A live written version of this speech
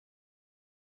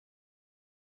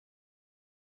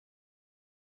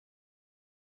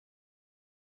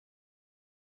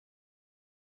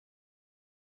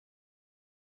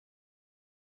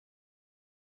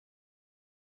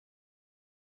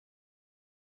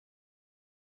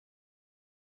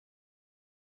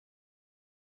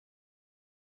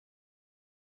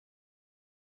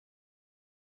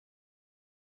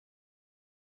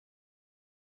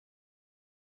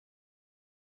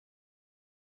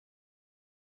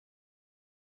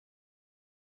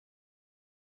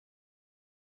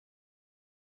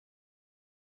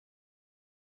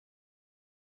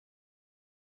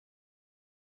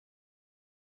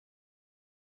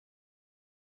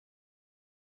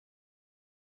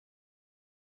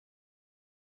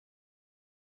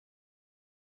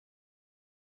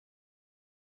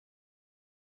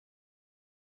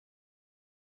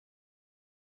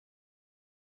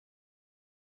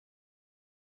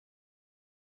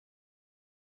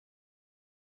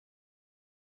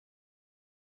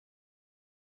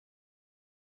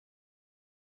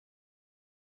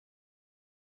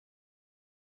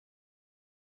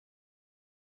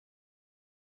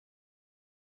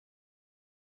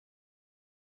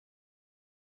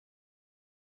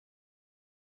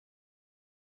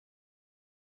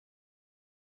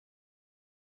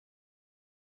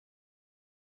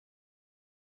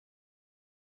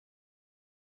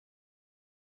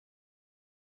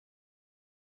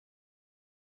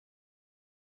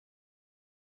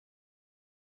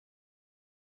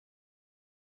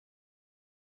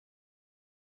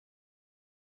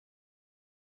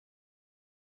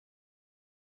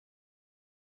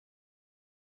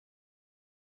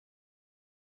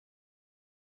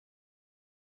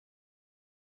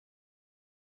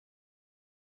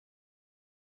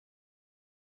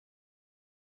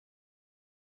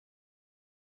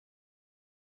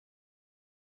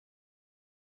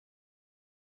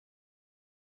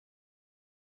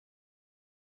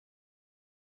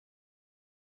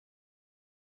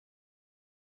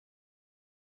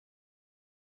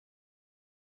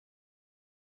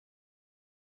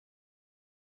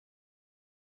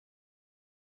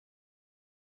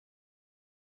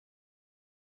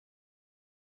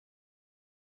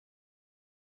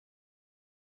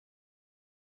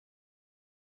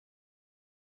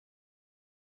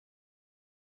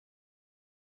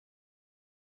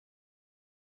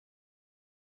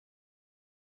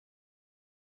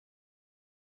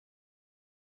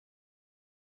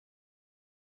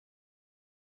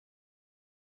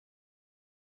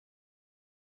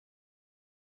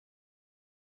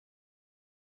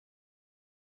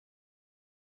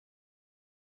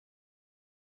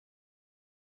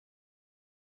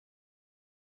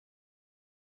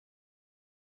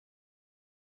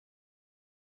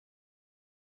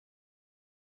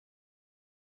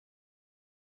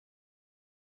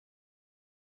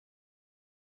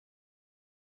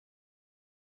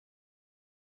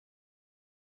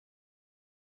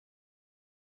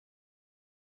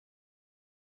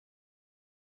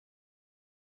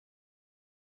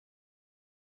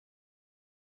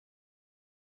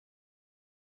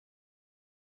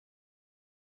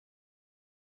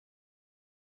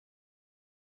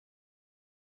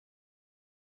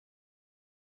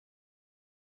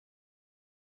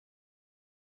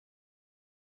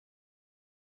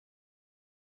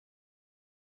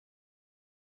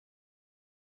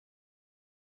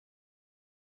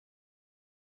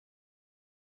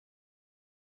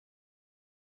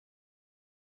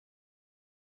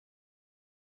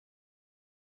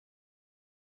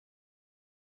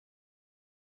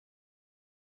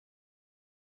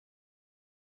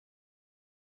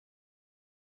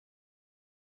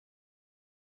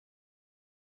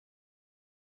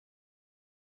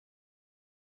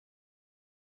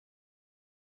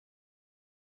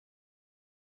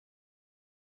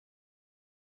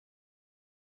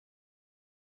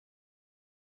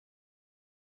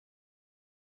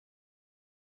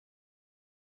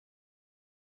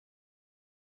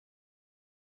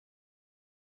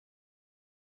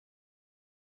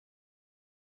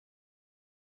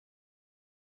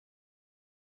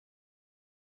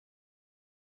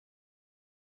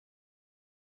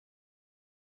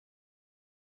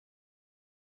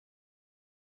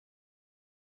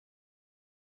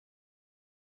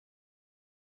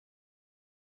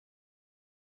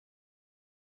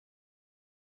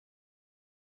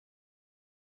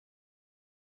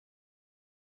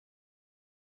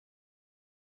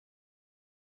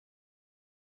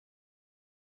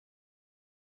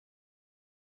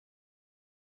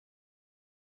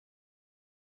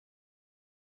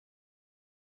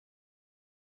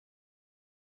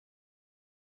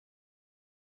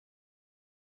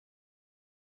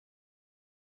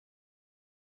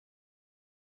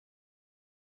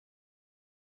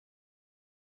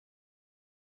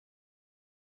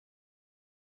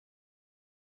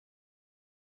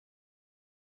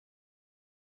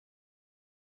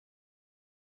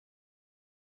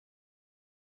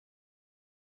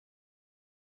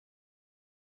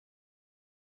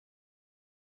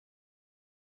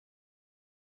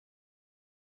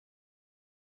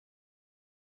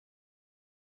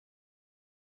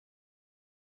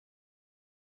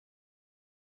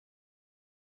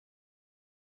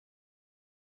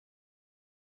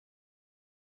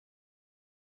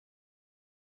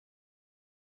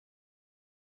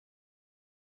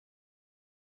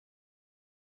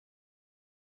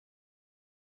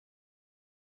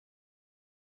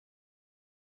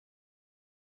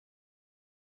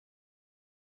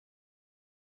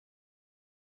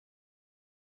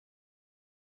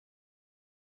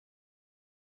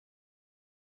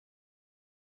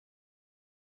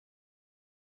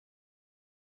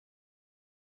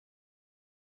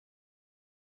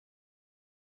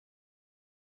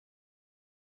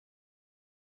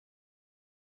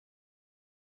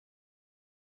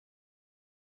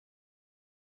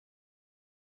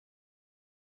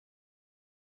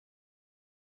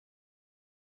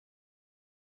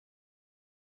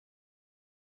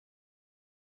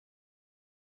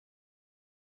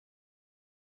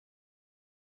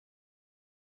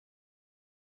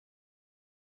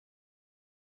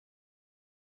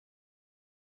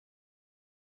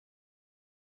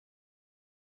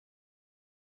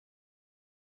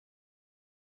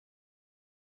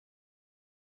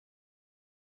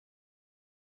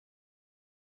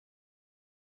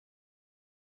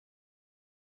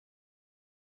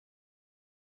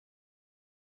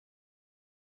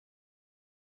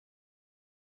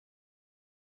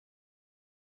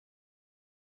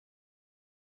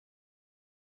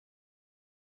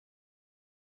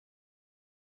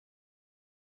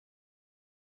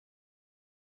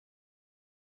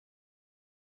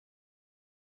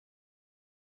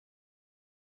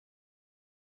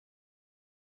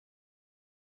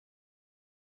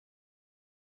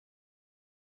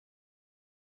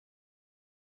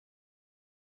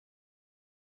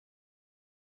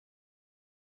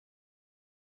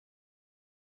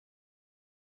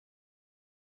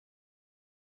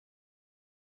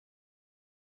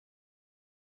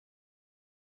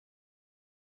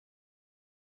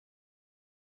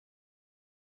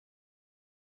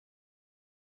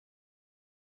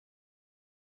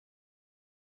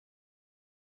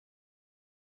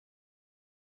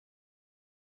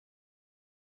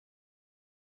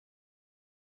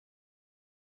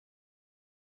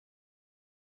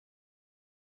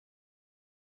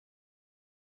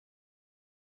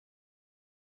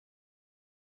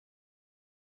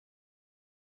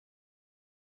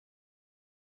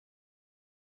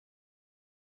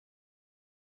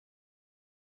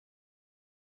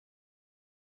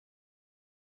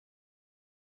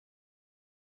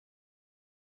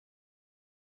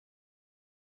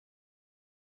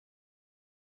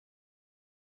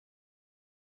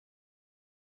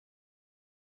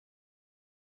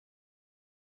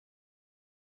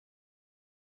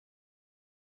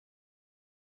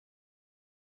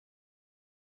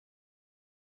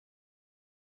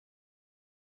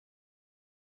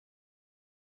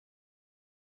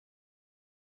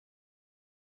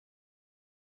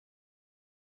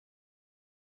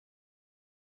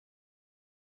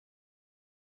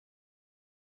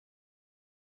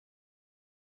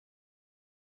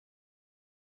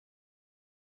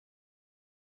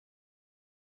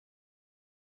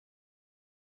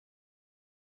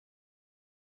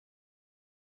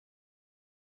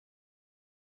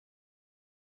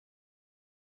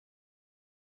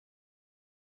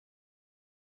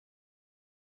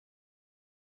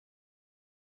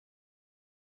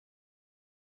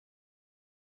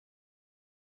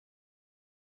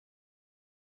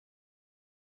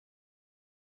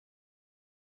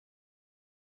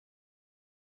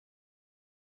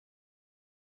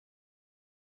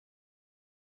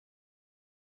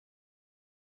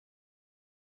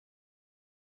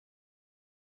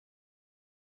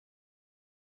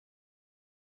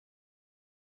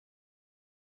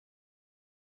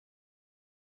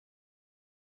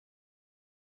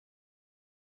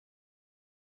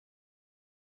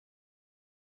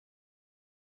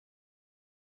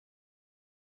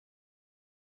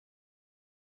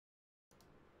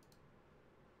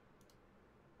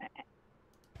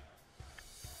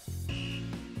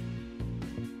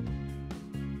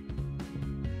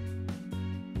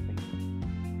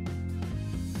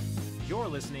You're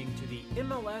listening to the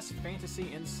MLS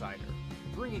Fantasy Insider,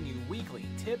 bringing you weekly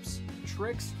tips,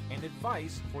 tricks, and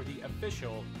advice for the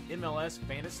official MLS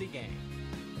fantasy game.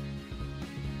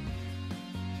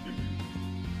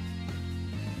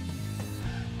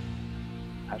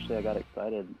 Actually, I got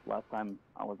excited. Last time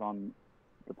I was on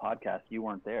the podcast, you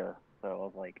weren't there. So I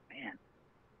was like, man,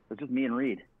 it's just me and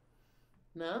Reid.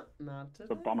 No, not today.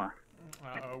 It's a bummer.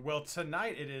 Well,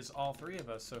 tonight it is all three of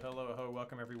us. So hello,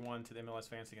 welcome everyone to the MLS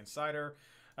Fantasy Insider.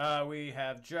 We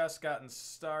have just gotten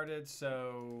started,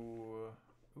 so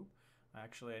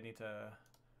actually I need to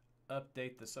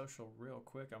update the social real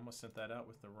quick. I almost sent that out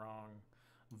with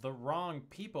the wrong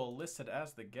people listed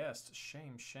as the guests.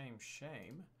 Shame.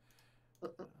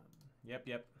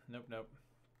 Yep. Nope.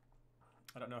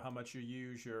 I don't know how much you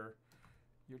use your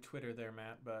Twitter there,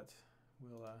 Matt, but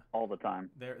we'll all the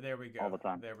time. There we go. All the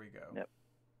time. There we go. Yep.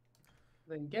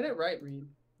 Then get it right, Reid.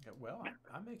 Yeah, well,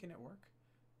 I'm making it work.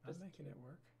 Just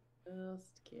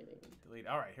kidding. Delete.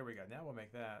 All right, here we go. Now we'll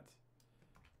make that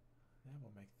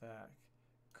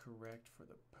correct for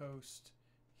the post.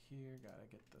 Here, gotta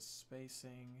get the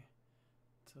spacing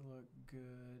to look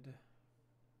good.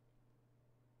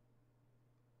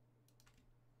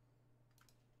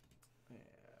 And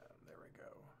there we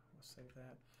go. We'll save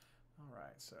that. All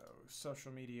right, so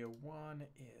social media 1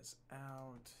 is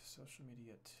out. Social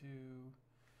media 2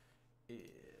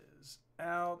 is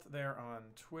out. They're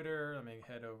on Twitter. Let me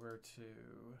head over to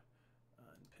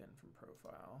unpin from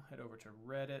profile. Head over to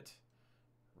Reddit.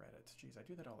 Geez, I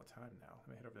do that all the time now. Let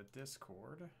me head over to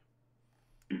Discord.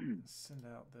 Send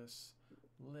out this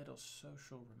little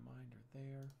social reminder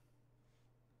there.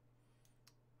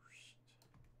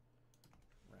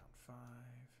 Round 5.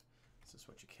 This is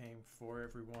what you came for,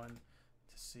 everyone,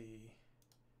 to see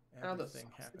everything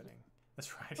happening.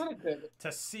 That's right.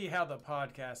 To see how the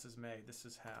podcast is made. This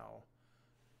is how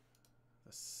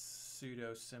the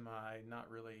pseudo-semi, not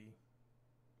really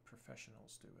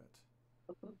professionals do it.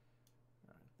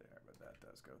 Right there, but that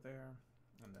does go there.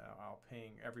 And now I'll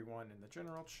ping everyone in the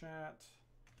general chat,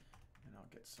 and I'll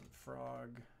get some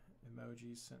frog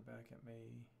emojis sent back at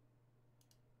me.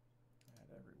 At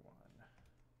everyone.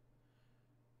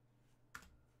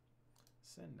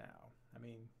 Send now. I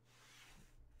mean,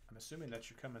 I'm assuming that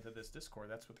you're coming to this Discord.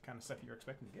 That's what the kind of stuff you're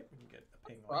expecting to get when you get a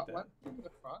ping like that.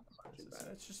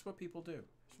 It's just what people do.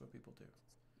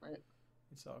 Right.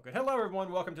 It's all good. Hello,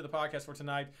 everyone. Welcome to the podcast for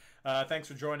tonight. Thanks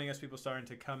for joining us. People starting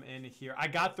to come in here. I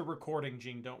got the recording,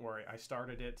 Gene. Don't worry. I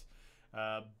started it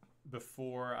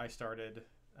before I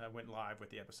went live with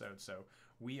the episode. So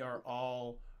we are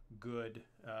all good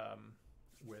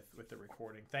with the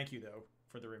recording. Thank you, though,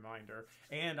 for the reminder.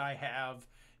 And I have,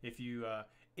 if you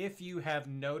have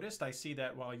noticed, I see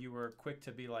that while you were quick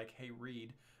to be like, hey,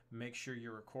 Reid, make sure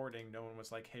you're recording, no one was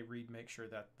like, hey, Reid, make sure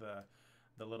that the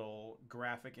little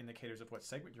graphic indicators of what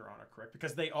segment you're on are correct,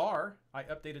 because they are. I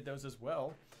updated those as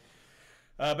well.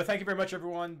 But thank you very much,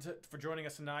 everyone, for joining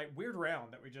us tonight. Weird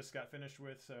round that we just got finished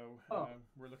with, so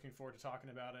we're looking forward to talking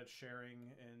about it,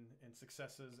 sharing in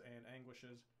successes and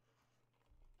anguishes.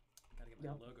 Gotta get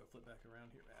my logo flipped back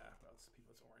around here. Well, it's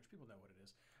orange. People know what it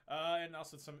is. And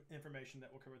also some information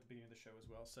that we'll cover at the beginning of the show as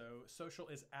well. So social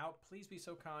is out. Please be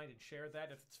so kind and share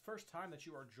that. If it's the first time that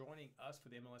you are joining us for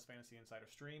the MLS Fantasy Insider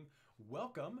stream,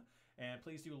 welcome. And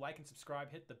please do like and subscribe.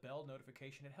 Hit the bell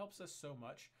notification. It helps us so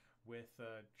much with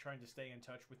trying to stay in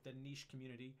touch with the niche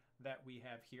community that we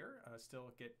have here.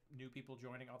 Still get new people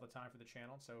joining all the time for the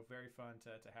channel. So very fun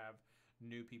to have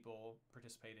new people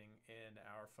participating in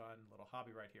our fun little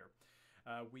hobby right here.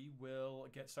 We will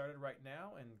get started right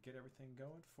now and get everything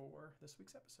going for this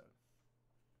week's episode.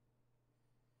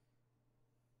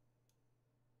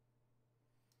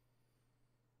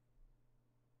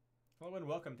 Hello and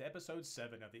welcome to episode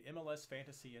 7 of the MLS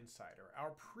Fantasy Insider,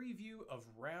 our preview of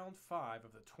round 5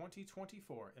 of the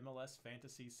 2024 MLS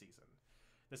Fantasy season.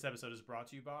 This episode is brought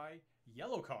to you by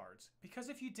Yellow Cards, because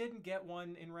if you didn't get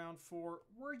one in round 4,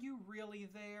 were you really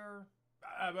there?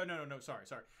 No, sorry.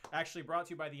 Actually brought to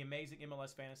you by the amazing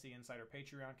MLS Fantasy Insider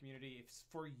Patreon community. It's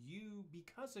for you,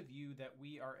 because of you, that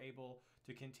we are able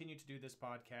to continue to do this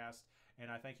podcast, and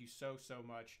I thank you so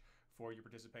much for your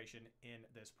participation in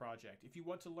this project. If you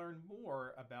want to learn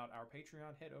more about our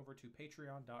Patreon, head over to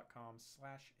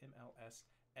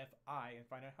patreon.com/MLSFI and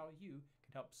find out how you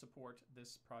can help support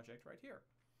this project right here.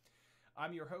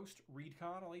 I'm your host, Reid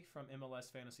Connolly from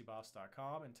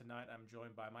MLSFantasyBoss.com, and tonight I'm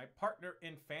joined by my partner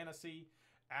in fantasy,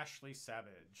 Ashley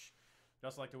Savage. I'd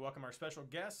also like to welcome our special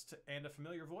guest and a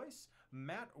familiar voice,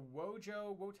 Matt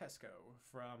Wojteczko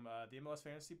from the MLS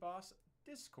Fantasy Boss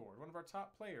Discord, one of our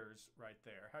top players right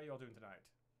there. How are you all doing tonight?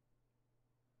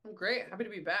 I'm great. Happy to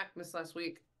be back. Missed last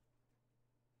week.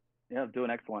 Yeah,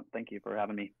 doing excellent. Thank you for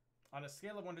having me. On a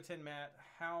scale of 1 to 10, Matt,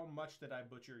 how much did I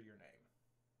butcher your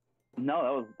name?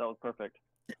 No, that was perfect.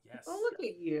 Yes. Oh, look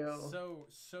at you.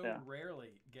 So Yeah.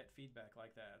 rarely get feedback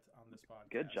like that on this podcast.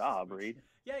 Good job, which- Reid.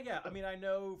 Yeah. I mean, I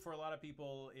know for a lot of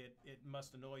people, it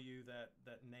must annoy you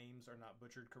that names are not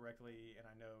butchered correctly, and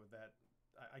I know that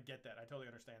I get that. I totally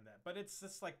understand that. But it's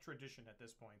just like tradition at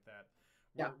this point that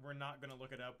we're not going to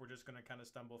look it up. We're just going to kind of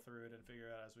stumble through it and figure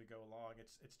it out as we go along.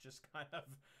 It's just kind of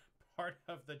part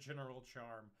of the general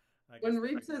charm. I guess, When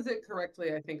Reid says it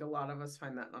correctly, I think a lot of us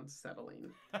find that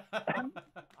unsettling.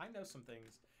 I know some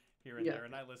things here and Yeah. there,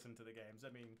 and I listen to the games. I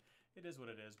mean, it is what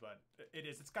it is, but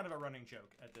it's kind of a running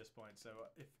joke at this point. So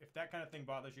if that kind of thing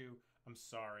bothers you, I'm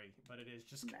sorry, but it is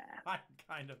just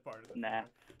kind of part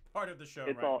of the show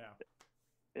It's right all, now.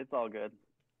 It's all good.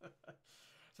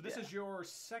 So this is your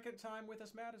second time with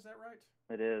us, Matt, is that right?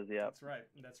 It is, yeah. That's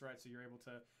right. So you're able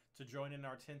to join in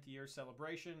our 10th year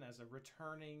celebration as a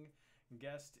returning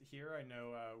guest here. I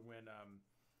know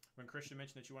when Christian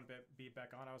mentioned that you want to be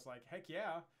back on, I was like, heck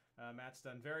yeah. Matt's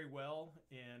done very well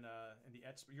in the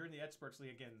you're in the Experts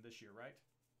League again this year, right?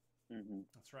 Mm-hmm.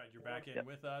 That's right. You're back in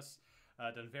with us.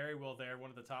 Done very well there. One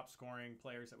of the top scoring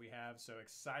players that we have. So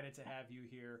excited to have you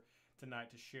here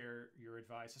tonight to share your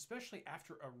advice, especially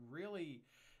after a really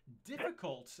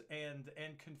difficult and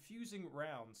confusing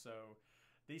round. So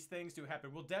these things do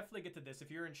happen. We'll definitely get to this.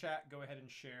 If you're in chat, go ahead and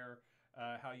share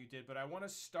how you did. But I want to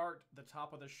start the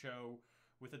top of the show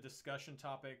with a discussion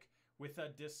topic, with a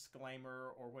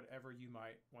disclaimer, or whatever you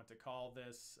might want to call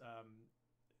this.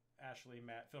 Ashley,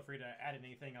 Matt, feel free to add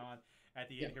anything on at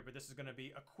the end here, but this is going to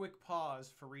be a quick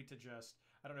pause for Reid to just,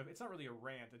 I don't know, it's not really a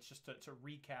rant, it's just to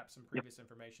recap some previous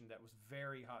information that was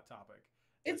very hot topic.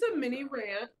 It's a mini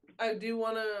rant. I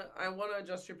want to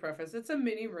adjust your preface. It's a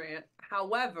mini rant.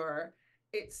 However,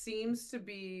 it seems to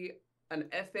be an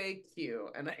FAQ,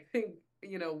 and I think,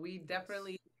 we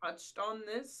definitely touched on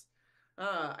this.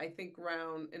 I think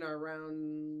in our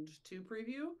round 2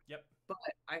 preview. Yep. But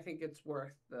I think it's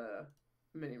worth the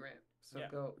mini rant. So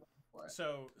go for it.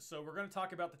 So we're going to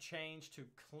talk about the change to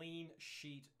clean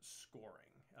sheet scoring.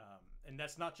 And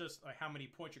that's not just how many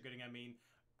points you're getting. I mean,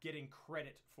 getting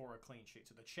credit for a clean sheet.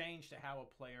 So the change to how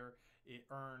a player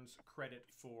earns credit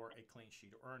for a clean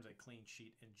sheet, or earns a clean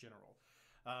sheet in general.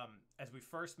 As we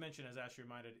first mentioned, as Ashley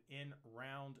reminded, in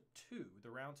round 2,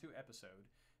 the round 2 episode,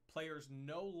 players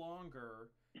no longer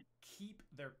keep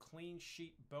their clean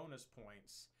sheet bonus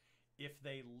points if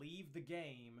they leave the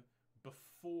game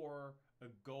before a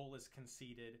goal is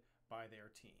conceded by their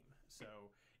team. So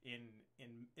in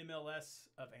MLS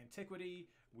of antiquity,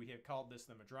 we have called this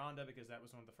the Madronda because that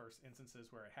was one of the first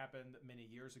instances where it happened many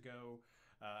years ago.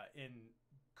 In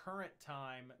current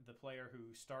time, the player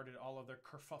who started all of their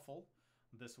kerfuffle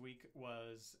this week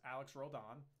was Alex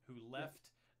Roldan, who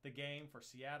left the game for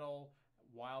Seattle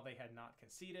while they had not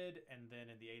conceded, and then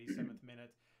in the 87th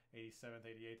minute, 87th,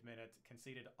 88th minute,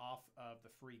 conceded off of the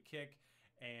free kick,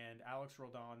 and Alex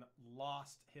Roldan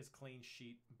lost his clean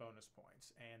sheet bonus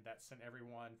points, and that sent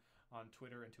everyone on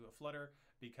Twitter into a flutter,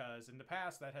 because in the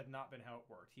past that had not been how it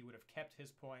worked. He would have kept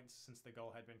his points since the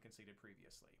goal had been conceded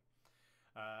previously.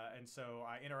 And so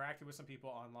I interacted with some people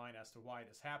online as to why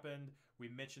this happened. We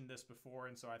mentioned this before,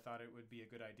 and so I thought it would be a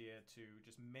good idea to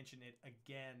just mention it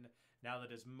again now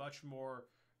that it's much more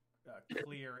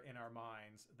clear in our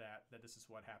minds that this is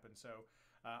what happened. So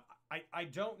I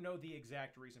don't know the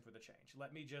exact reason for the change.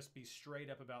 Let me just be straight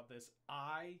up about this.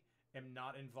 I am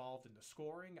not involved in the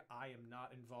scoring. I am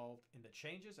not involved in the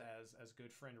changes, as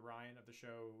good friend Ryan of the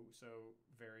show so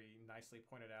very nicely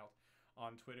pointed out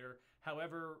on Twitter.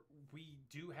 However, we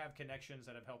do have connections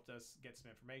that have helped us get some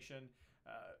information,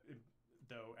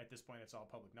 though at this point it's all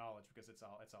public knowledge because it's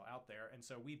all out there. And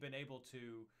so we've been able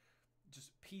to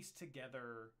just piece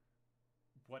together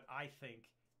what I think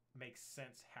makes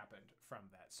sense happened from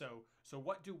that. So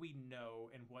what do we know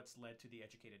and what's led to the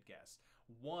educated guess?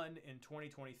 One, in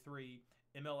 2023,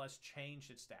 MLS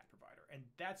changed its stat provider. And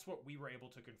that's what we were able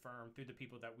to confirm through the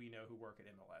people that we know who work at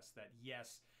MLS, that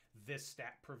yes, this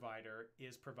stat provider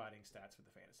is providing stats for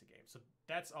the fantasy game. So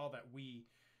that's all that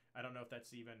I don't know if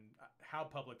that's even how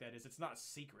public that is. It's not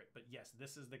secret, but yes,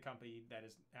 this is the company that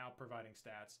is now providing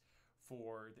stats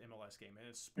for the MLS game. And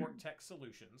it's Sport Tech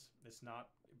Solutions. It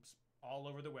was all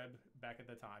over the web back at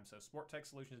the time. So Sport Tech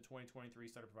Solutions in 2023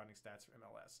 started providing stats for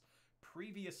MLS.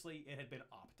 Previously, it had been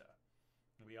Opta.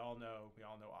 We all know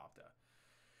Opta.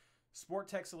 Sport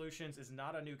Tech Solutions is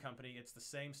not a new company. It's the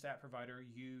same stat provider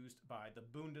used by the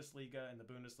Bundesliga and the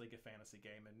Bundesliga fantasy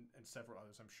game and several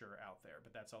others, I'm sure, out there.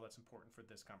 But that's all that's important for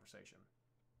this conversation.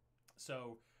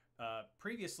 So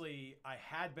Previously, I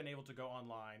had been able to go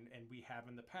online, and we have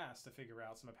in the past, to figure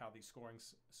out some of how these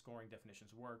scoring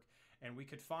definitions work, and we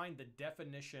could find the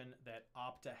definition that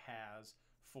Opta has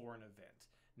for an event.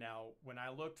 Now, when I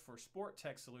looked for Sport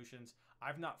Tech Solutions,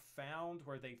 I've not found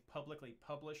where they publicly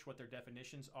publish what their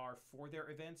definitions are for their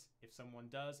events. If someone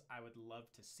does, I would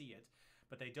love to see it,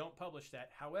 but they don't publish that.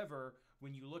 However,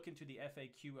 when you look into the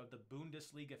FAQ of the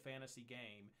Bundesliga fantasy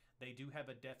game, they do have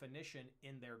a definition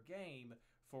in their game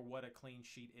for what a clean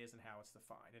sheet is and how it's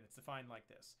defined. And it's defined like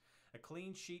this. A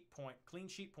clean sheet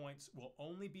points will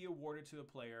only be awarded to a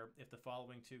player if the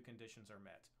following two conditions are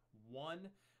met. One,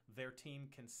 their team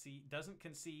doesn't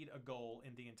concede a goal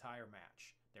in the entire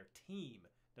match. Their team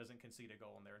doesn't concede a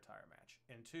goal in their entire match.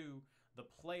 And two, the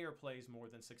player plays more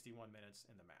than 61 minutes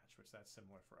in the match, which that's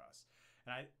similar for us.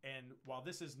 And while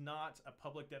this is not a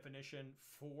public definition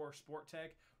for Sport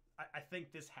Tech, I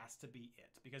think this has to be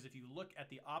it, because if you look at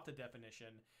the Opta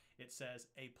definition, it says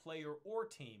a player or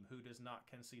team who does not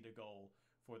concede a goal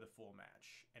for the full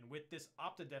match. And with this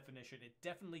Opta definition, it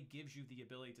definitely gives you the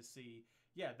ability to see,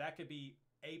 yeah, that could be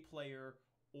a player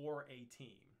or a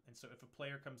team. And so if a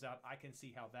player comes out, I can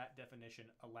see how that definition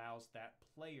allows that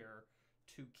player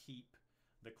to keep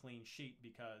the clean sheet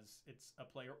because it's a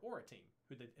player or a team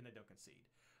and they don't concede.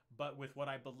 But with what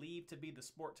I believe to be the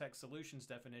Sport Tech Solutions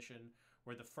definition,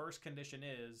 where the first condition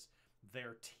is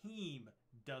their team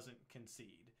doesn't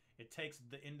concede, it takes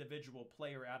the individual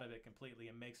player out of it completely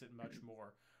and makes it much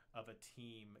more of a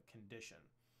team condition.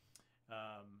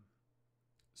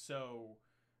 So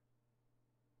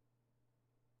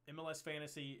MLS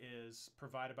Fantasy is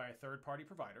provided by a third-party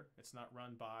provider. It's not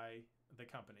run by the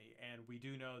company. And we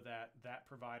do know that that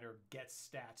provider gets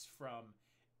stats from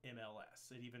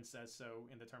MLS. It even says so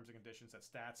in the terms and conditions that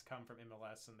stats come from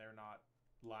MLS and they're not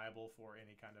liable for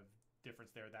any kind of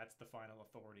difference there. That's the final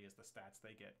authority, is the stats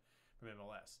they get from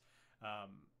MLS.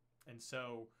 And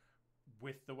so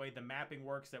with the way the mapping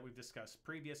works that we've discussed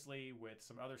previously with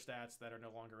some other stats that are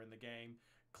no longer in the game,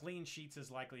 clean sheets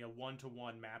is likely a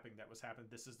one-to-one mapping that was happening.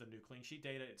 This is the new clean sheet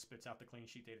data. It spits out the clean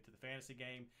sheet data to the fantasy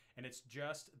game. And it's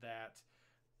just that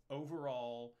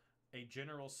overall, a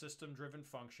general system-driven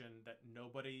function that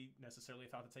nobody necessarily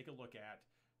thought to take a look at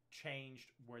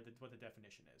changed what the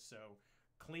definition is. So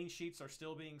clean sheets are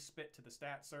still being spit to the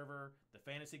stat server. The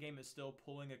fantasy game is still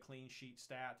pulling a clean sheet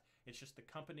stat. It's just the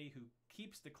company who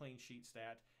keeps the clean sheet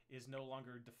stat is no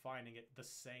longer defining it the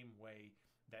same way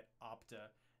that Opta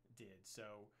did. So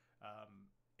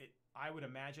I would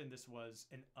imagine this was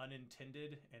an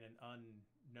unintended and an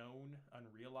unknown,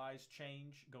 unrealized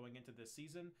change going into this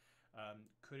season.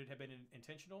 Could it have been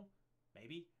intentional?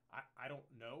 Maybe. I don't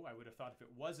know. I would have thought if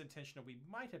it was intentional, we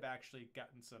might have actually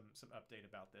gotten some update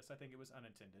about this. I think it was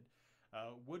unintended.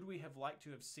 Would we have liked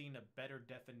to have seen a better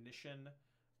definition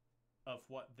of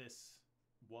what this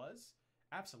was?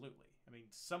 Absolutely. I mean,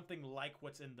 something like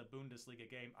what's in the Bundesliga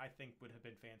game, I think would have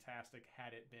been fantastic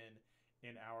had it been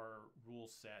in our rule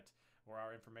set or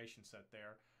our information set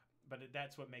there. But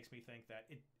that's what makes me think that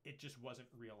it just wasn't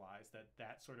realized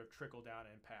that sort of trickle-down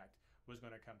impact was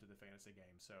going to come to the fantasy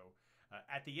game. So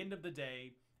at the end of the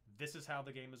day, this is how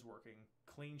the game is working.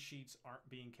 Clean sheets aren't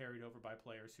being carried over by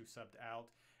players who subbed out,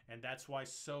 and that's why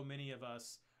so many of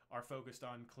us are focused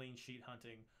on clean sheet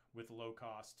hunting with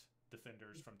low-cost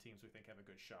defenders from teams we think have a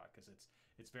good shot, because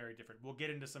it's very different. We'll get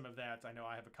into some of that. I know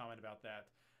I have a comment about that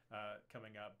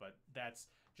coming up, but that's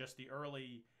just the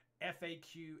early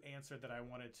FAQ answer that I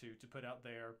wanted to put out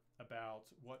there about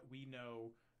what we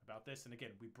know about this. And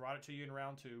again, we brought it to you in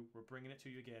round 2. We're bringing it to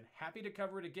you again. Happy to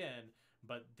cover it again,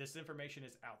 but this information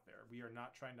is out there. We are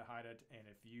not trying to hide it. And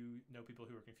if you know people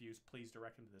who are confused, please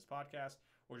direct them to this podcast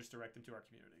or just direct them to our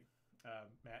community.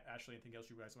 Matt, Ashley, anything else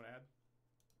you guys want to add?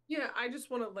 Yeah, I just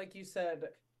want to, like you said,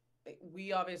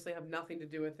 we obviously have nothing to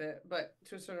do with it, but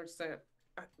to a certain extent,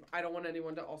 I don't want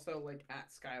anyone to also like at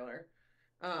Skylar.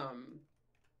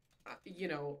 You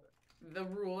know, the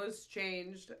rule has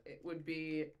changed. It would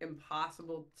be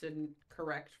impossible to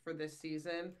correct for this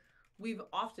season. We've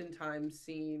oftentimes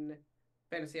seen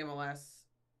Fantasy MLS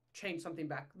change something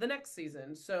back the next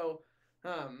season. So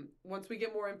once we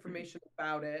get more information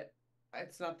about it,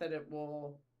 it's not that it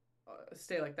will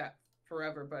stay like that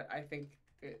forever, but I think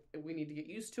we need to get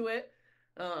used to it.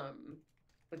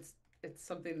 It's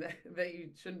something that you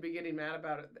shouldn't be getting mad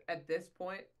about at this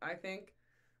point, I think.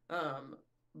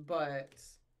 But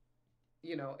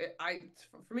you know,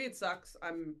 for me it sucks.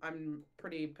 I'm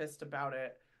pretty pissed about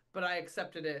it, but I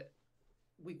accepted it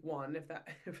week 1, if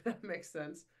that makes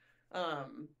sense.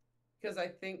 Because I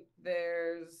think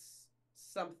there's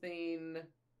something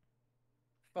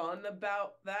fun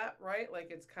about that, right? Like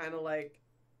it's kind of like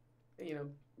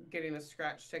getting a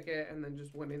scratch ticket and then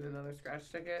just winning another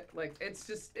scratch ticket. Like, it's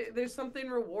just, there's something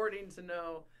rewarding to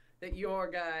know that your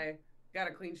guy got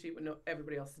a clean sheet when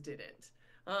everybody else didn't.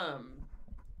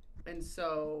 And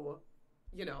so,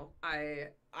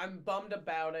 I'm bummed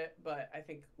about it, but I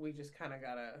think we just kind of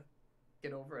gotta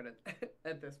get over it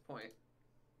at this point.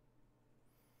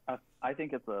 I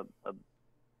think it's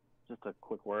just a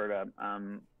quick word,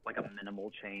 like a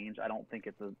minimal change. I don't think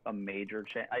it's a major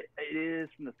change. It is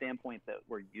from the standpoint that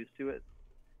we're used to it,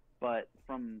 but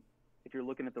if you're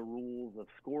looking at the rules of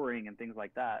scoring and things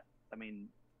like that, I mean,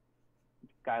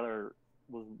 Skylar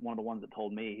was one of the ones that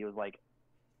told me, he was like,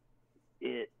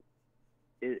 if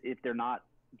they're not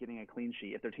getting a clean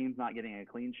sheet, if their team's not getting a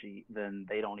clean sheet, then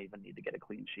they don't even need to get a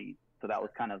clean sheet. So that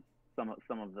was kind of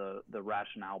some of the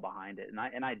rationale behind it,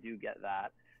 and I do get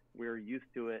that. We're used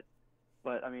to it,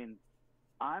 but I mean,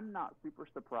 I'm not super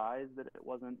surprised that it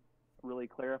wasn't really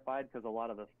clarified, because a lot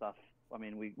of the stuff, I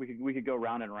mean, we could go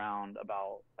round and round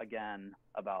about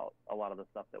a lot of the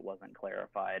stuff that wasn't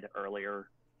clarified earlier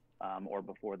or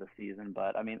before the season.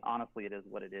 But I mean, honestly, it is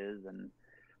what it is, and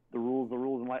the rules,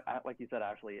 and like you said,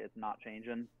 Ashley, it's not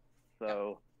changing.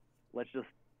 So let's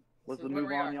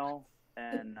move on, y'all,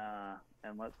 and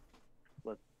let's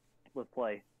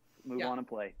play, move on and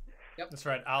play. Yep. That's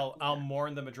right. I'll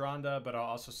mourn the Madronda, but I'll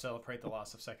also celebrate the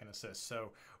loss of second assist.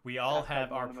 So we all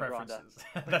have our preferences.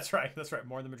 That's right.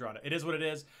 Mourn the Madronda. It is what it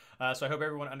is. So I hope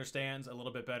everyone understands a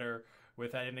little bit better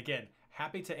with that. And again,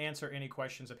 happy to answer any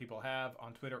questions that people have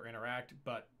on Twitter or interact.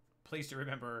 But please do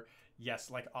remember, yes,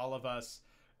 like all of us,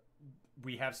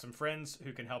 we have some friends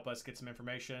who can help us get some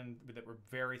information that we're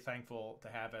very thankful to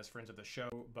have as friends of the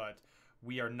show. But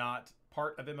we are not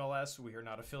part of MLS. We are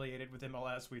not affiliated with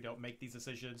MLS. We don't make these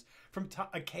decisions.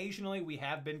 Occasionally, we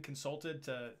have been consulted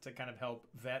to kind of help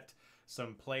vet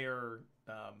some player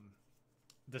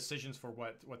decisions for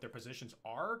what their positions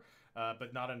are,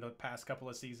 but not in the past couple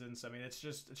of seasons. I mean, it's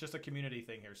just a community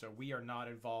thing here. So we are not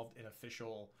involved in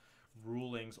official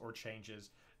rulings or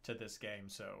changes to this game.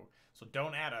 So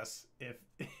don't add us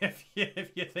if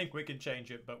you think we can change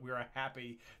it. But we are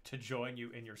happy to join you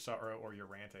in your sorrow or your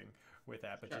ranting with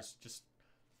that, but sure. just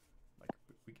like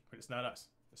it's not us.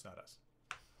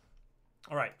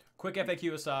 All right, quick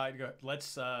FAQ aside,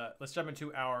 let's jump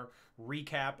into our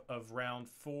recap of round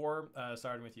 4,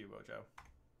 starting with you, Wojo.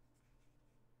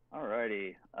 All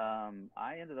righty.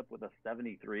 I ended up with a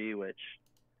 73, which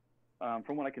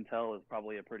from what I can tell is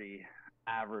probably a pretty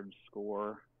average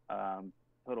score.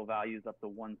 Total values up to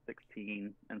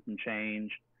 116 and some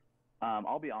change.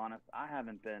 I'll be honest, I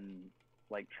haven't been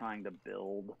like trying to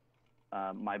build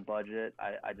my budget.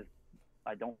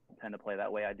 I don't tend to play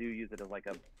that way. I do use it as like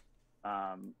a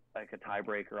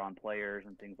tiebreaker on players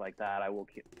and things like that. I will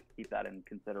keep that in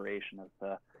consideration as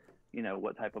to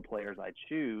what type of players I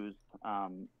choose,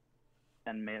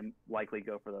 and may likely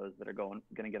go for those that are going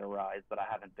to get a rise. But I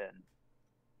haven't been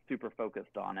super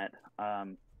focused on it.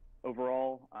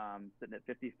 Overall, sitting at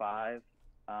 55.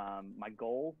 My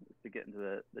goal is to get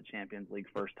into the Champions League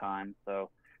first time. So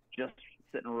just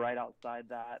sitting right outside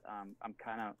that. I'm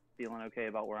kind of feeling okay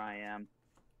about where I am.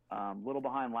 A little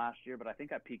behind last year, but I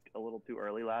think I peaked a little too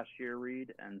early last year,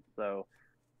 Reid. And so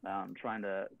trying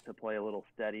to play a little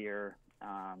steadier.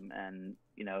 And,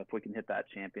 if we can hit that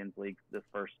Champions League this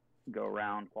first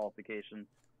go-around qualification,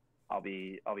 I'll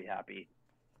be happy.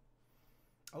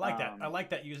 I like that. I like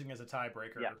that using as a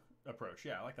tiebreaker approach.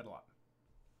 Yeah, I like that a lot.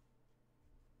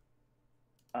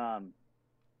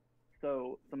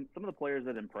 So some of the players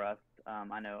that impressed,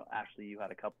 I know, Ashley, you had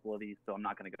a couple of these, so I'm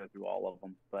not going to go through all of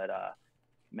them. But,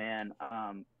 man,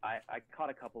 I caught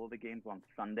a couple of the games on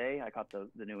Sunday. I caught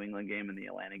the New England game and the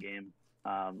Atlanta game.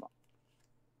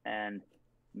 And,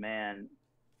 man,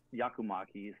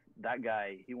 Yakumakis, that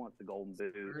guy, he wants the golden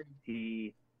boot.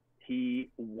 He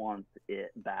wants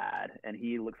it bad, and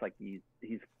he looks like he's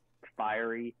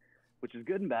fiery, which is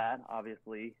good and bad,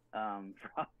 obviously,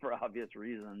 for obvious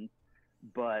reasons.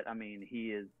 But I mean,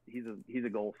 he's a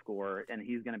goal scorer, and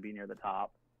he's going to be near the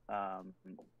top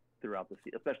throughout the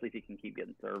season, especially if he can keep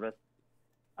getting service.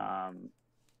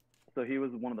 So he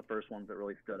was one of the first ones that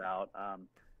really stood out.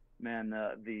 Man,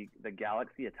 the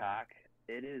Galaxy attack,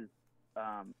 it is.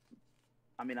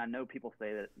 I mean, I know people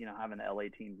say that having the LA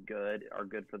team good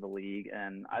for the league,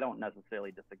 and I don't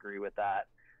necessarily disagree with that.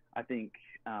 I think,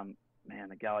 man,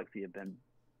 the Galaxy have been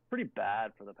pretty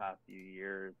bad for the past few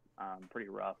years, pretty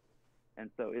rough. And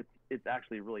so it's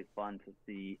actually really fun to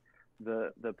see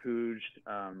the Puig,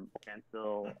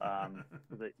 Cancel,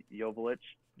 the Jovic.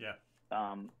 Yeah.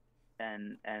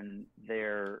 And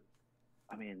their,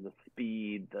 I mean, the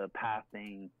speed, the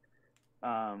passing,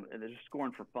 and they're just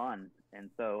scoring for fun. And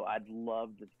so I'd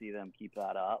love to see them keep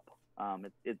that up.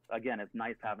 It's again, it's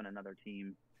nice having another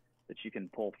team that you can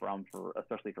pull from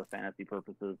especially for fantasy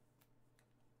purposes.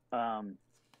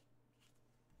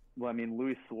 Well, I mean,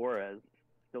 Luis Suarez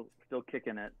still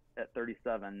kicking it at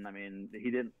 37. I mean,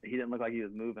 he didn't look like he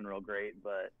was moving real great,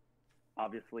 but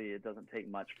obviously it doesn't take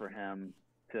much for him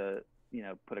to,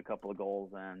 put a couple of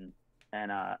goals in.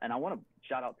 And I want to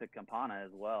shout out to Campana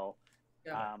as well.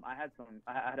 Yeah. I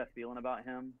had a feeling about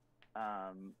him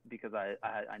because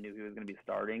I knew he was going to be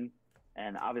starting,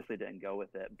 and obviously didn't go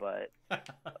with it, but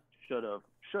should have.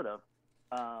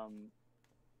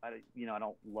 I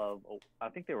don't love. I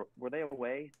think were they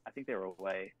away? I think they were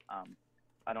away.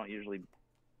 I don't usually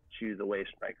choose away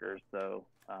strikers, so.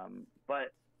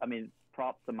 But I mean,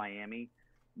 props to Miami,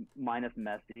 minus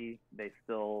Messi, they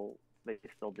still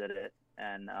did it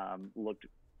and looked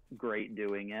great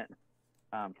doing it,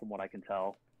 from what I can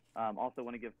tell. Also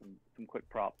want to give some quick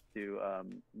props to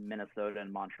Minnesota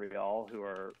and Montreal, who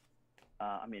are.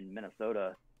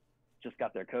 Minnesota just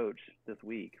got their coach this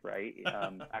week, right?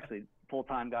 Actually,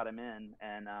 full-time got him in,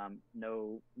 and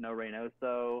no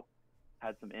Reynoso,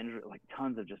 had some injury, like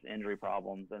tons of just injury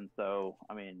problems. And so,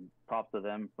 I mean, props to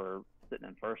them for sitting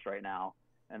in first right now.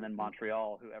 And then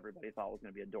Montreal, who everybody thought was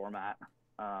going to be a doormat,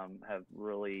 have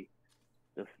really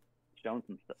just shown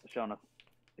us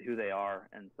who they are.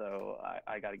 And so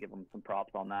I got to give them some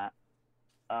props on that.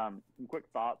 Some quick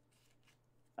thoughts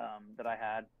that I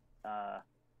had.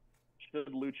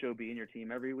 Should Lucho be in your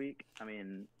team every week? I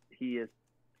mean, he is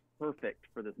perfect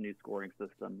for this new scoring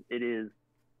system. It is,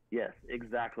 yes,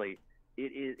 exactly.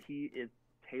 It is. He is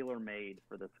tailor-made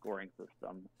for the scoring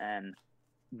system, and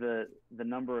the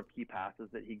number of key passes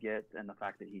that he gets, and the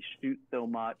fact that he shoots so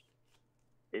much,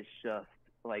 it's just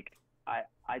like I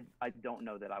don't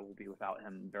know that I will be without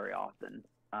him very often.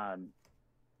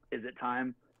 Is it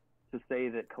time to say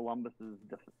that Columbus's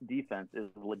defense is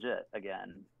legit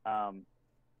again?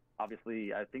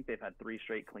 Obviously, I think they've had 3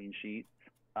 straight clean sheets.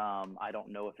 I don't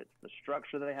know if it's the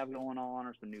structure that they have going on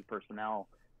or some new personnel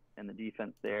in the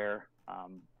defense there,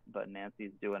 but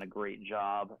Nancy's doing a great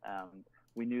job.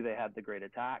 We knew they had the great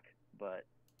attack, but,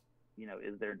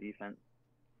 is their defense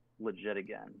legit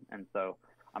again? And so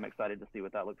I'm excited to see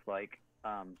what that looks like.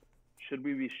 Should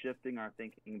we be shifting our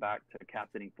thinking back to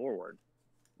captaining forward,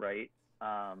 right?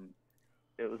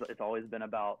 It's always been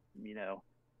about,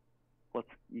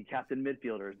 you captain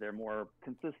midfielders. They're more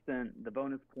consistent. The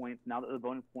bonus points, now that the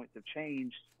bonus points have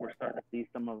changed, we're starting to see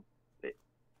some of it.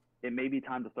 It may be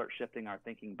time to start shifting our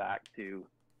thinking back to,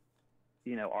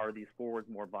 are these forwards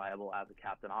more viable as a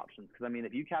captain options? Because, I mean,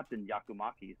 if you captained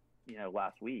Yakumakis,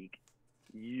 last week,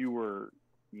 you were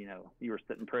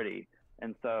sitting pretty.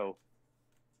 And so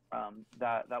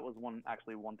that was one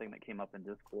thing that came up in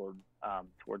Discord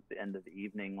towards the end of the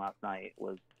evening last night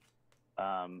was,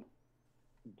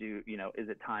 is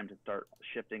it time to start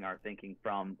shifting our thinking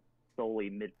from solely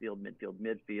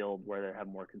midfield, where they have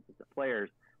more consistent players?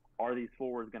 Are there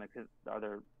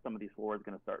some of these forwards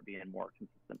going to start being more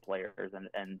consistent players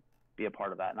and be a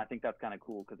part of that? And I think that's kind of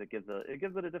cool because it gives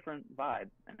it a different vibe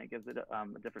and it gives it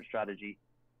a different strategy.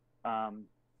 And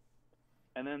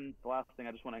then the last thing,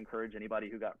 I just want to encourage anybody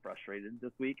who got frustrated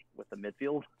this week with the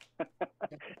midfield.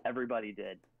 Everybody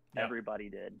did. Yeah. Everybody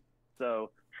did. So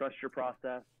trust your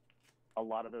process. A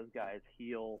lot of those guys,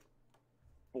 Heel,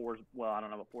 I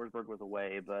don't know if Forsberg was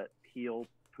away, but Heel,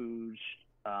 Puig,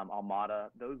 Almada,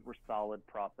 those were solid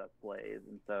process plays.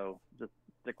 And so just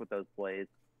stick with those plays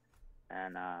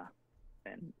and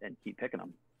keep picking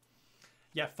them.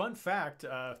 Yeah, fun fact,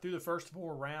 through the first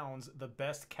 4 rounds, the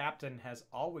best captain has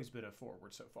always been a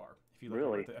forward so far. If you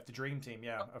look at the Dream Team,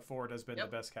 a forward has been the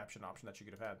best captain option that you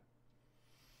could have had.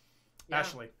 Yeah.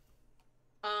 Ashley.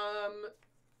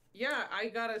 Yeah, I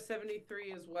got a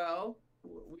 73 as well.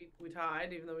 We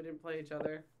tied, even though we didn't play each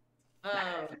other.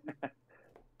 My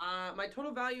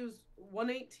total value is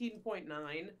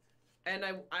 118.9, and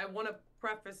I want to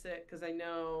preface it because I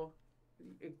know,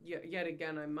 yet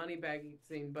again, I'm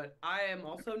moneybagging, but I am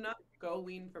also not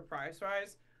going for price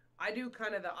rise. I do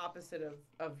kind of the opposite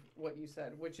of what you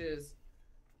said, which is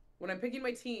when I'm picking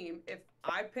my team, if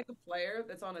I pick a player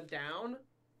that's on a down,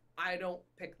 I don't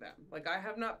pick them. Like I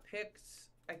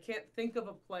can't think of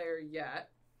a player yet,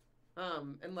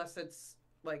 unless it's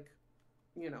like,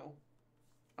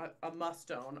 a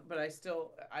must-own, but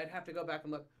I'd have to go back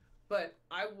and look. But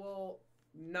I will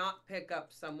not pick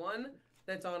up someone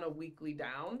that's on a weekly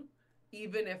down,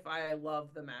 even if I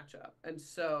love the matchup. And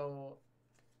so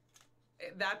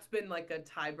that's been like a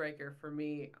tiebreaker for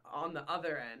me on the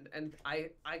other end. And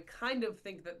I kind of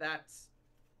think that's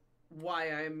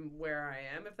why I'm where I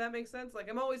am, if that makes sense. Like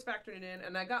I'm always factoring it in,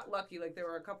 and I got lucky. Like there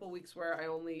were a couple weeks where I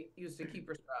only used a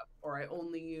keeper scrub, or I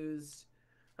only used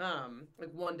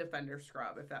like one defender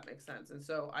scrub, if that makes sense. And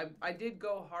so I did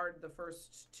go hard the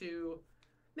first 2,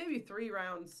 maybe 3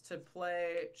 rounds to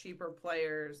play cheaper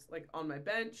players like on my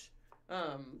bench,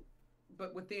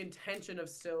 but with the intention of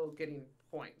still getting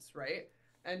points, right?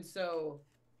 And so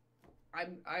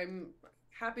I'm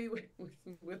happy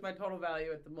with my total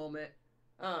value at the moment.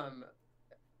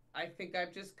 I think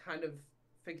I've just kind of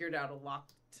figured out a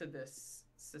lot to this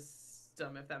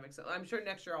system, if that makes sense. I'm sure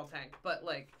next year I'll tank, but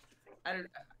like, I don't.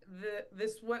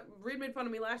 Reid made fun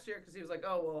of me last year because he was like,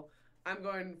 "Oh well, I'm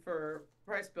going for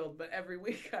price build," but every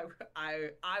week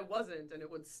I wasn't, and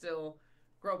it would still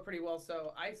grow pretty well.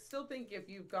 So I still think if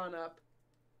you've gone up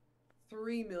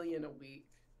 3 million a week,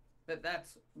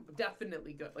 that's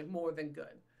definitely good, like more than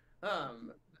good.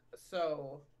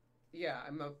 So yeah,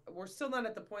 we're still not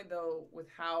at the point though with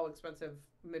how expensive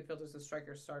midfielders and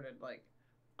strikers started. Like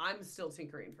I'm still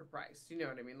tinkering for price. You know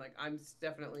what I mean? Like I'm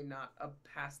definitely not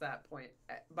past that point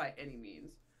by any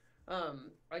means.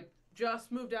 I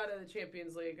just moved out of the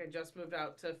Champions League. I just moved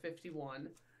out to 51.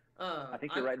 I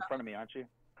think you're right in front of me, aren't you?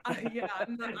 Yeah,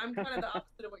 I'm kind of the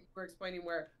opposite of what you were explaining,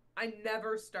 where I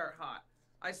never start hot.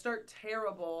 I start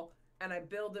terrible, and I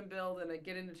build and build, and I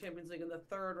get into Champions League in the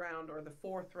 3rd round or the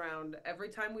 4th round. Every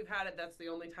time we've had it, that's the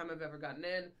only time I've ever gotten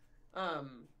in.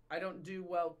 I don't do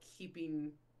well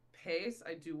keeping pace.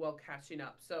 I do well catching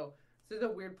up. So this is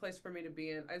a weird place for me to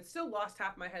be in. I still lost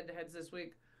half my head-to-heads this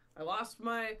week. I lost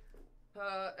my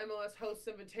MLS Host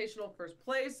Invitational first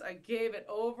place. I gave it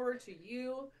over to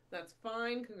you. That's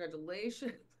fine.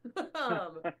 Congratulations. But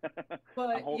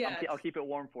I'll keep it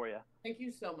warm for you. Thank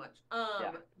you so much.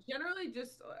 Generally,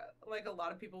 just like a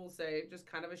lot of people will say, just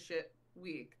kind of a shit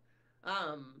week.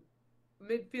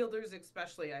 Midfielders,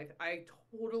 especially, I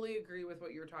totally agree with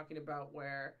what you were talking about.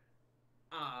 Where,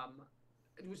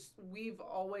 we've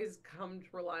always come to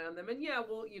rely on them, and yeah,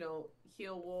 well,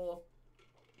 Heel will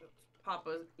pop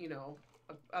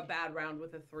a bad round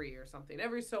with a 3 or something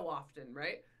every so often,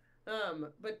 right?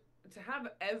 But to have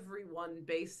everyone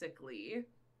basically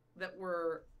that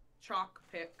were chalk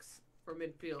picks for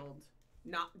midfield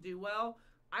not do well,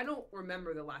 I don't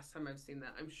remember the last time I've seen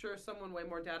that. I'm sure someone way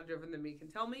more data driven than me can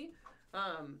tell me,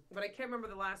 but I can't remember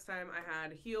the last time I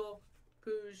had Heel,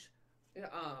 Puj,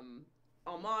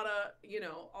 Almada.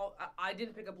 I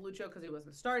didn't pick up Lucho because he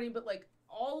wasn't starting, but like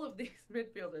all of these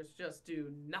midfielders just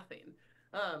do nothing.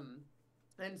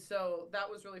 And so that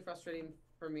was really frustrating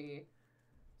for me.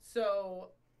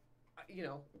 So,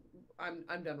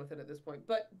 I'm done with it at this point.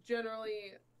 But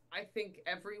generally, I think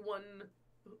everyone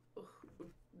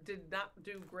did not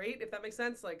do great, if that makes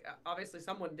sense. Like, obviously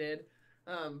someone did.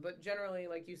 But generally,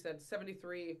 like you said,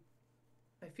 73,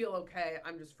 I feel okay.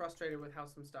 I'm just frustrated with how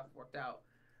some stuff worked out.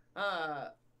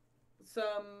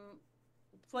 Some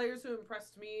players who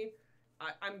impressed me,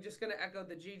 I'm just going to echo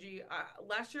the Gigi.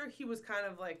 Last year, he was kind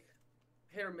of like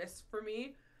hit or miss for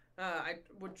me. I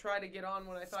would try to get on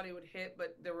when I thought he would hit,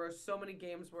 but there were so many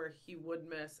games where he would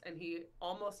miss, and he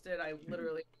almost did. I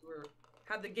literally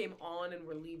had the game on and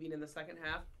were leaving in the second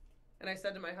half, and I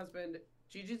said to my husband,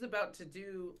 Gigi's about to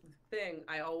do the thing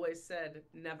I always said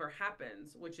never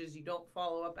happens, which is you don't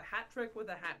follow up a hat trick with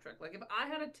a hat trick. Like, if I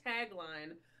had a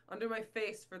tagline under my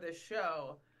face for this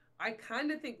show, I kind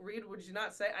of think, Reid, would you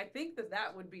not say, I think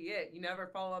that would be it. You never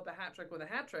follow up a hat trick with a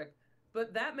hat trick.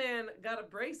 But that man got a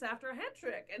brace after a hat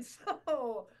trick. And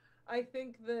so I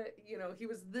think that, he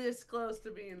was this close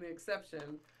to being the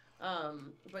exception.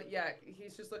 But yeah,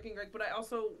 he's just looking great. But I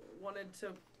also wanted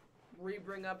to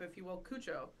bring up, if you will,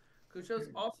 Cucho. Cucho's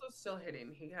also still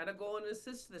hitting. He had a goal and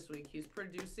assist this week. He's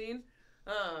producing.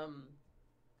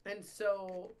 And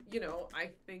so, I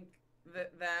think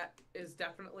that is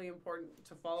definitely important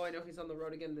to follow. I know he's on the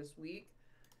road again this week.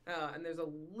 And there's a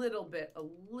little bit,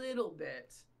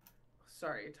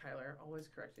 sorry, Tyler, always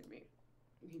correcting me.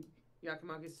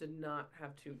 Yakimakis did not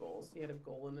have 2 goals. He had a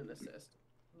goal and an assist.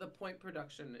 The point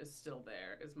production is still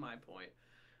there, is my point.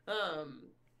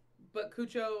 But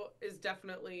Cucho is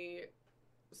definitely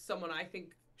someone I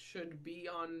think should be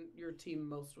on your team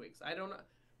most weeks.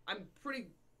 I'm pretty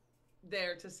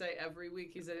there to say every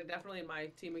week he's definitely in my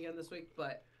team again this week,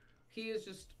 but he is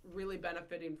just really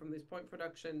benefiting from these point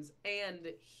productions,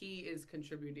 and he is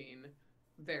contributing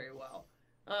very well.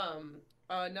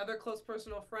 Another close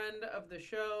personal friend of the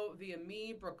show via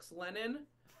me, Brooks Lennon,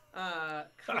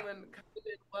 coming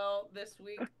in well this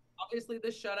week. Obviously, the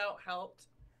shutout helped,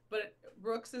 but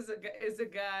Brooks is a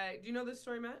guy. Do you know this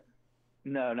story, Matt?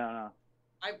 No.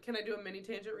 Can I do a mini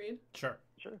tangent, Reid? Sure.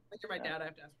 Like you're my dad, I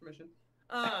have to ask permission.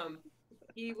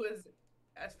 He was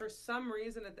as for some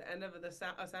reason at the end of the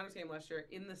Sounders game last year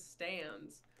in the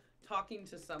stands, talking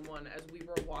to someone as we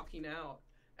were walking out,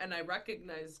 and I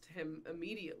recognized him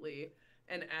immediately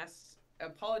and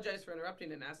apologized for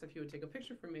interrupting and asked if he would take a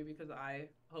picture for me because I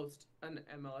host an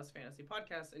MLS fantasy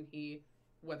podcast, and he,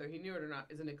 whether he knew it or not,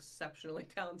 is an exceptionally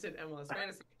talented MLS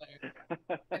fantasy player.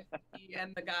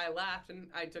 And the guy laughed, and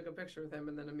I took a picture with him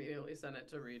and then immediately sent it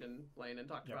to Reid and Blaine and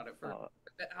talked about it for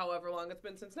however long it's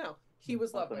been since now. He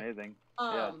was lovely. That's amazing.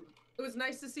 It was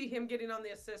nice to see him getting on the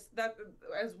assist. That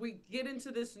as we get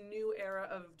into this new era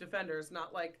of defenders,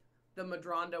 not like the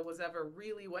Madronda was ever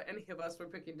really what any of us were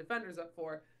picking defenders up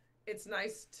for. It's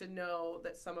nice to know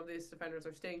that some of these defenders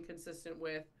are staying consistent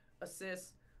with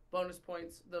assists, bonus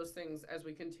points, those things as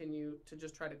we continue to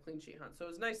just try to clean sheet hunt. So it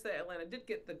was nice that Atlanta did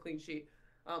get the clean sheet,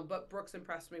 but Brooks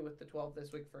impressed me with the 12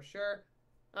 this week for sure.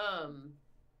 And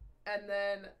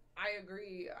then I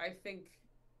agree. I think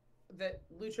that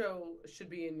Lucho should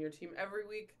be in your team every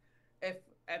week, if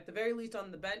at the very least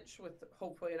on the bench, with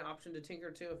hopefully an option to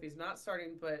tinker too if he's not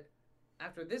starting. But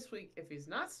after this week, if he's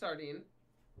not starting,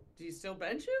 do you still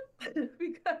bench him?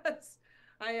 Because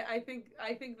I think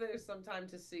there's some time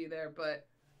to see there. But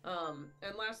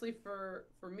and lastly for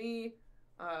me,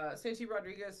 Santi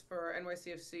Rodriguez for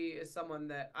NYCFC is someone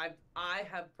that I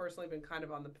have personally been kind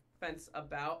of on the fence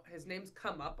about. His name's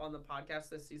come up on the podcast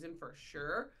this season for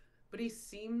sure, but he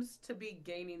seems to be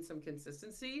gaining some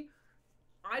consistency.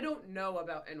 I don't know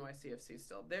about NYCFC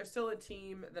still. They're still a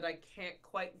team that I can't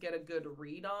quite get a good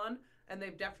read on, and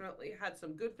they've definitely had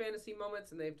some good fantasy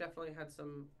moments, and they've definitely had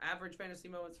some average fantasy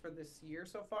moments for this year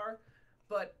so far.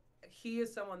 But he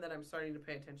is someone that I'm starting to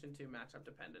pay attention to matchup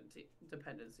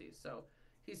dependencies. So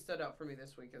he stood out for me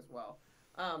this week as well.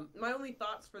 My only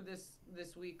thoughts for this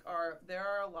week are there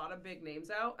are a lot of big names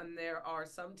out, and there are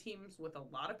some teams with a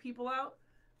lot of people out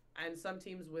and some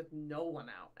teams with no one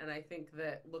out. And I think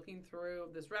that looking through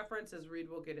this reference, as Reid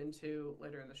will get into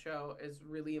later in the show, is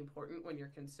really important when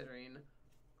you're considering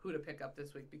who to pick up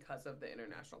this week because of the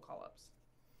international call-ups.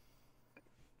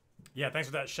 Yeah, thanks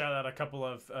for that shout out. A couple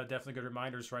of definitely good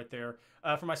reminders right there.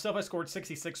 For myself, I scored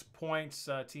 66 points,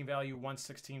 team value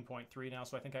 116.3 now.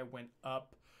 So I think I went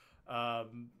up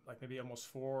like maybe almost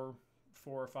four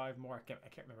or five more. I can't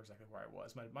remember exactly where I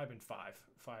was. Might have been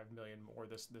 5 million more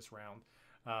this round.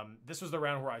 This was the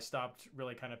round where I stopped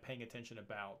really kind of paying attention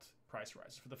about price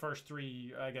rises. For the first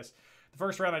three, I guess the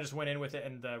first round I just went in with it,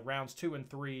 and the rounds 2 and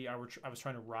 3 I was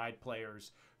trying to ride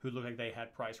players who looked like they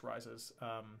had price rises.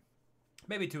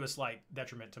 Maybe to a slight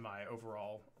detriment to my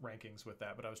overall rankings with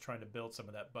that, but I was trying to build some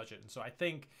of that budget. And so I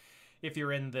think if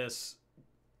you're in this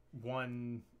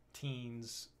one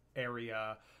teens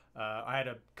area, I had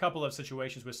a couple of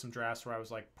situations with some drafts where I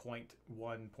was like 0.1,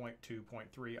 0.2,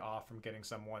 0.3 off from getting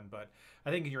someone, but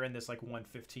I think you're in this like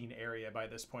 115 area by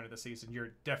this point of the season.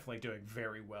 You're definitely doing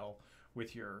very well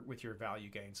with your value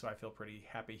gain, so I feel pretty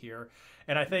happy here.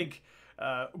 And I think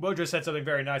Wojo said something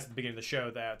very nice at the beginning of the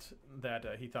show that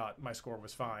he thought my score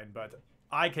was fine, but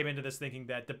I came into this thinking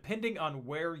that depending on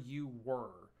where you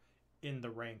were in the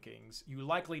rankings, you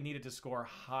likely needed to score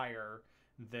higher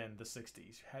than the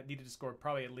 60s. Needed to score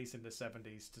probably at least in the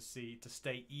 70s to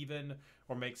stay even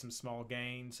or make some small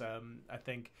gains. I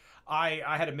think I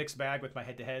had a mixed bag with my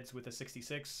head-to-heads with a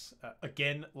 66.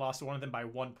 Again, lost one of them by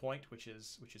 1 point, which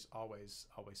is always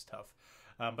tough.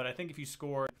 But I think if you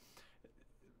scored,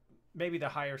 maybe the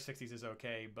higher 60s is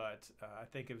okay, but I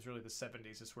think it was really the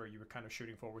 70s is where you were kind of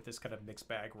shooting for with this kind of mixed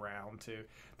bag round to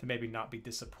maybe not be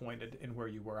disappointed in where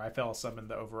you were. I fell some in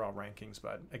the overall rankings,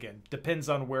 but again, depends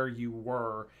on where you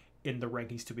were in the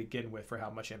rankings to begin with for how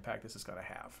much impact this is going to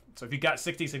have. So if you got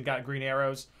 60s and got green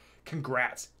arrows,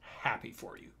 congrats. Happy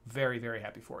for you. Very, very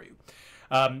happy for you.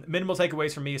 Minimal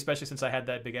takeaways for me, especially since I had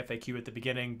that big FAQ at the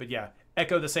beginning. But yeah,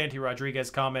 echo the Santi Rodriguez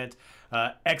comment.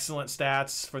 Excellent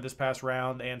stats for this past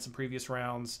round and some previous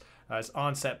rounds. His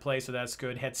on-set play, so that's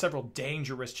good. Had several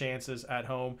dangerous chances at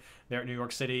home there at New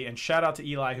York City. And shout out to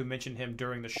Eli, who mentioned him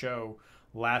during the show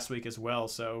last week as well.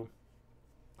 So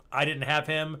I didn't have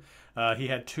him. He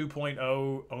had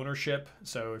 2.0 ownership.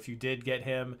 So if you did get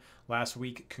him last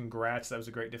week, congrats. That was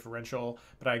a great differential.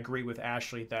 But I agree with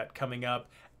Ashley that coming up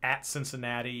at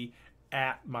Cincinnati,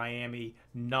 at Miami,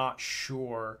 not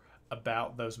sure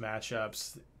about those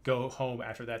matchups. Go home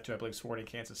after that to, I believe, Sporting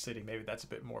Kansas City. Maybe that's a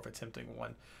bit more of a tempting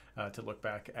one to look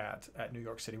back at New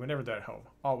York City. Whenever they're at home,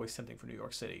 always tempting for New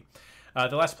York City.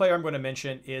 The last player I'm going to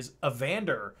mention is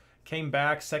Evander. Came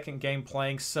back, second game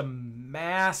playing, some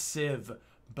massive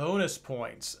bonus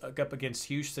points up against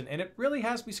Houston, and it really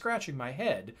has me scratching my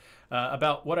head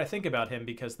about what I think about him,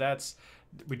 because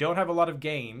we don't have a lot of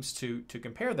games to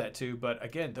compare that to, but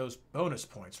again, those bonus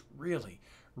points really,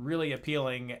 really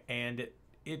appealing, and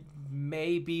it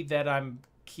may be that I'm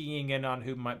keying in on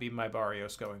who might be my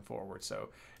Barrios going forward. So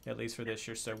at least for this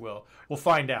year, so we'll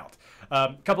find out.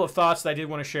 A couple of thoughts that I did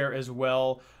want to share as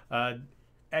well,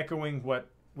 echoing what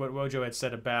Wojo had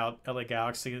said about LA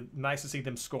Galaxy. Nice to see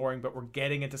them scoring, but we're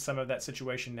getting into some of that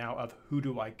situation now of who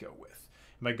do I go with?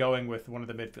 Am I going with one of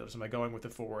the midfielders? Am I going with the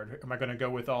forward? Am I going to go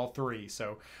with all three?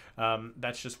 So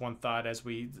that's just one thought as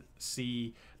we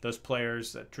see those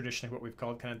players, traditionally what we've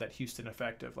called kind of that Houston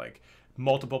effect of like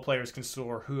multiple players can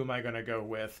score. Who am I going to go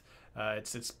with?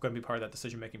 It's going to be part of that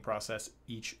decision-making process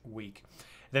each week.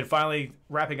 And then finally,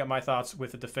 wrapping up my thoughts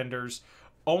with the defenders,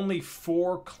 only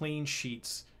 4 clean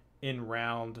sheets in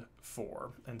round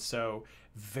 4. And so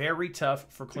very tough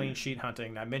for clean sheet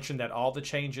hunting. I mentioned that all the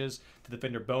changes to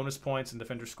defender bonus points and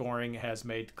defender scoring has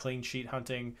made clean sheet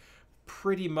hunting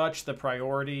pretty much the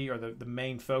priority or the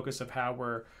main focus of how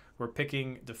we're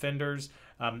picking defenders.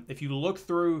 If you look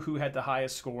through who had the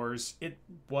highest scores, it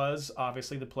was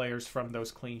obviously the players from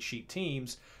those clean sheet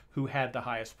teams who had the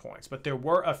highest points. But there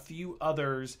were a few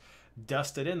others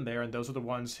dusted in there, and those are the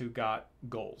ones who got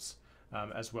goals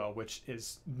as well, which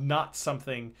is not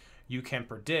something you can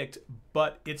predict,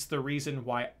 but it's the reason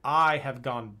why I have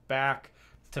gone back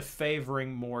to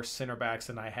favoring more center backs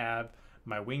than I have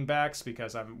my wing backs,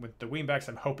 because with the wing backs,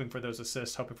 I'm hoping for those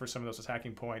assists, hoping for some of those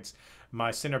attacking points.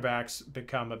 My center backs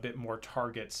become a bit more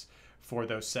targets for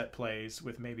those set plays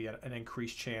with maybe an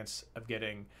increased chance of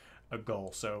getting a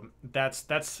goal. So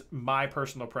that's my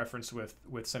personal preference with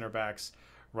center backs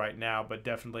right now, but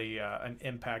definitely an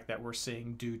impact that we're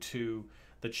seeing due to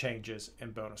the changes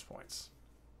in bonus points.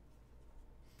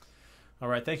 All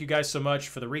right, thank you guys so much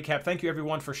for the recap. Thank you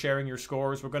everyone for sharing your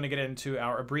scores. We're going to get into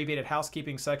our abbreviated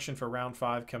housekeeping section for round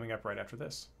 5 coming up right after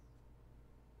this.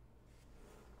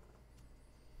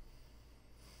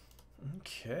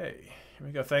 Okay, here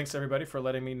we go. Thanks everybody for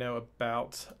letting me know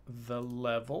about the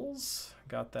levels.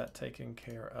 Got that taken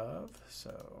care of.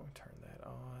 So turn that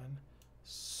on.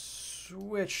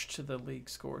 Switch to the league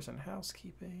scores and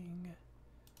housekeeping.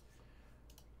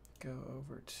 Go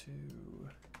over to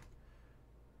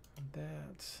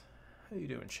that. How you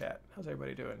doing, chat? How's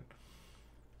everybody doing?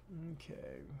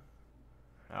 Okay.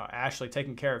 Oh, Ashley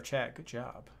taking care of chat. Good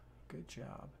job. Good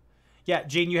job. Yeah,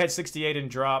 Gene, you had 68 and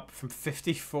drop from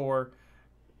 54.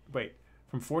 Wait,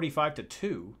 from 45 to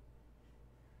 2.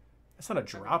 That's not a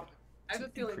drop. I have a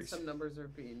feeling some numbers are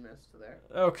being missed there.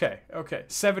 Okay.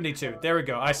 72. There we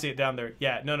go. I see it down there.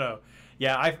 Yeah, no.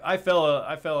 Yeah, I fell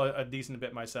a decent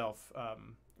bit myself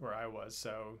where I was.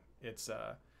 So it's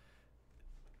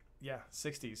yeah,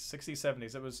 60s,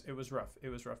 70s. It was rough. It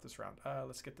was rough this round.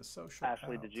 Let's get the social.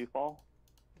 Ashley, did you fall?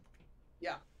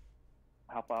 Yeah.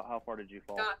 How far did you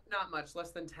fall? Not much.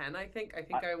 Less than 10, I think. I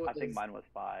think mine was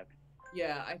 5.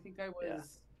 Yeah, I think I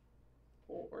was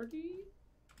 40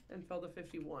 and fell to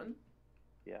 51.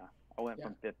 Yeah, I went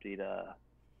from 50 to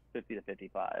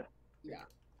 55. Yeah.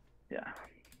 Yeah.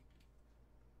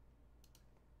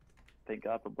 Thank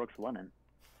God for Brooks Lennon.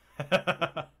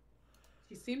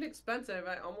 He seemed expensive.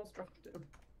 I almost dropped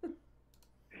him.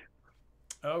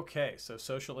 Okay, so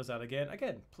social is out again.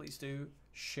 Again, please do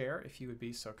share if you would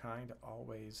be so kind.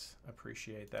 Always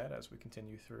appreciate that as we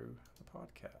continue through the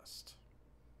podcast.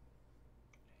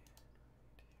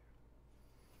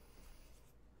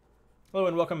 Hello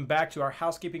and welcome back to our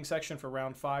housekeeping section for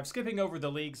round 5. Skipping over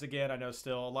the leagues again. I know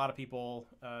still a lot of people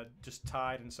just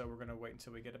tied, and so we're going to wait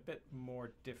until we get a bit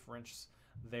more difference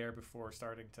there before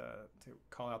starting to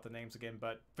call out the names again.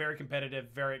 But very competitive,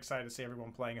 very excited to see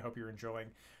everyone playing. I hope you're enjoying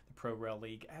the Pro Rel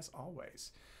League as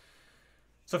always.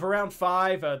 So for round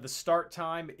 5, the start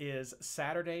time is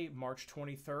Saturday, March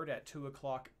 23rd at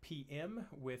 2:00 p.m.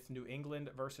 with New England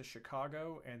versus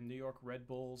Chicago and New York Red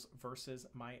Bulls versus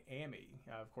Miami.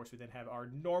 Of course, we then have our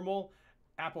normal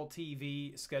Apple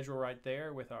TV schedule right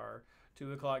there with our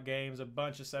 2:00 games, a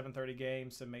bunch of 7:30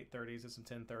 games, some 8:30s and some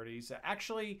 10:30s.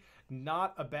 Actually,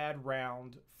 not a bad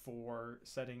round for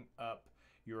setting up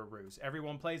your ruse.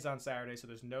 Everyone plays on Saturday, so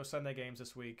there's no Sunday games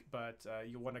this week, but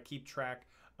you'll want to keep track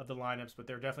of the lineups. But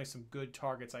there are definitely some good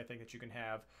targets, I think, that you can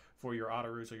have for your auto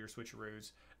ruse or your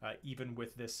switcheroos, even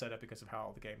with this setup because of how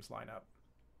all the games line up.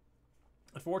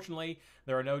 Unfortunately,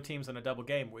 there are no teams on a double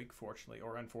game week, fortunately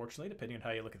or unfortunately, depending on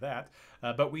how you look at that.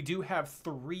 But we do have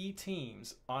 3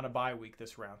 teams on a bye week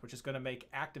this round, which is going to make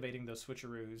activating those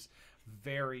switcheroos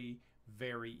very,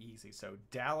 very easy. So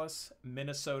Dallas,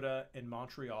 Minnesota, and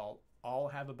Montreal all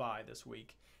have a bye this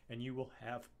week, and you will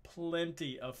have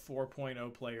plenty of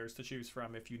 4.0 players to choose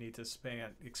from if you need to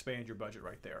expand your budget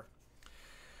right there.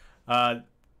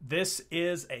 This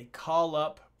is a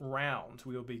call-up round.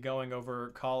 We will be going over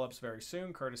call-ups very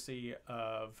soon, courtesy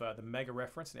of the Mega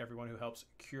Reference and everyone who helps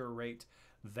curate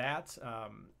that.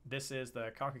 This is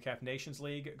the CONCACAF Nations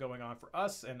League going on for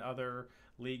us and other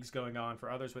leagues going on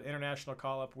for others with International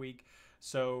Call-Up Week.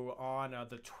 So on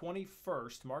the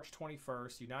 21st, March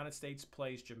 21st, United States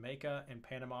plays Jamaica and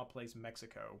Panama plays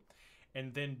Mexico.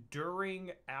 And then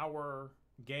during our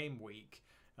game week,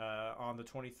 on the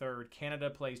 23rd, Canada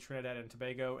plays Trinidad and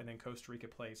Tobago, and then Costa Rica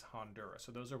plays Honduras.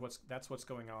 So that's what's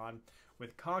going on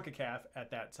with CONCACAF at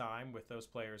that time, with those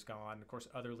players gone. Of course,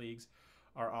 other leagues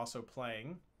are also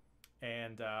playing,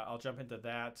 and I'll jump into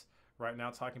that right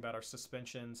now, talking about our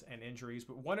suspensions and injuries.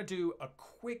 But want to do a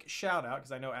quick shout out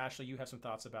because I know, Ashley, you have some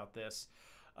thoughts about this.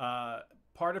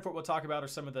 Part of what we'll talk about are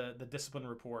some of the discipline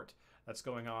report that's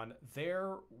going on.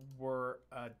 There were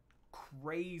a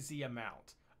crazy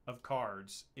amount of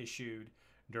cards issued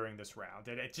during this round,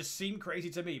 and it just seemed crazy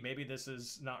to me. Maybe this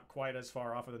is not quite as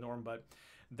far off of the norm, but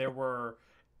there were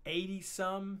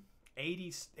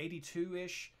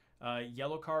 82-ish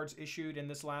yellow cards issued in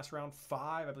this last round.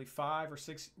 I believe 5 or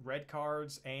 6 red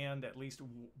cards, and at least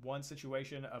one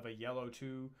situation of a yellow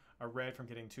to a red from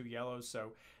getting 2 yellows.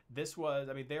 So this was,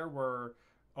 I mean, there were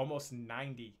almost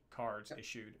 90 cards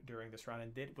issued during this round,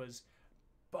 and it was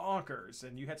bonkers.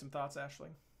 And you had some thoughts,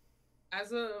 Ashley?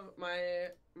 As of my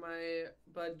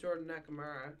bud Jordan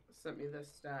Nakamura sent me this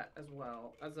stat as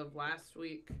well. As of last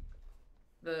week,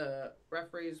 the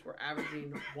referees were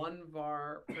averaging 1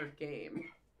 VAR per game,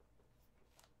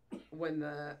 when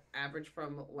the average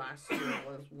from last year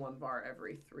was 1 VAR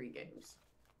every 3 games.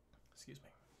 Excuse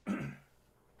me.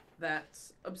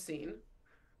 That's obscene.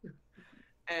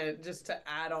 And just to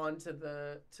add on to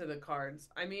the cards,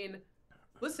 I mean,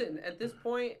 listen, at this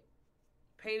point,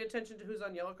 paying attention to who's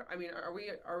on yellow card. I mean, are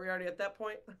we already at that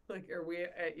point? Like, are we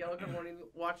at yellow card warning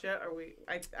watch yet? Are we?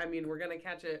 I mean, we're gonna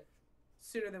catch it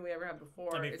sooner than we ever have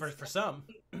before. I mean, for some.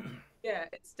 Yeah,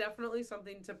 it's definitely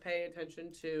something to pay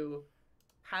attention to.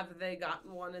 Have they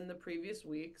gotten one in the previous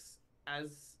weeks? And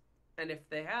if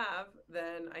they have,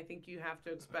 then I think you have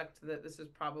to expect that this is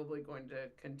probably going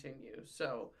to continue.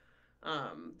 So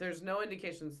there's no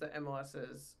indications that MLS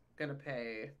is going to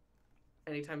pay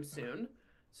anytime soon.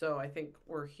 So I think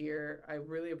we're here. I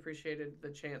really appreciated the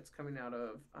chants coming out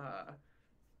of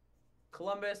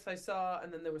Columbus, I saw,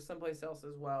 and then there was someplace else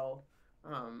as well.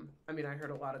 I mean, I heard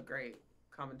a lot of great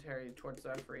commentary towards the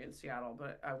referee in Seattle,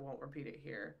 but I won't repeat it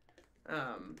here.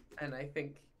 And I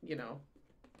think, you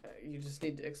just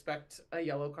need to expect a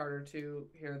yellow card or 2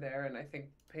 here or there. And I think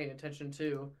paying attention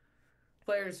to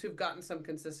players who've gotten some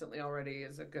consistently already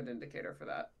is a good indicator for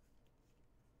that.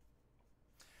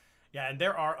 Yeah, and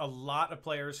there are a lot of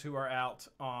players who are out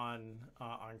on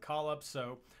call-ups,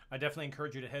 so I definitely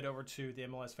encourage you to head over to the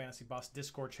MLS Fantasy Boss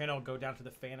Discord channel, go down to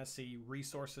the fantasy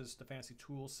resources, the fantasy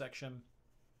tools section,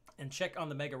 and check on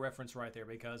the Mega Reference right there,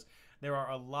 because there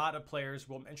are a lot of players.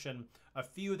 We'll mention a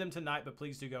few of them tonight, but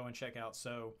please do go and check out.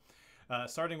 So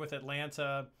starting with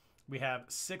Atlanta, we have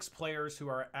 6 players who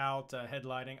are out,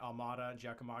 headlining Almada,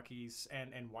 Giacomakis,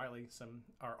 and Wiley. Some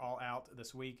are all out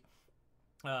this week.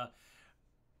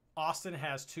 Austin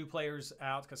has 2 players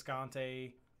out.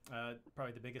 Cascante,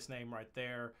 probably the biggest name right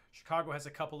there. Chicago has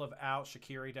a couple of out.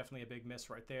 Shaqiri, definitely a big miss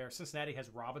right there. Cincinnati has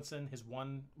Robinson, his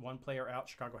one player out.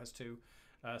 Chicago has 2.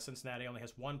 Cincinnati only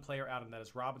has 1 player out, and that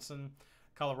is Robinson.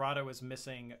 Colorado is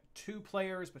missing 2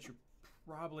 players, but you're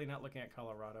probably not looking at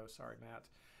Colorado. Sorry, Matt.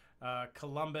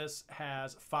 Columbus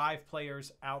has 5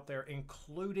 players out there,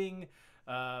 including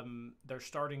their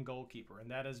starting goalkeeper, and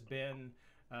that has been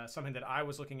something that I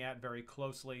was looking at very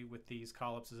closely with these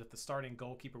call-ups, is if the starting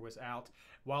goalkeeper was out.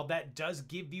 While that does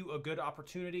give you a good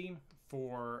opportunity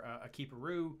for a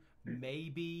keeperoo,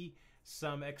 maybe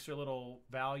some extra little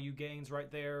value gains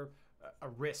right there, a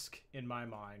risk in my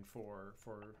mind for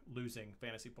losing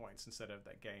fantasy points instead of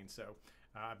that gain. So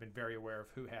I've been very aware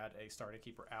of who had a starting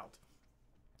keeper out.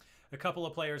 A couple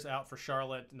of players out for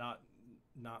Charlotte, not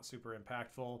super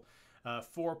impactful.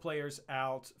 4 players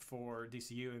out for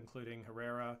DCU, including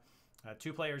Herrera.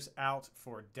 2 players out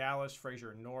for Dallas,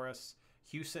 Frazier and Norris.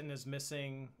 Houston is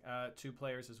missing 2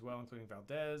 players as well, including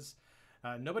Valdez.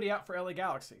 Nobody out for LA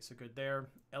Galaxy, so good there.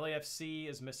 LAFC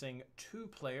is missing 2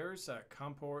 players,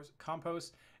 Campos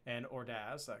and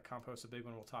Ordaz. Campos, a big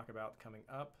one we'll talk about coming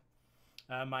up.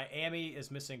 Miami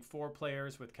is missing 4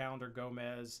 players with Calendar,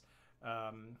 Gomez,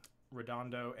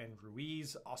 Redondo, and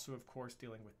Ruiz. Also, of course,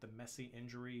 dealing with the Messi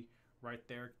injury right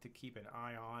there to keep an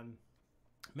eye on.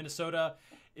 Minnesota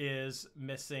is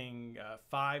missing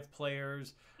 5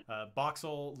 players.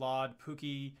 Boxall, Laud,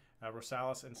 Pukki,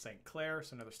 Rosales, and St. Clair.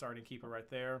 So another starting keeper right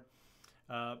there.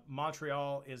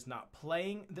 Montreal is not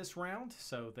playing this round,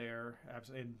 so they're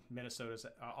in Minnesota's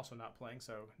also not playing,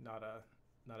 so not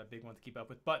a big one to keep up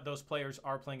with. But those players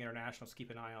are playing internationals.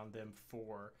 Keep an eye on them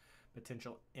for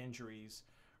potential injuries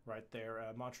right there.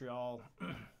 Montreal,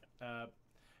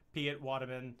 Piet,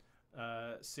 Waterman,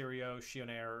 Sirio,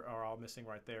 Chionair are all missing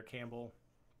right there. Campbell.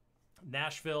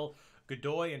 Nashville,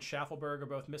 Godoy and Schaffelberg are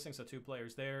both missing, so 2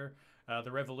 players there.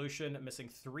 The Revolution missing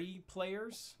 3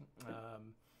 players.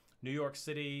 New York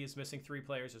City is missing 3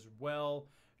 players as well.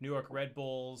 New York Red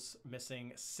Bulls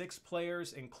missing 6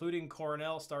 players, including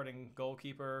Coronel, starting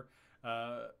goalkeeper,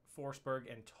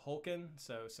 Forsberg, and Tolkien.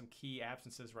 So some key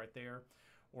absences right there.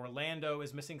 Orlando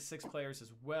is missing 6 players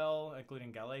as well,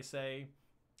 including Galese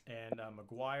and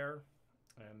Maguire.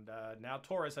 And now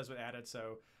Torres has been added,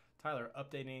 so Tyler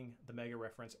updating the mega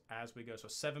reference as we go. So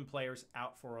 7 players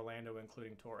out for Orlando,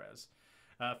 including Torres.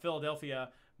 Philadelphia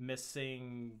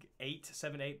missing 8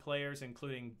 players,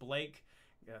 including Blake,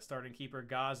 starting keeper,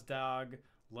 Gazdag,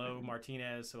 Lowe,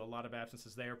 Martinez. So a lot of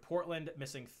absences there. Portland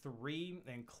missing 3,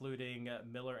 including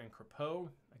Miller and Crepeau.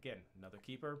 Again, another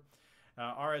keeper.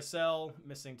 RSL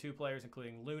missing 2 players,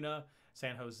 including Luna.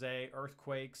 San Jose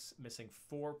Earthquakes missing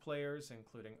 4 players,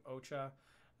 including Ocha.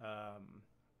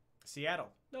 Seattle,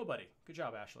 nobody. Good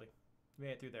job, Ashley. We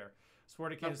made it through there.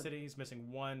 Sporting Kansas City is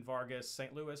missing 1. Vargas.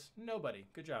 St. Louis, nobody.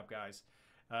 Good job, guys.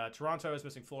 Toronto is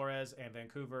missing Flores, and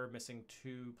Vancouver missing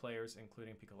 2 players,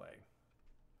 including Picolet.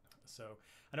 So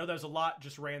I know there's a lot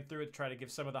just ran through it to try to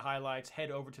give some of the highlights.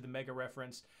 Head over to the mega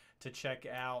reference to check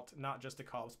out not just the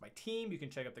call-ups by team. You can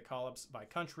check out the call-ups by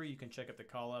country. You can check out the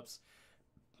call-ups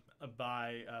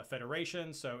by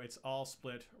federation. So it's all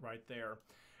split right there.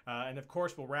 And of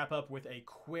course, we'll wrap up with a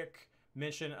quick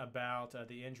mention about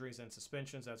the injuries and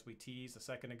suspensions as we teased a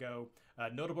second ago.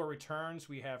 Notable returns,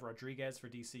 we have Rodriguez for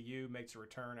DCU, makes a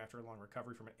return after a long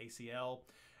recovery from an ACL.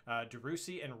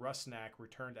 DeRusi and Rusnak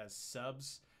returned as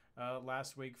subs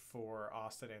last week for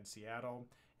Austin and Seattle.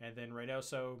 And then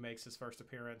Reynoso makes his first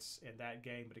appearance in that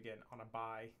game, but again, on a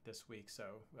bye this week. So,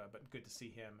 but good to see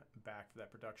him back for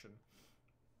that production.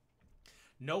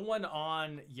 No one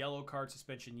on yellow card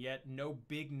suspension yet. No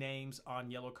big names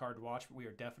on yellow card watch, but we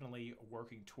are definitely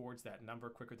working towards that number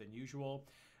quicker than usual.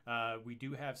 We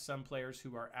do have some players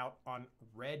who are out on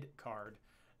red card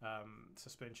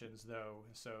suspensions, though.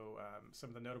 So some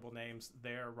of the notable names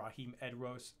there, Raheem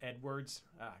Edwards.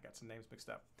 I got some names mixed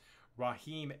up.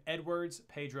 Raheem Edwards,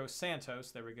 Pedro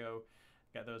Santos. There we go.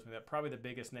 Got those. Probably the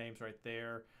biggest names right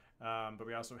there. But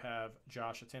we also have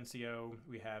Josh Atencio.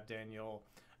 We have Daniel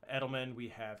Edelman, we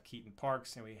have Keaton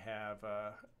Parks, and we have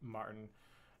Martin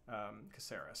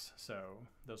Caceres. So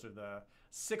those are the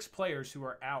 6 players who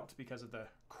are out because of the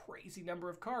crazy number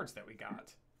of cards that we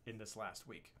got in this last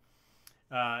week.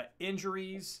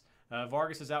 Injuries,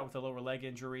 Vargas is out with a lower leg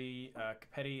injury.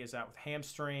 Capetti is out with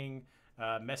hamstring.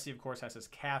 Messi, of course, has his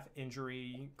calf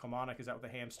injury. Kilmarnock is out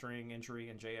with a hamstring injury,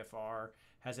 and JFR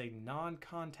has a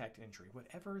non-contact injury,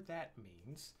 whatever that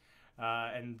means.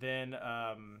 And then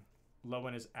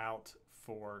Lowen is out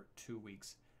for 2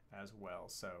 weeks as well.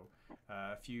 So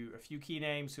a few key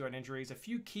names who had injuries, a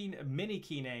few many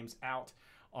key names out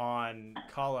on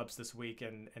call-ups this week,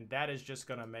 and that is just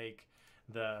going to make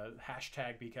the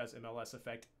hashtag because MLS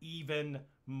effect even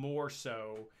more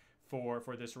so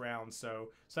for this round.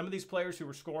 So some of these players who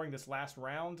were scoring this last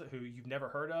round who you've never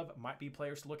heard of might be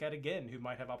players to look at again who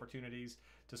might have opportunities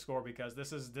to score, because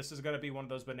this is going to be one of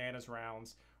those bananas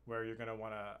rounds where you're going to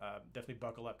want to definitely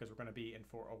buckle up, because we're going to be in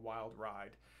for a wild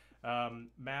ride.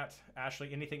 Matt,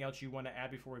 Ashley, anything else you want to add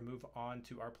before we move on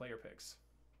to our player picks?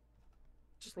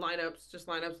 Just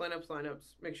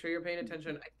lineups. Make sure you're paying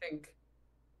attention. I think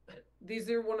this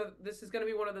is going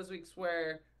to be one of those weeks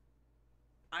where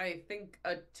I think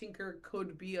a tinker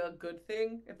could be a good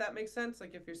thing, if that makes sense.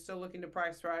 Like if you're still looking to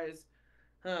price rise,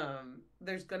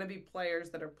 there's going to be players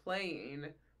that are playing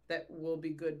that will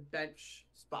be good bench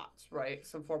spots, right?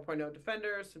 Some 4.0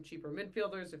 defenders, some cheaper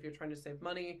midfielders if you're trying to save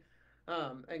money,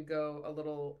 and go a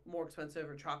little more expensive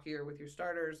or chalkier with your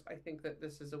starters. I think that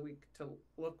this is a week to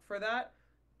look for that.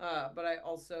 But I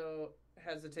also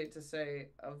hesitate to say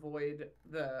avoid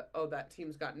that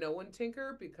team's got no one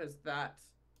tinker, because that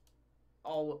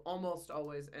almost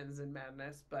always ends in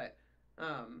madness. But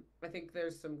I think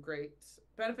there's some great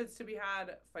benefits to be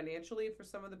had financially for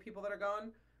some of the people that are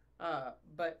gone.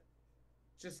 But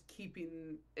just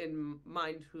keeping in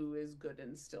mind who is good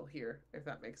and still here, if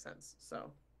that makes sense.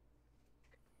 So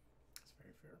that's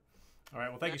very fair. All right.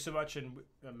 Well, thank you so much. And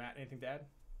Matt, anything to add?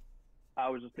 I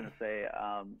was just going to say,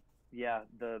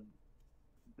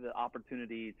 the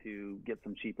opportunity to get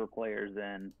some cheaper players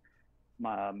in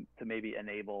to maybe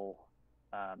enable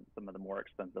some of the more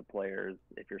expensive players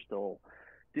if you're still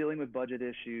dealing with budget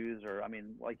issues, or I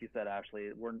mean, like you said,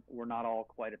 Ashley, we're not all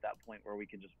quite at that point where we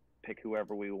can just pick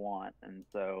whoever we want, and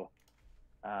so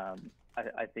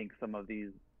I think some of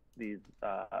these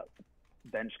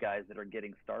bench guys that are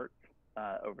getting starts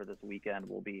over this weekend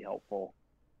will be helpful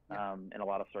in a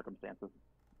lot of circumstances.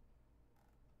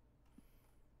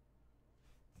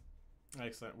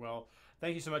 Excellent. Well,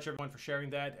 thank you so much, everyone, for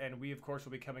sharing that. And we, of course,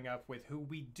 will be coming up with who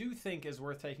we do think is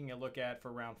worth taking a look at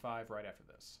for round 5 right after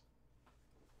this.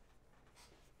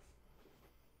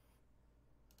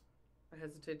 I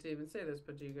hesitate to even say this,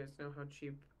 but do you guys know how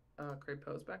cheap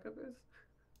Crepeau's backup is?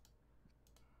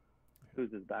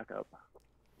 Who's his backup?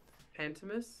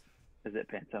 Pantomis? Is it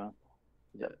Pantomis?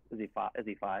 Yeah. Is he 5? Is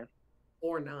he 5?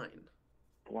 4.9.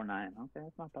 4.9. Okay,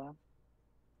 that's not bad.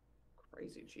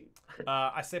 Crazy cheap.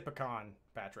 I say pecan,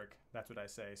 Patrick. That's what I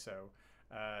say. So,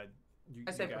 I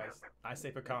say guys, I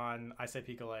say pecan. I say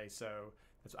picolé. So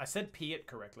I said Piet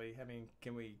correctly. I mean,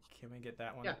 can we get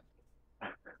that one? Yeah.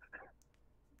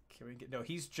 Can we get? No,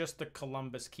 he's just the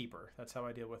Columbus keeper. That's how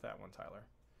I deal with that one, Tyler.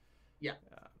 Yeah.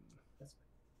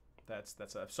 That's.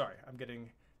 Sorry, I'm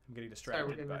getting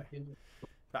distracted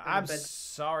but I'm I'm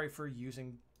sorry for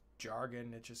using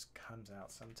jargon. It just comes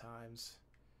out sometimes.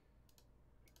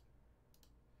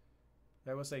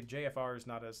 I will say JFR is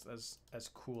not as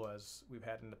cool as we've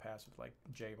had in the past with like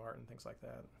J Martin, things like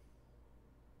that.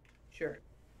 Sure.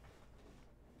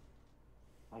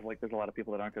 I was like, there's a lot of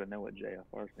people that aren't going to know what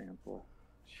JFR stands for.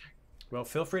 Well,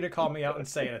 feel free to call me out and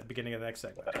say it at the beginning of the next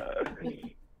segment.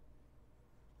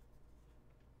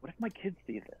 What if my kids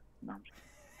see this? No, I'm just...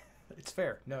 It's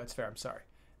fair. No, it's fair. I'm sorry.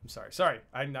 Sorry.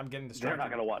 I'm getting distracted. They're not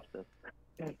going to watch this.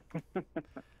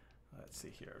 Let's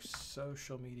see here.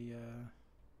 Social media.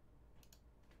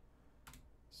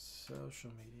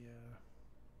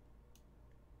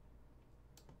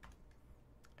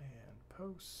 And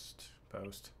post.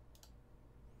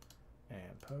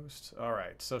 All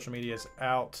right. Social media is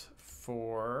out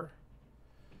for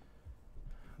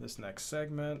this next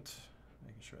segment.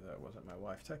 Making sure that wasn't my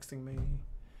wife texting me.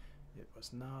 It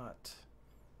was not.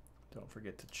 Don't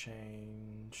forget to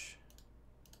change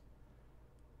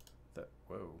that.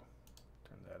 Whoa.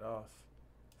 Turn that off.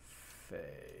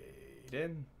 Fade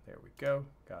in. There we go.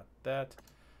 Got that.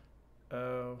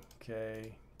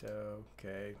 Okay.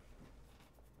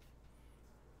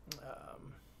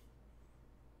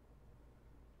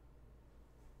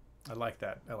 I like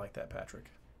that. Patrick.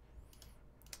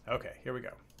 Okay, here we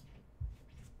go.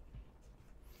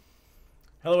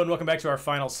 Hello and welcome back to our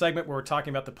final segment where we're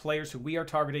talking about the players who we are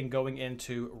targeting going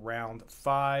into round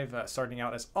 5. Starting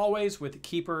out as always with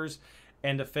keepers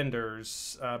and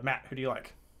defenders. Matt, who do you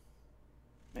like?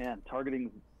 Man,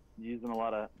 targeting doing a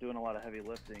lot of heavy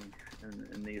lifting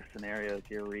in these scenarios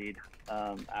here, Reid.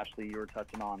 Ashley, you were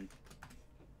touching on.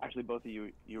 Actually, both of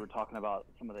you were talking about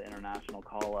some of the international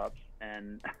call-ups,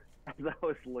 and as I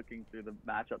was looking through the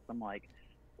matchups, I'm like,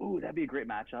 ooh, that'd be a great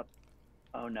matchup.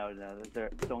 Oh no,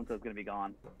 so-and-so's going to be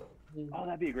gone. Oh,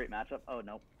 that'd be a great matchup. Oh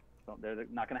no, they're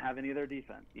not going to have any of their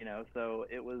defense. So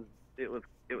it was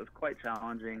quite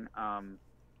challenging.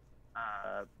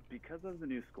 Because of the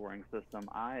new scoring system,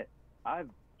 I've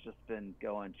just been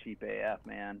going cheap AF,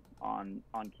 man, on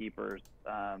keepers.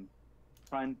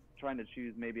 Trying to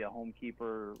choose maybe a home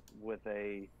keeper with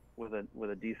a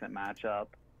decent matchup.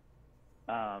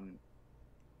 And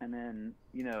then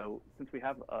since we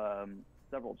have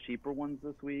several cheaper ones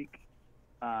this week,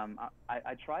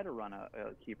 I try to run a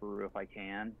keeper if I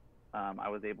can. I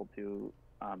was able to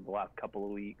the last couple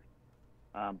of weeks,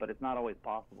 but it's not always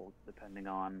possible depending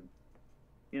on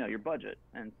your budget.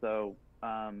 And so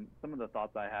some of the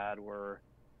thoughts I had were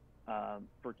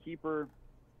for keeper.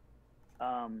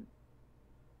 I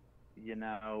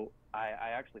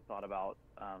actually thought about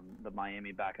the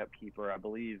Miami backup keeper.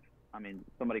 I mean,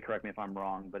 somebody correct me if I'm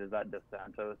wrong, but is that Dos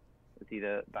Santos? Is he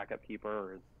the backup keeper,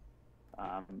 or is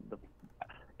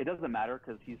it doesn't matter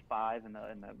because he's 5 and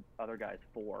the other guy's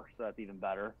 4, so that's even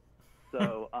better.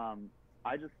 So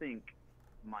I just think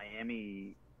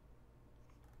Miami's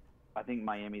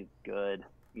good.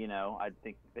 I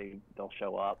think they'll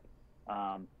show up.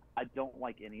 I don't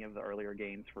like any of the earlier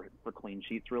games for clean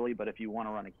sheets really, but if you want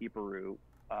to run a keeper route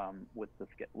with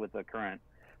the current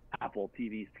Apple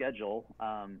TV schedule,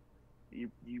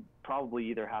 you probably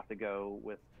either have to go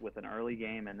with an early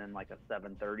game and then like a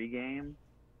 7:30 game,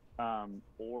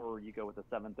 or you go with a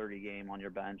 7:30 game on your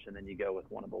bench and then you go with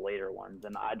one of the later ones.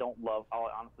 And I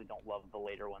honestly don't love the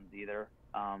later ones either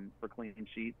for clean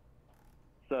sheets.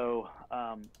 So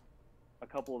a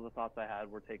couple of the thoughts I had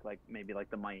were take maybe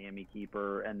the Miami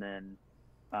keeper and then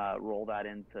roll that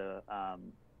into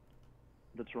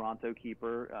the Toronto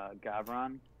keeper,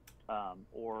 Gavron,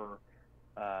 or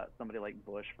somebody like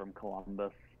Bush from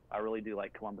Columbus. I really do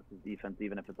like Columbus's defense,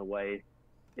 even if it's away.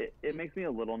 It makes me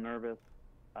a little nervous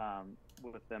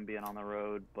with them being on the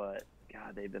road, but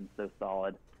God, they've been so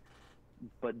solid.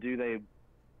 But do they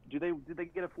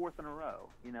get a fourth in a row?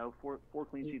 You know, four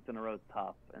clean sheets in a row is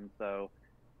tough, and so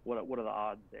what are the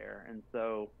odds there? And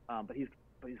so, but he's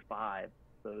 5,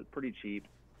 so it's pretty cheap.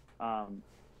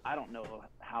 I don't know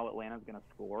how Atlanta's going to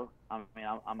score. I mean,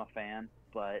 I'm a fan,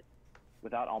 but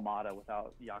without Almada,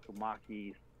 without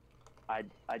Yakumakis, I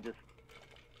just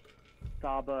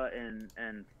Saba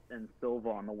and Silva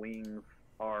on the wings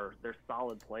they're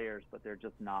solid players, but they're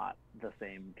just not the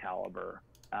same caliber.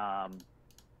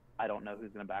 I don't know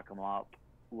who's going to back them up.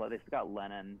 They've got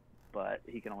Lennon, but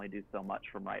he can only do so much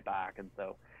from right back. And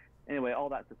so, anyway, all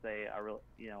that to say,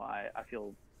 I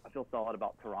feel solid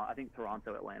about Toronto. I think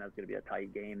Toronto Atlanta is going to be a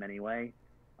tight game anyway.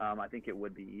 I think it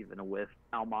would be even with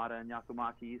Almada and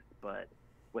Yakumakis, but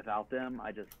without them,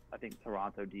 I think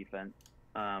Toronto defense,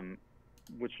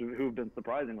 who've been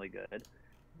surprisingly good,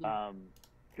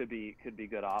 could be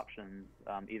good options.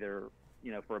 Either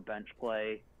for a bench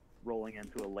play, rolling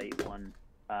into a late one.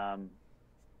 I'm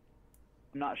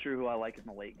not sure who I like in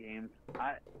the late games.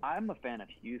 I'm a fan of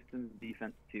Houston's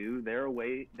defense too. They're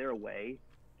away,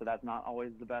 so that's not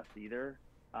always the best either.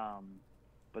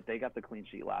 But they got the clean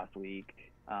sheet last week,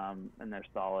 and they're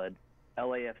solid.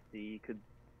 LAFC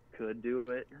could do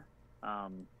it. I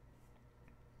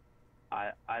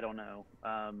don't know.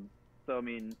 So I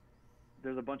mean,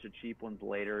 there's a bunch of cheap ones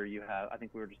later. I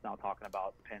think we were just now talking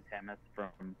about Pantamis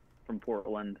from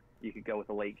Portland. You could go with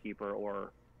a late keeper,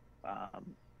 or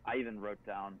I even wrote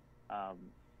down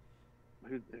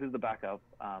who's the backup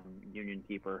Union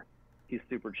keeper. He's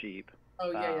super cheap.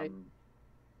 Oh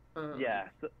yeah,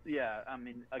 yeah. I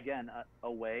mean, again,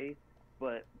 away,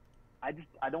 but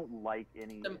I don't like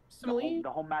any. The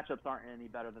home matchups aren't any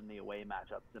better than the away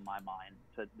matchups in my mind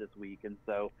this week, and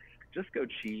so just go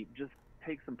cheap. Just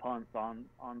take some punts on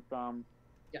some.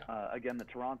 Yeah. Again, the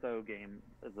Toronto game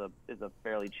is a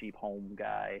fairly cheap home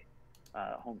guy,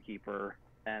 home keeper,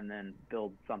 and then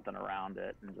build something around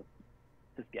it and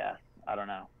just guess. I don't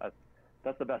know.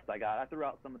 That's the best I got. I threw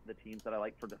out some of the teams that I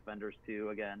like for defenders too.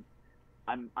 Again,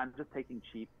 I'm just taking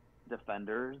cheap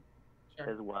defenders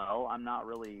as well. I'm not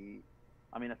really.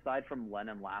 I mean, aside from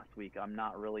Lennon last week, I'm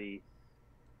not really.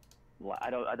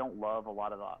 I don't love a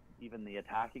lot of even the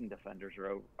attacking defenders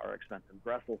are expensive.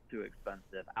 Gressel's too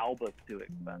expensive. Alba's too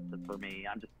expensive for me.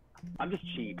 I'm just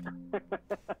cheap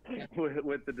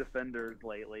with the defenders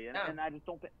lately, and I just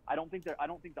don't think the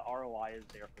ROI is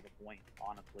there for the points.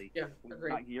 Honestly,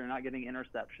 agreed. You're not getting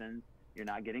interceptions. You're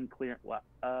not getting clear.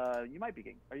 You might be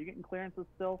getting. Are you getting clearances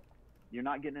still? You're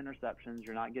not getting interceptions.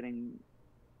 You're not getting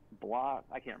block.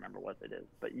 I can't remember what it is,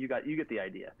 but you get the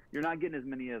idea. You're not getting as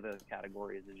many of the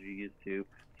categories as you used to,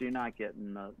 so you're not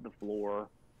getting the floor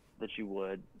that you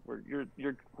would. Where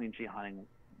you're clean sheet hunting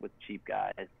with cheap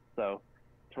guys. So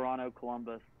Toronto,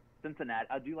 Columbus, Cincinnati.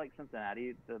 I do like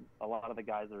Cincinnati. A lot of the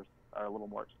guys are a little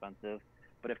more expensive,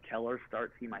 but if Keller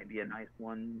starts, he might be a nice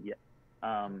one. Yeah.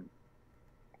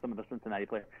 Some of the Cincinnati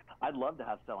players. I'd love to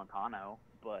have Celentano,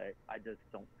 but I just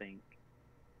don't think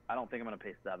I'm going to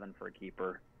pay 7 for a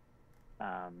keeper.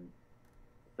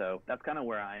 So that's kind of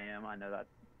where I am. I know that's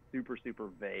super, super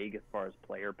vague as far as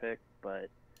player picks, but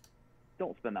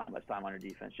don't spend that much time on your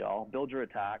defense, y'all. Build your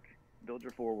attack, build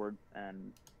your forwards,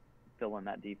 and fill in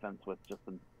that defense with just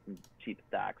some cheap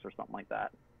stacks or something like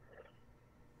that.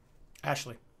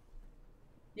 Ashley.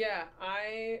 Yeah,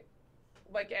 I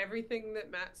like everything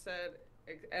that Matt said,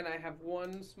 and I have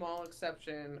one small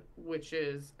exception, which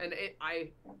is, I'm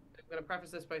going to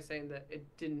preface this by saying that it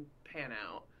didn't pan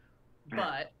out.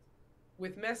 But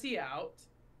with Messi out,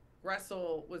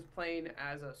 Gressel was playing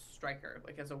as a striker,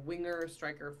 like as a winger,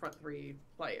 striker, front three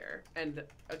player. And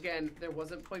again, there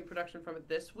wasn't point production from it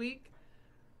this week.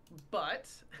 But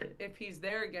if he's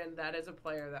there again, that is a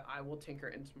player that I will tinker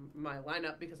into my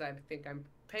lineup because I think I'm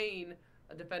paying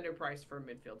a defender price for a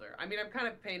midfielder. I mean, I'm kind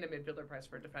of paying a midfielder price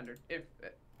for a defender, if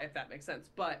that makes sense.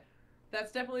 But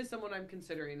that's definitely someone I'm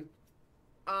considering.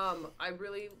 I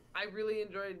really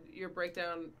enjoyed your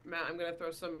breakdown, Matt. I'm gonna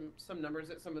throw some numbers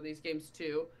at some of these games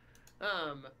too.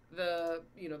 The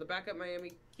backup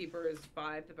Miami keeper is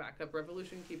 5. The backup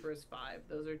Revolution keeper is 5.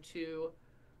 Those are 2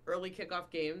 early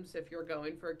kickoff games if you're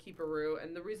going for a keeperoo.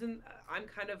 And the reason I'm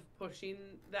kind of pushing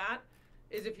that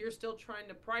is if you're still trying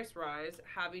to price rise,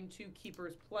 having 2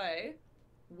 keepers play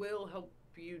will help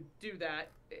you do that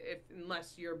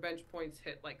unless your bench points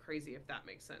hit like crazy, if that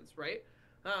makes sense, right?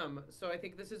 So I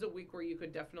think this is a week where you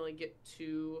could definitely get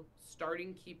 2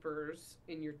 starting keepers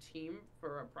in your team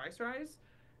for a price rise.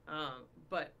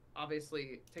 But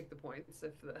obviously take the points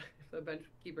if the bench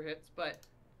keeper hits. But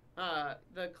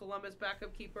the Columbus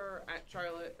backup keeper at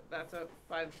Charlotte, that's a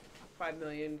 5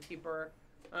 million keeper.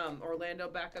 Orlando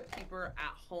backup keeper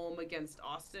at home against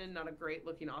Austin, not a great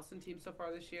looking Austin team so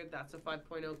far this year. That's a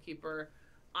 5.0 keeper.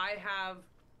 I have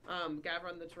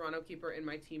Gavron, the Toronto keeper, in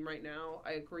my team right now.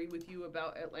 I agree with you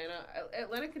about Atlanta.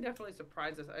 Atlanta can definitely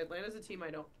surprise us. Atlanta's a team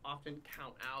I don't often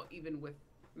count out, even with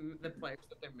the players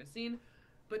that they're missing.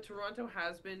 But Toronto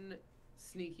has been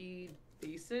sneaky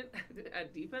decent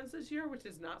at defense this year, which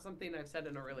is not something I've said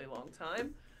in a really long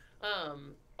time.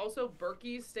 Also,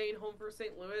 Berkey's staying home for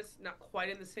St. Louis, not quite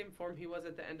in the same form he was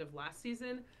at the end of last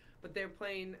season, but they're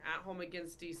playing at home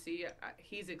against DC.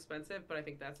 He's expensive, but I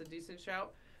think that's a decent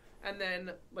shout. And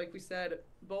then, like we said,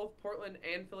 both Portland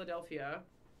and Philadelphia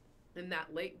in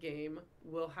that late game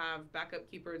will have backup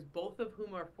keepers, both of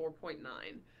whom are 4.9,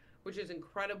 which is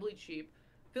incredibly cheap.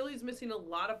 Philly's missing a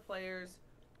lot of players.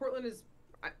 Portland is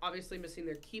obviously missing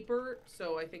their keeper,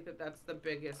 so I think that that's the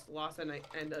biggest loss, and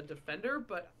a defender.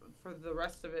 But for the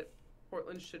rest of it,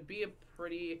 Portland should be a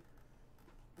pretty,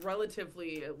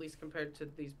 relatively, at least compared to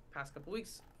these past couple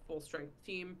weeks, full-strength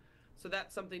team. So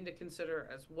that's something to consider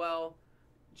as well.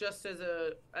 Just as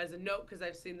a note, because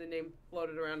I've seen the name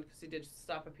floated around because he did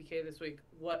stop a PK this week,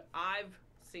 what I've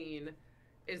seen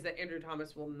is that Andrew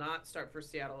Thomas will not start for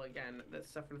Seattle again, that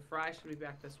Stephen Fry should be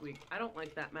back this week. I don't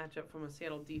like that matchup from a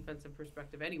Seattle defensive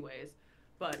perspective anyways,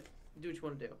 but do what you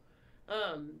want to do.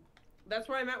 That's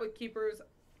where I'm at with keepers.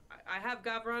 I have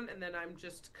Gavron, and then I'm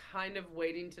just kind of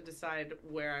waiting to decide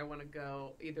where I want to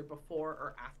go, either before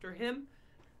or after him,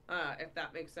 if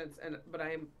that makes sense. But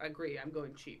I agree, I'm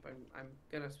going cheap. I'm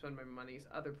going to spend my money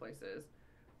other places.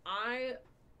 I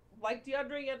like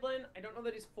DeAndre Yedlin. I don't know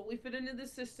that he's fully fit into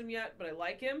this system yet, but I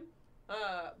like him.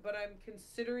 But I'm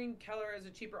considering Keller as a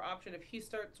cheaper option if he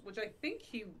starts, which I think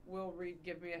he will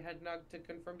give me a head nod to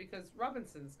confirm because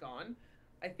Robinson's gone.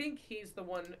 I think he's the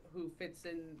one who fits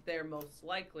in there most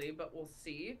likely, but we'll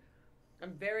see.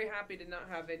 I'm very happy to not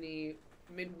have any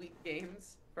midweek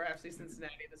games for FC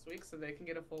Cincinnati this week, so they can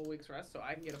get a full week's rest, so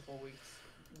I can get a full week's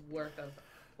worth of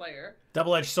player.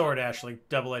 Double-edged sword, Ashley.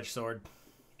 Double-edged sword.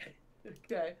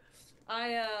 Okay.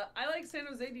 I like San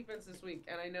Jose defense this week,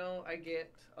 and I know I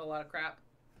get a lot of crap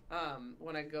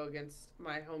when I go against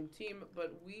my home team,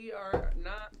 but we are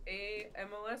not a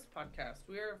MLS podcast.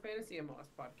 We are a fantasy MLS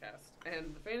podcast,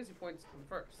 and the fantasy points come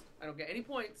first. I don't get any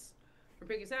points for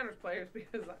picking Sounders players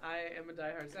because I am a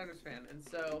diehard Sounders fan, and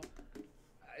so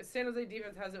San Jose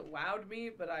defense hasn't wowed me,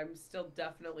 but I'm still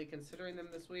definitely considering them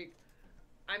this week.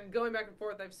 I'm going back and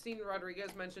forth. I've seen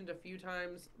Rodriguez mentioned a few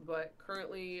times, but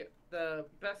currently the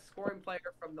best scoring player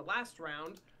from the last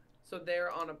round, so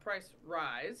they're on a price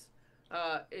rise,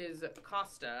 is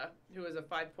Costa, who is a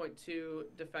 5.2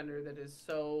 defender that is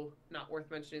so not worth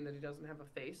mentioning that he doesn't have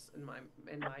a face in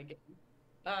my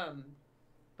game.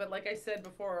 But like I said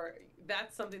before,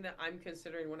 that's something that I'm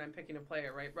considering when I'm picking a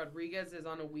player, right? Rodriguez is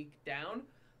on a week down,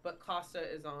 but Costa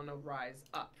is on a rise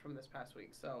up from this past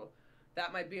week, so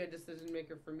that might be a decision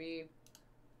maker for me.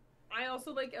 I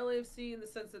also like LAFC in the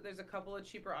sense that there's a couple of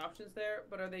cheaper options there,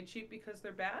 but are they cheap because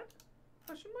they're bad?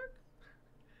 Question mark.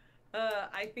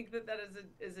 I think that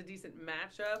is a decent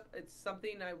matchup. It's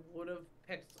something I would have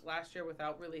picked last year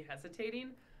without really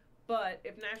hesitating. But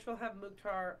if Nashville have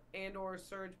Mukhtar and or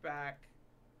Surge back,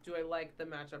 do I like the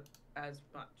matchup as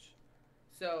much?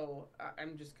 So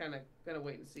I'm just kind of going to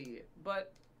wait and see.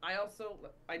 But I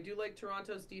do like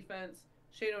Toronto's defense.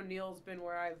 Shane O'Neal's been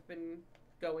where I've been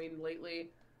going lately.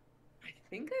 I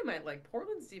think I might like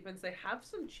Portland's defense. They have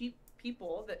some cheap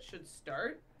people that should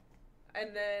start.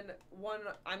 And then one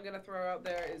I'm going to throw out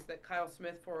there is that Kyle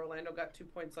Smith for Orlando got 2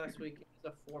 points last week.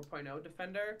 He's a 4.0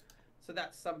 defender. So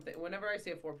that's something. Whenever I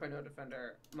see a 4.0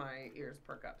 defender, my ears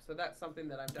perk up. So that's something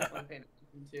that I'm definitely paying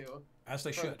attention to. As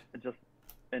they should.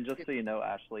 And just so you know,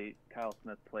 Ashley, Kyle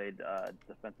Smith played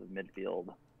defensive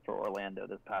midfield for Orlando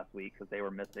this past week because they were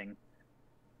missing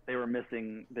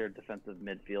their defensive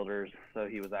midfielders, so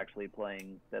he was actually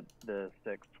playing the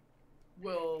sixth.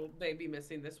 Will they be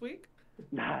missing this week?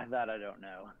 That I don't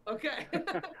know. Okay.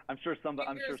 I'm sure somebody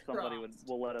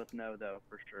will let us know though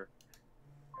for sure.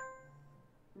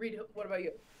 Reid, what about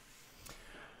you?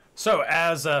 So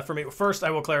as for me, first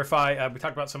I will clarify, we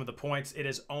talked about some of the points. It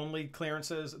is only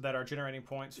clearances that are generating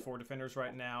points for defenders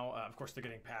right now. Of course, they're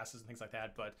getting passes and things like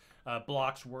that, but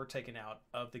blocks were taken out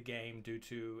of the game due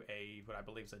to what I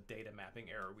believe is a data mapping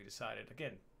error. We decided,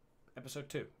 again, episode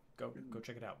 2, go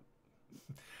check it out.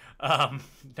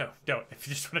 No, don't. If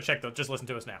you just want to check those, just listen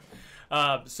to us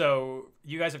now. So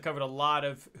you guys have covered a lot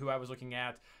of who I was looking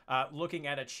at. Looking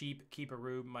at a cheap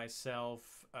keeperoo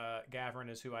myself, Gavin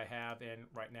is who I have in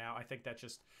right now. I think that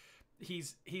just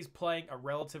he's playing a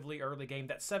relatively early game.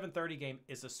 That 7:30 game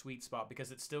is a sweet spot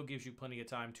because it still gives you plenty of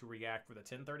time to react for the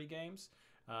 10:30 games.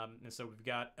 And so we've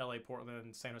got LA,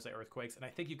 Portland, San Jose Earthquakes, and I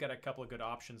think you've got a couple of good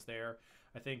options there.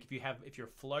 I think if you're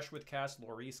flush with cash,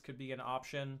 Lloris could be an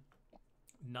option.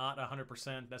 Not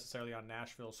 100% necessarily on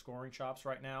Nashville scoring chops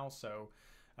right now, so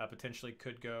potentially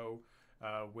could go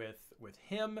with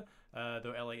him,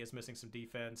 though LA is missing some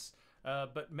defense.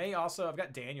 But may also, I've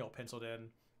got Daniel penciled in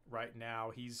right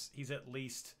now. He's at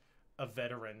least a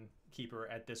veteran keeper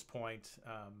at this point.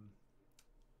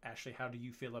 Ashley, how do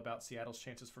you feel about Seattle's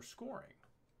chances for scoring?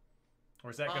 Or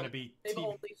is that going to be... They've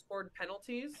only scored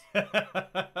penalties.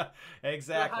 Exactly.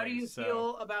 So how do you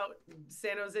feel about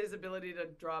San Jose's ability to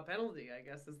draw a penalty, I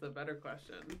guess, is the better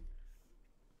question.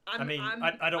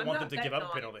 I don't want them to give up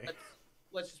a penalty.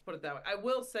 Let's just put it that way. I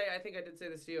will say, I think I did say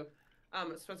this to you,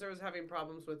 Spencer was having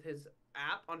problems with his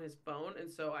app on his phone,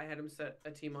 and so I had him set a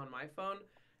team on my phone,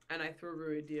 and I threw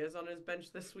Rui Diaz on his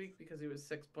bench this week because he was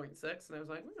 6.6, and I was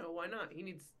like, why not?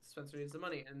 Spencer needs the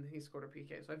money, and he scored a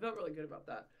PK, so I felt really good about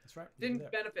that. That's right.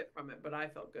 Didn't benefit from it, but I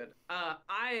felt good.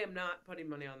 I am not putting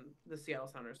money on the Seattle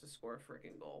Sounders to score a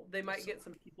freaking goal. They might get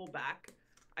some people back.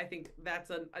 I think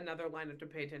that's another lineup to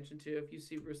pay attention to. If you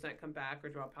see Rusnet come back or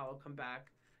Joao Paulo come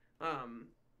back,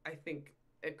 I think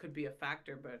it could be a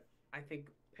factor, but I think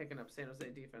picking up San Jose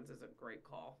defense is a great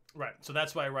call. Right. So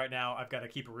that's why right now I've got to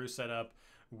keep a Roos set up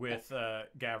with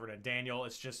Gavin and Daniel.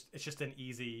 It's just an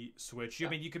easy switch. I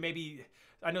mean, you can maybe...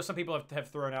 I know some people have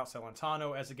thrown out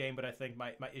Celentano as a game, but I think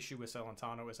my issue with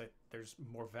Celentano is that there's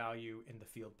more value in the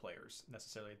field players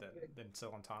necessarily than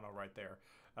Celentano right there,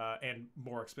 and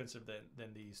more expensive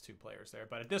than these two players there.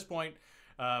 But at this point,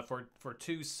 for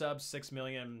two sub-6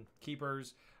 million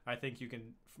keepers, I think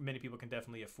many people can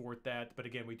definitely afford that. But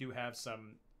again, we do have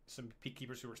some peak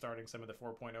keepers who are starting some of the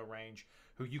 4.0 range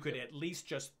who you could at least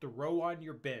just throw on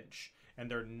your bench and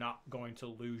they're not going to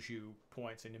lose you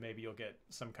points, and maybe you'll get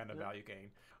some kind of value gain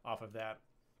off of that.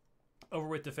 Over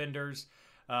with defenders,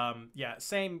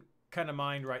 same kind of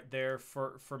mind right there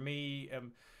for me.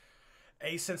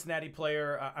 A Cincinnati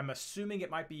player, I'm assuming it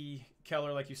might be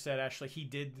Keller, like you said, Ashley. He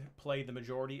did play the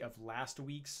majority of last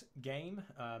week's game.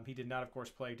 He did not, of course,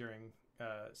 play during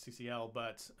CCL,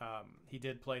 but he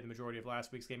did play the majority of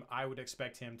last week's game. I would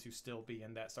expect him to still be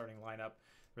in that starting lineup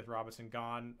with Robinson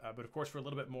gone. But of course, for a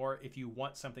little bit more, if you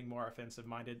want something more offensive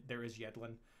minded, there is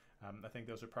Yedlin. I think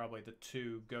those are probably the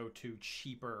two go-to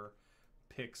cheaper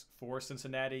picks for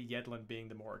Cincinnati, Yedlin being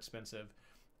the more expensive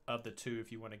of the two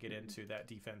if you want to get into that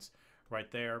defense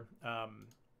right there.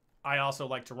 I also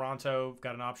like Toronto.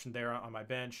 Got an option there on my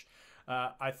bench.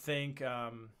 I think,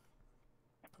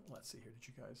 let's see here. Did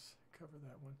you guys cover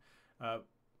that one?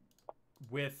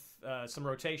 With some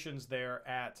rotations there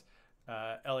at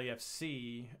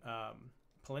LAFC,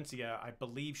 Palencia, I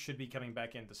believe, should be coming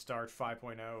back in to start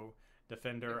 5.0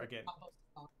 defender again.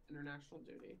 International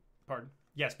duty. Pardon?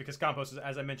 Yes, because Campos,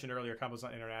 as I mentioned earlier, Campos is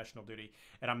on international duty,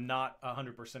 and I'm not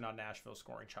 100% on Nashville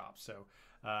scoring chops, so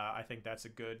I think that's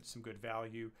some good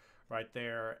value right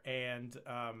there. And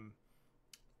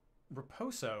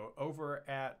Raposo over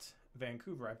at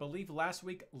Vancouver, I believe last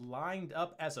week lined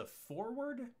up as a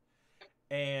forward,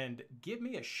 and give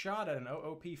me a shot at an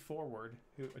OOP forward,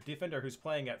 a defender who's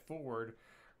playing at forward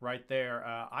right there.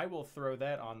 I will throw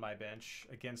that on my bench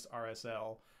against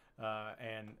RSL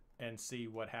and see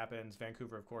what happens.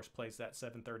 Vancouver, of course, plays that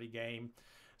 7:30 game.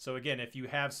 So again, if you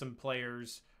have some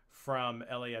players from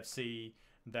LAFC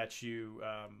that you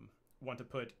want to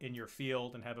put in your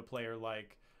field and have a player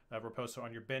like Raposo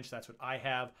on your bench, that's what I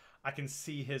have. I can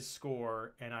see his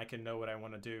score, and I can know what I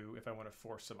want to do if I want to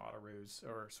force some auto-roos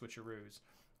or switcheroos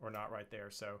or not right there.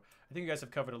 So I think you guys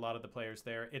have covered a lot of the players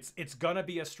there. It's going to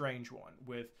be a strange one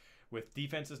with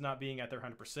defenses not being at their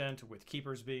 100%, with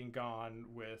keepers being gone,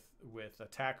 with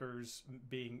attackers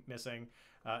being missing.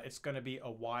 It's going to be a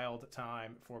wild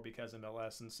time for Because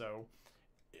MLS, and so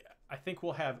I think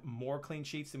we'll have more clean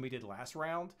sheets than we did last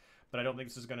round, but I don't think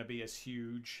this is going to be a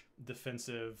huge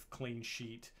defensive clean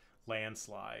sheet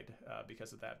landslide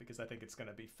because of that, because I think it's going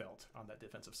to be felt on that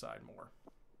defensive side more.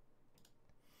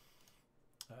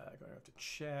 Going up to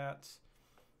chat.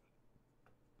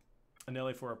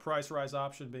 Anelli for a price rise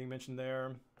option being mentioned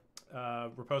there.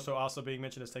 Raposo also being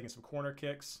mentioned as taking some corner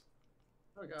kicks.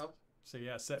 There we go. So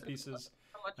yeah, set pieces.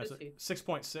 How much is he?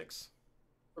 6.6.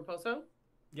 Raposo?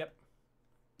 Yep.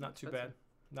 Not too bad.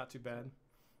 Not too bad.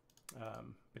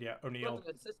 But yeah, O'Neal. He had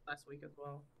an assist last week as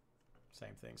well.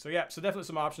 Same thing. So yeah, so definitely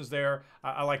some options there.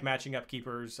 I like matching up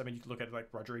keepers. I mean, you can look at like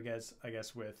Rodriguez, I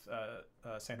guess, with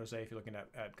San Jose if you're looking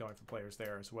at going for players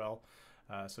there as well.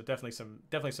 So definitely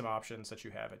some options that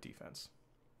you have at defense.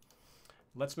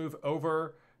 Let's move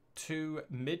over to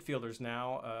midfielders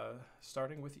now,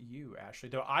 starting with you, Ashley.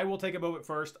 Though I will take a moment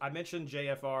first. I mentioned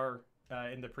JFR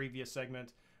in the previous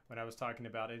segment when I was talking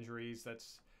about injuries.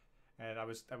 And I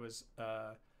was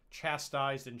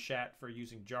chastised in chat for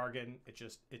using jargon. It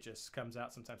just comes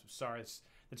out sometimes. I'm sorry.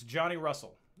 It's Johnny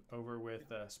Russell over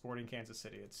with Sporting Kansas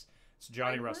City. It's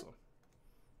Johnny Russell.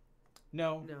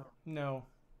 No.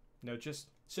 It's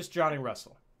just Johnny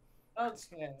Russell.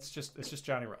 Okay. It's just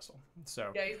Johnny Russell.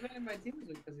 So yeah, he's not in my team this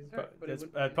week because he's hurt.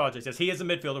 But I apologize. Yes, he is a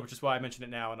midfielder, which is why I mentioned it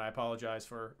now, and I apologize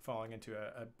for falling into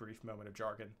a brief moment of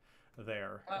jargon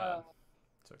there.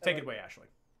 So take it away, Ashley.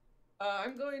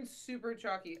 I'm going super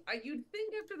chalky. You'd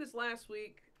think after this last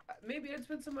week, maybe I'd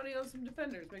spend some money on some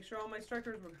defenders, make sure all my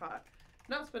strikers were hot.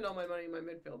 Not spend all my money in my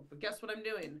midfield, but guess what I'm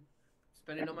doing?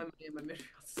 Spending all my money in my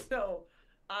midfield. So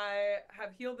I have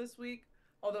Heel this week,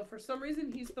 although for some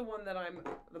reason he's the one that I'm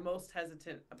the most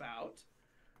hesitant about.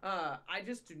 I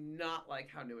just do not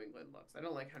like how New England looks. I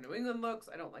don't like how New England looks.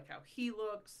 I don't like how he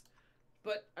looks,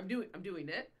 but I'm doing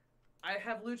it. I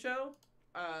have Lucho.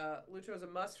 Lucho is a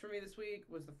must for me this week.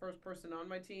 Was the first person on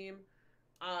my team.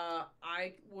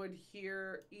 I would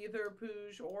hear either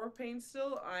Puig or Payne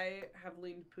still. I have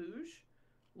leaned Puig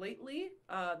lately.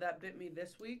 That bit me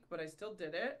this week, but I still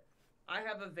did it. I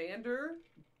have Evander,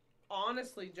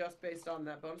 honestly, just based on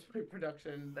that bonus point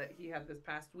production that he had this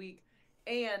past week,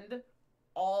 and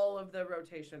all of the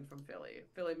rotation from Philly.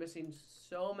 Philly missing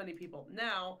so many people.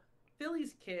 Now,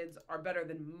 Philly's kids are better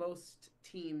than most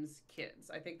teams' kids.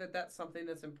 I think that that's something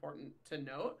that's important to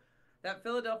note. That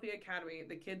Philadelphia Academy,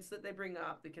 the kids that they bring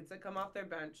up, the kids that come off their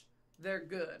bench, they're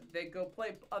good. They go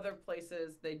play other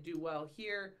places. They do well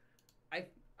here.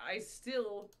 I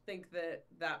still think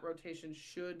that rotation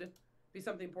should be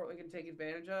something Portland can take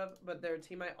advantage of, but they're a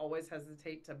team I always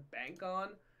hesitate to bank on.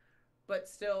 But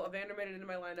still, Evander made it into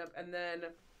my lineup, and then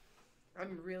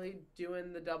I'm really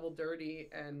doing the double dirty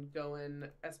and going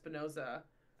Espinoza,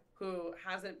 who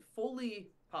hasn't fully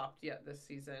popped yet this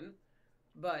season,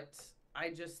 but I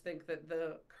just think that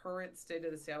the current state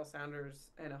of the Seattle Sounders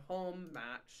and a home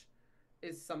match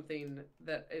is something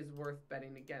that is worth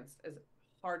betting against, as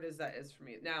hard as that is for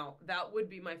me. Now, that would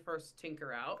be my first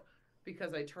tinker out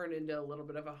because I turn into a little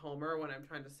bit of a homer when I'm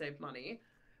trying to save money.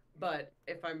 But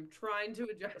if I'm trying to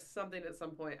adjust something at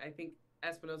some point, I think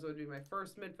Espinoza would be my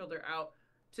first midfielder out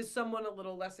to someone a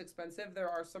little less expensive. There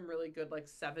are some really good, like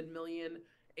 $7 million,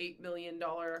 $8 million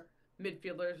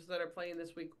midfielders that are playing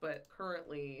this week, but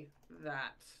currently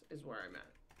that is where I'm at.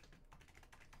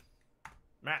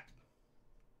 Matt.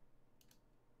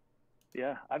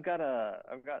 Yeah, I've got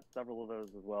several of those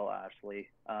as well, Ashley.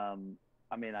 I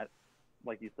mean,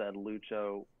 like you said,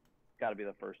 Lucho got to be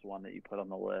the first one that you put on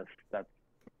the list. That's,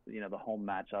 the home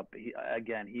matchup. He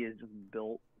is just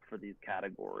built for these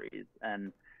categories.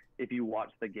 And if you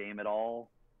watch the game at all,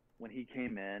 when he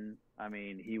came in, I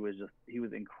mean, he was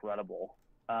incredible.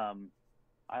 I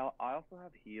also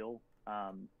have Heel,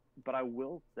 but I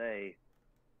will say,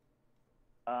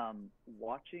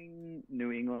 watching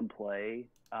New England play,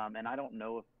 and I don't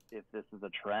know if this is a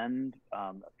trend.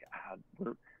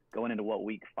 We're going into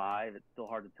week 5. It's still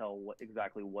hard to tell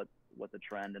exactly what's a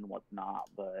trend and what's not.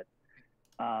 But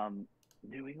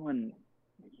New England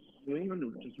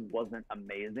just wasn't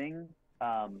amazing,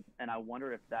 and I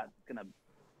wonder if that's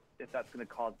gonna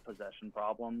cause possession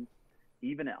problems,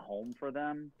 even at home for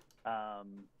them.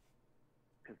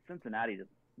 Because Cincinnati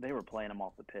they were playing him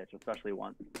off the pitch, especially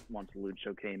once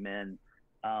Lucho came in.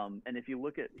 And if you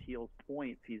look at Heel's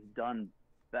points, he's done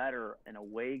better in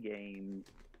away games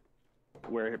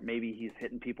where maybe he's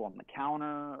hitting people on the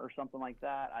counter or something like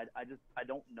that. I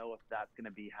don't know if that's going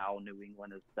to be how New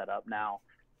England is set up now.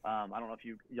 I don't know if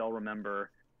y'all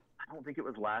remember. I don't think it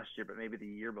was last year, but maybe the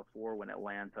year before when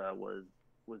Atlanta was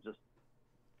just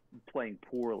playing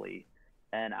poorly,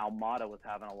 and Almada was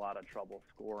having a lot of trouble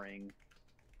scoring,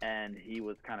 and he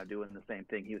was kind of doing the same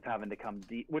thing. He was having to come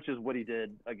deep, which is what he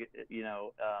did,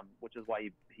 which is why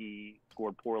he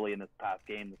scored poorly in this past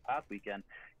weekend.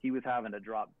 He was having to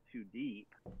drop too deep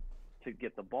to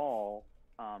get the ball.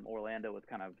 Orlando was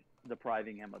kind of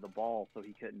depriving him of the ball, so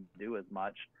he couldn't do as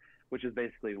much, which is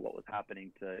basically what was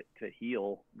happening to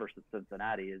Heel versus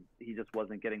Cincinnati. Is he just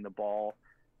wasn't getting the ball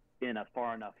in a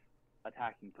far enough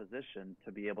attacking position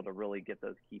to be able to really get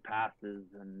those key passes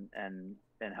and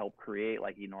help create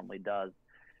like he normally does.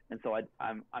 And so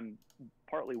I'm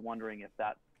partly wondering if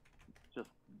that's just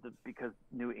because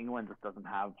New England just doesn't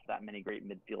have that many great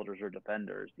midfielders or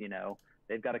defenders. You know,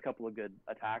 they've got a couple of good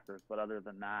attackers, but other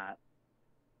than that,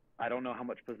 I don't know how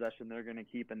much possession they're going to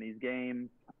keep in these games.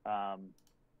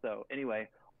 So anyway,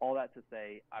 all that to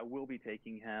say, I will be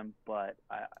taking him, but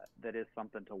that is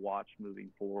something to watch moving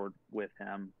forward with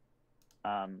him.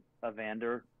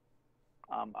 Evander,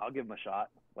 I'll give him a shot.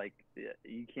 Like,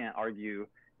 you can't argue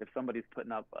if somebody's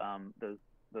putting up those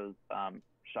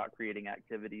shot creating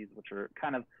activities, which are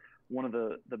kind of one of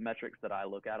the metrics that I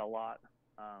look at a lot,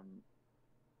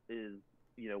 is,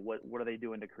 you know, what are they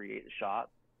doing to create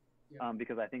shots? Yeah.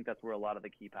 Because I think that's where a lot of the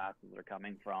key passes are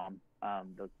coming from,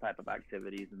 those type of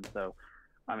activities. And so,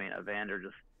 I mean, Evander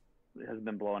just has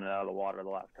been blowing it out of the water the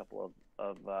last couple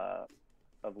of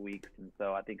weeks, and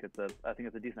so I think it's a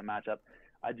decent matchup.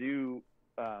 I do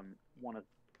want to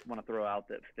throw out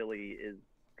that Philly is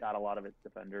got a lot of its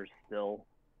defenders still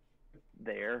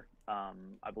there.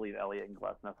 I believe Elliott and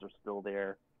Glesnes are still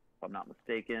there, if I'm not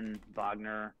mistaken.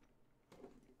 Wagner.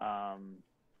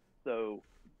 So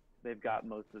they've got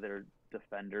most of their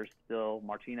defenders still.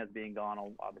 Martinez being gone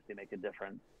will obviously make a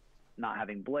difference. Not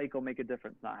having Blake will make a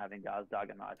difference. Not having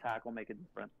Gazdag in the attack will make a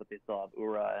difference. But they still have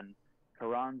Ura and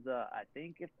Carranza. I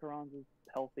think if Carranza's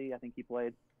healthy, I think he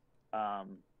played.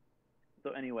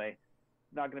 So anyway,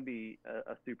 not going to be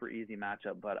a super easy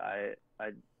matchup, but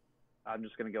I'm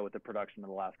just going to go with the production of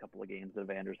the last couple of games that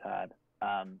Vander's had.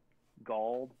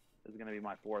 Gald is going to be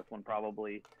my fourth one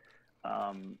probably.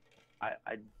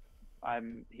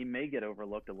 He may get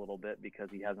overlooked a little bit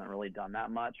because he hasn't really done that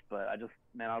much, but I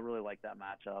really like that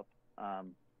matchup. I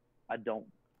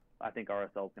think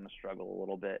RSL is going to struggle a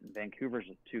little bit, and Vancouver's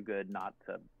just too good not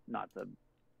to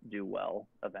do well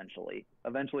eventually.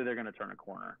 Eventually they're going to turn a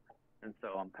corner. And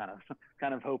so I'm kind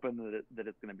of hoping that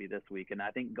it's going to be this week. And I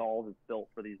think Gall is built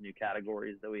for these new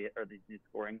categories these new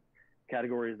scoring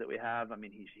categories that we have. I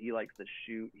mean, he likes to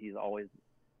shoot. He's always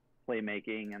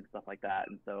playmaking and stuff like that.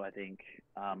 And so I think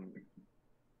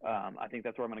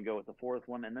that's where I'm going to go with the fourth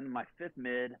one. And then my fifth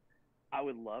mid, I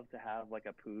would love to have like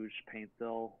a Puig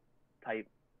Paintsill type,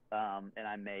 and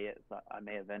I may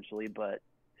eventually, but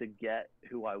to get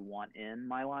who I want in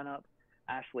my lineup,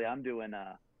 Ashley, I'm doing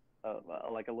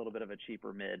like a little bit of a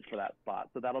cheaper mid for that spot.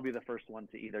 So that'll be the first one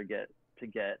to either get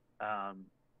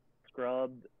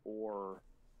scrubbed or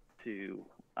to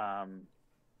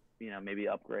maybe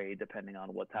upgrade depending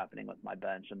on what's happening with my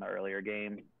bench in the earlier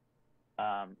game.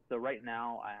 So right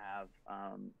now I have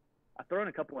I've thrown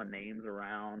a couple of names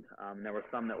around. There were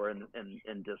some that were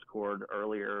in Discord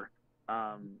earlier.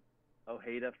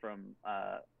 Ojeda from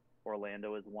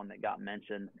Orlando is one that got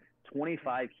mentioned.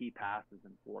 25 key passes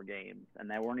in 4 games, and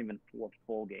they weren't even 4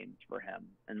 full games for him.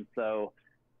 And so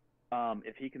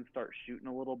if he can start shooting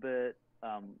a little bit,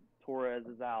 Torres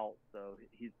is out, so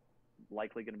he's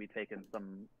likely going to be taking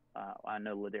some I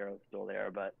know Ladero's still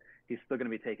there, but he's still going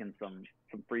to be taking some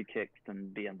free kicks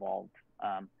and be involved.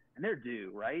 And they're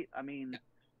due, right? I mean,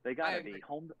 they got to be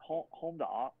home to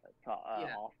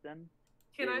Austin.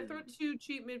 Can I throw 2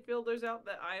 cheap midfielders out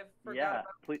that I forgot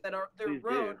about they're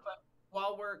road, but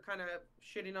while we're kind of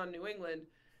shitting on New England,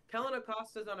 Kellen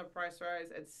Acosta's on a price rise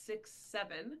at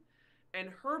 6.7, and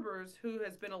Herbers, who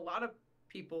has been a lot of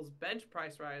people's bench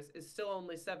price rise, is still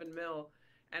only 7 mil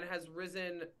and has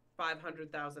risen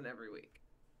 500,000 every week.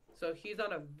 So he's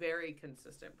on a very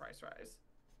consistent price rise.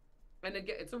 And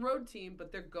again, it's a road team,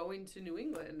 but they're going to New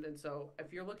England, and so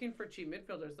if you're looking for cheap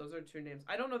midfielders, those are 2 names.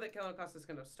 I don't know that Kellen Acosta is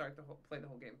going to play the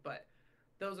whole game, but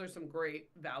those are some great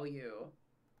value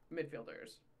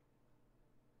midfielders.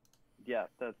 Yeah,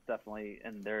 that's definitely,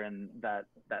 and they're in that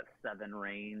 7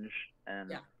 range,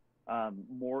 and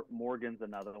Morgan's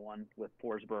another one with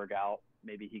Forsberg out.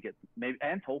 Maybe he gets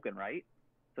and Tolkien, right?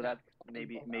 So that's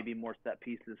maybe more set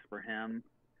pieces for him.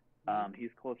 He's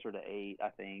closer to 8, I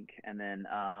think, and then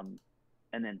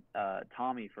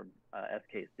Tommy from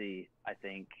SKC, I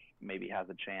think maybe has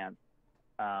a chance.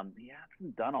 He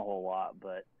hasn't done a whole lot,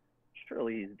 but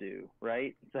surely he's due,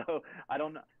 right? So I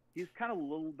don't know. He's kind of a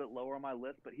little bit lower on my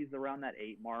list, but he's around that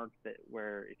 8 mark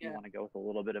where if you want to go with a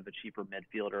little bit of a cheaper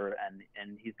midfielder,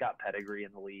 and he's got pedigree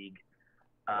in the league.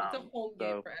 It's a home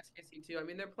game for SKC too. I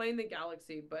mean, they're playing the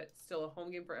Galaxy, but still a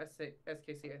home game for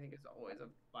SKC I think is always a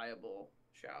viable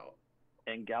shout.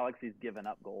 And Galaxy's giving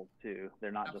up goals too. They're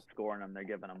not just scoring them; they're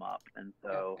giving them up. And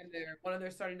so, and one of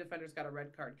their starting defenders got a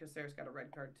red card. Caceres got a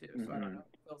red card too. So I don't know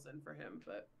if it fills in for him,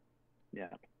 but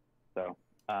yeah. So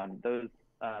those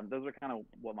are kind of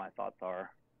what my thoughts are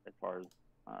as far as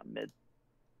mid.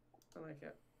 I like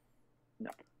it. No.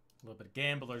 A little bit of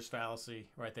gambler's fallacy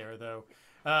right there, though.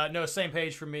 No, same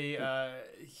page for me.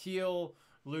 Heel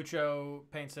Lucho,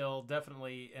 Paintsill,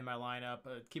 definitely in my lineup.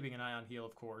 Keeping an eye on Heel,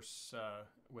 of course,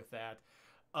 with that.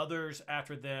 Others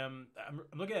after them, I'm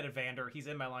looking at Evander. He's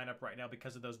in my lineup right now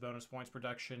because of those bonus points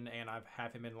production, and I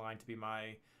have him in line to be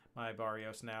my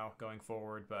Barrios now going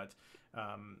forward. But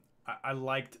I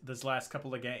liked this last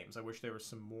couple of games. I wish there was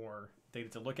some more data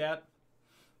to look at,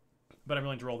 but I'm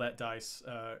willing to roll that dice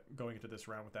going into this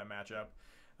round with that matchup.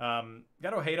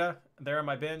 Got Ojeda there on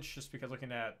my bench just because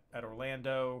looking at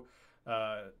Orlando.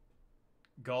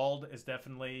 Gald is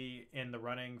definitely in the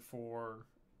running for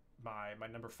my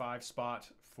number 5 spot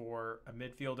for a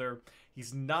midfielder.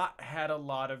 He's not had a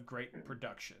lot of great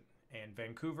production, and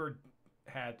Vancouver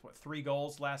had 3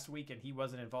 goals last week, and he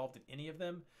wasn't involved in any of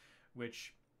them,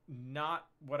 which not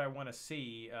what I want to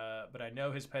see. But I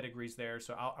know his pedigree's there,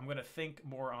 so I'm going to think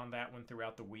more on that one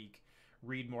throughout the week.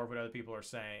 Read more of what other people are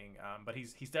saying, but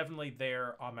he's definitely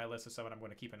there on my list of someone I'm going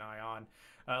to keep an eye on.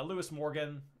 Lewis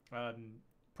Morgan,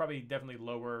 probably definitely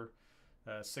lower,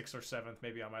 6th or 7th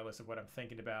maybe on my list of what I'm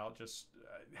thinking about. Just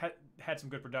had some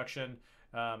good production.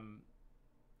 Going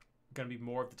to be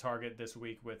more of the target this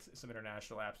week with some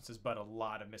international absences, but a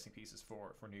lot of missing pieces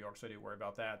for New York, so I do worry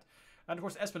about that. And of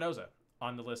course, Espinoza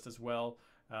on the list as well.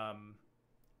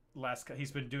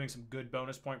 He's been doing some good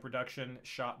bonus point production.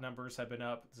 Shot numbers have been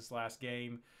up this last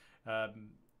game.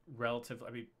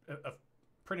 Relatively,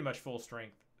 pretty much full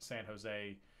strength San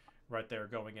Jose right there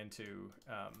going into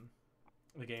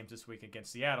the games this week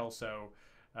against Seattle. So,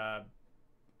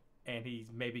 and he's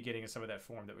maybe getting some of that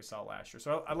form that we saw last year.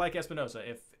 So I like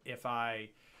Espinoza. If I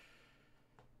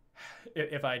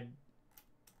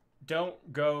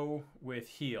don't go with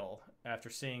Heel after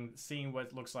seeing what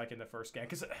it looks like in the first game,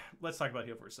 because let's talk about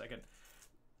Heel for a second.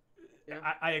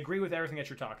 Yeah. I agree with everything that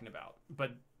you're talking about,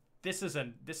 but this is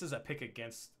a pick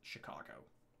against Chicago.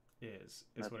 Is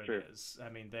That's what true. It is. I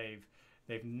mean, they've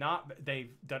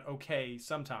done okay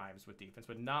sometimes with defense,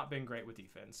 but not been great with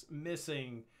defense.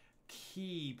 Missing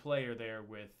key player there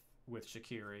with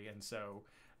Shaqiri, and so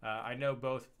I know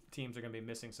both teams are going to be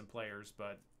missing some players,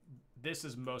 but this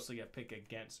is mostly a pick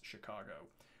against Chicago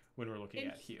when we're looking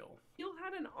at Heel. Heel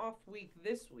had an off week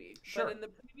this week, sure. But in the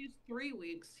previous 3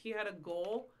 weeks, he had a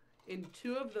goal in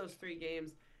 2 of those 3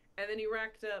 games, and then he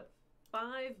racked up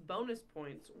 5 bonus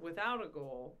points without a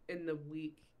goal in the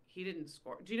week he didn't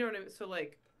score. Do you know what I mean? So,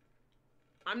 like,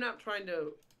 I'm not trying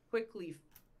to quickly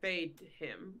fade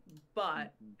him,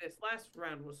 but this last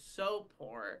round was so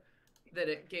poor that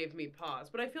it gave me pause.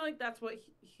 But I feel like that's what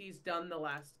he's done the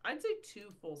last, I'd say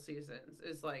 2 full seasons,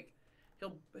 is like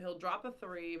he'll drop a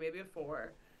 3, maybe a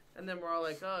 4, and then we're all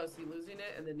like, oh, is he losing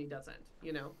it? And then he doesn't,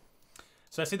 you know?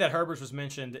 So I see that Herbers was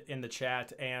mentioned in the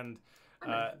chat, and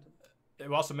it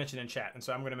was also mentioned in chat, and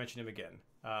so I'm going to mention him again.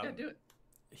 Yeah, do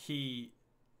it.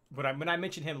 When I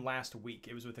mentioned him last week,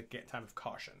 it was with a time of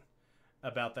caution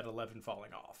about that 11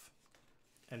 falling off,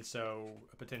 and so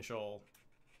a potential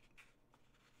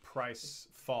price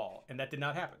fall, and that did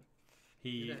not happen.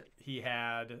 He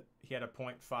had a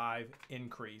 0.5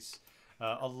 increase.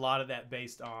 A lot of that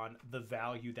based on the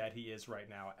value that he is right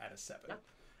now at a 7,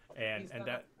 and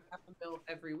that $500,000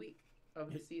 every week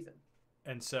of the season.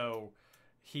 And so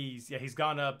he's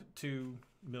gone up 2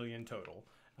 million total.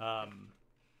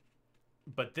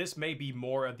 But this may be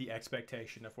more of the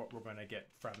expectation of what we're going to get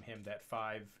from him, that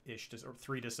 5-ish or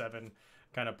 3 to 7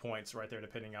 kind of points right there,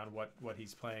 depending on what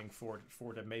he's playing, 4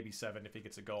 to maybe 7 if he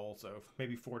gets a goal. So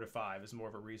maybe 4 to 5 is more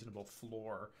of a reasonable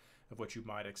floor of what you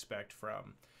might expect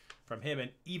from him.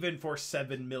 And even for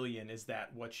 7 million, is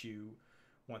that what you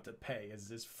want to pay?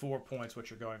 Is 4 points what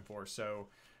you're going for? So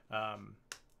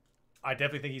I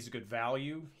definitely think he's a good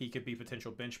value. He could be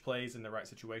potential bench plays in the right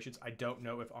situations. I don't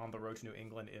know if on the road to New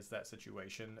England is that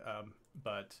situation,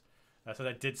 but so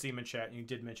that did seem in chat. And you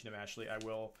did mention him, Ashley. I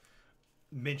will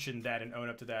mention that and own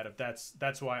up to that. If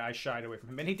that's why I shied away from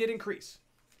him, and he did increase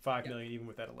 5 million even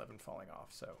with that 11 falling off.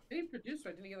 So he produced,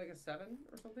 right? Didn't he get like a 7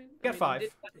 or something? He got 5.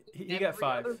 He got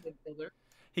 5.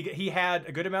 He had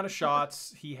a good amount of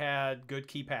shots. He had good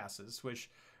key passes,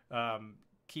 which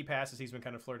key passes he's been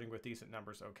kind of flirting with decent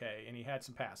numbers, okay, and he had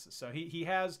some passes. So he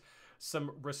has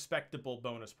some respectable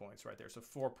bonus points right there. So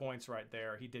 4 points right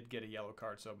there. He did get a yellow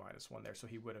card, so -1 there. So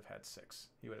he would have had 6.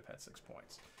 He would have had 6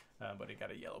 points, but he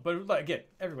got a yellow. But again,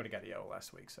 everybody got a yellow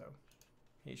last week, so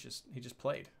he just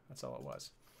played. That's all it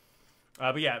was.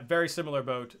 But yeah, very similar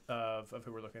boat of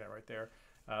who we're looking at right there.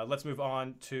 Let's move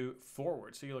on to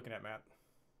forward. So you're looking at, Matt.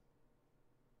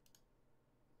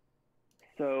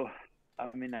 So, I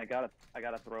mean, I gotta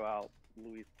throw out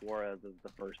Luis Suarez as the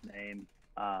first name.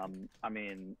 I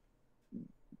mean,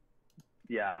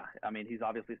 yeah, I mean, he's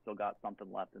obviously still got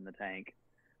something left in the tank.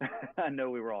 I know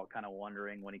we were all kind of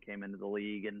wondering when he came into the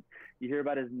league, and you hear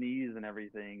about his knees and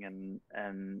everything,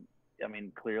 and I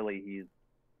mean, clearly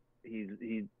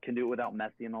he can do it without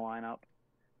Messi in the lineup.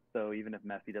 So even if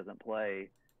Messi doesn't play,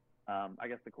 I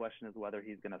guess the question is whether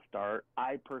he's going to start.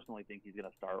 I personally think he's going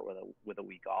to start with a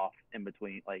week off in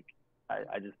between. Like,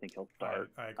 I just think he'll start.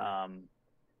 I agree.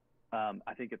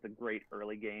 I think it's a great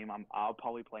early game. I'll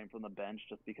probably play him from the bench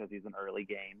just because he's an early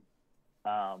game,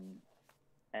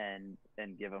 and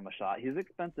give him a shot. He's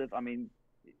expensive. I mean,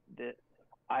 this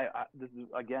is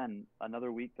again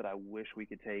another week that I wish we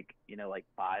could take, like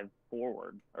 5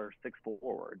 forwards or 6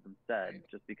 forwards instead, Right.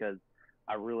 just because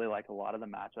I really like a lot of the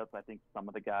matchups. I think some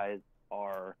of the guys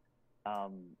are,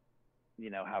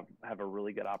 have a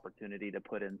really good opportunity to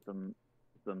put in some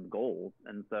goals,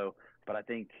 and so. But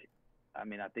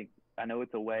I know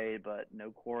it's away, but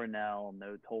no Coronel,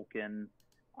 no Tolkien.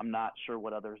 I'm not sure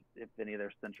if any of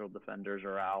their central defenders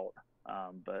are out.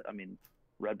 But I mean,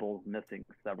 Red Bull's missing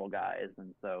several guys,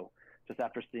 and so just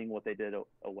after seeing what they did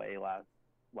away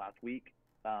last week,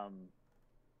 I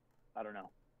don't know.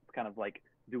 It's kind of like,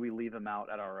 do we leave him out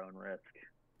at our own risk?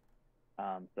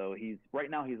 So right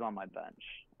now he's on my bench.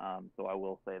 So I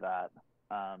will say that.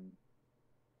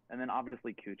 And then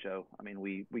obviously Cucho. I mean,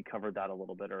 we covered that a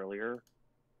little bit earlier,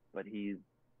 but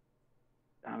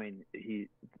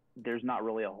there's not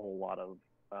really a whole lot of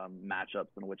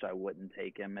matchups in which I wouldn't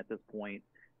take him at this point.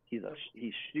 He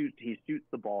shoots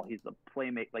the ball. He's a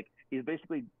playmaker. Like, he's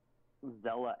basically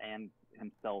Zella and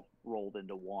himself rolled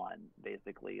into one,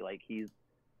 basically. Like, he's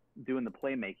doing the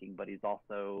playmaking, but he's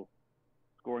also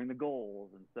scoring the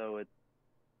goals. And so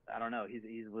I don't know, he's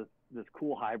this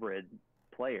cool hybrid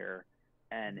player,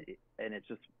 and it's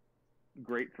just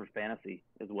great for fantasy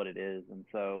is what it is. And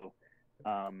so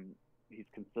he's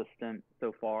consistent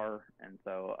so far, and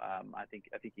so I think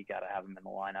you got to have him in the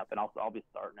lineup, and I'll be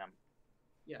starting him.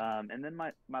 Yeah. And then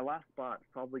my last spot is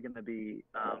probably going to be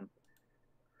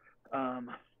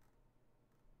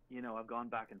I've gone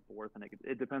back and forth, and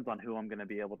it depends on who I'm going to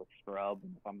be able to scrub,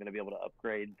 if I'm going to be able to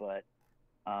upgrade, but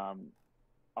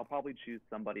I'll probably choose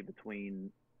somebody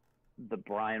between the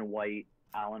Brian White,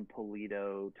 Alan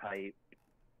Polito type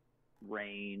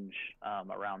range,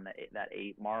 around that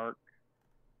 8 mark.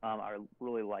 I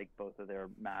really like both of their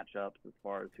matchups as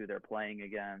far as who they're playing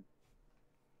against.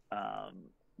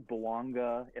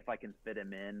 Belonga, if I can fit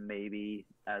him in, maybe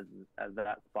as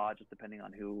that spot, just depending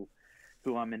on who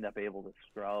I'm end up able to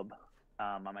scrub.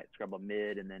 I might scrub a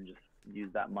mid and then just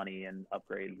use that money and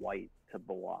upgrade White to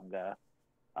Belonga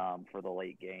for the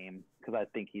late game, because I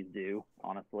think he's due,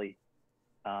 honestly.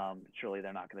 Surely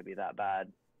they're not going to be that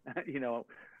bad.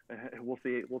 We'll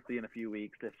see in a few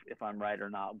weeks if I'm right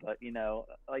or not. But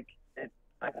I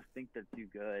just think they're too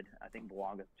good. I think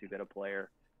Belonga's too good a player.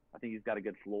 I think he's got a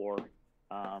good floor.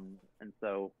 And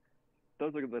so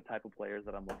those are the type of players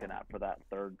that I'm looking at for that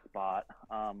 3rd spot.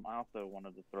 I also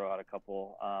wanted to throw out a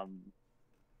couple.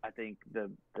 I think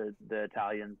the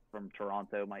Italians from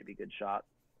Toronto might be good shots,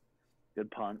 good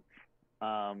punts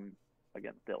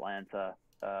against Atlanta,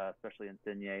 especially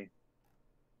Insigne.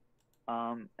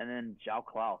 And then João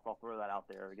Klaus, I'll throw that out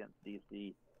there against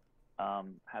DC.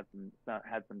 Had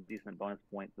some decent bonus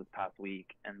points this past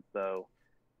week, and so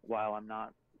while I'm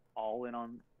not all in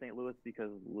on St. Louis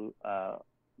because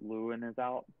Lewin is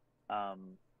out,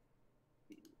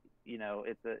 he's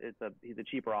a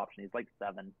cheaper option. He's like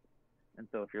 7, and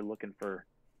so if you're looking for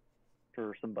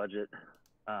some budget,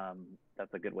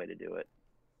 that's a good way to do it.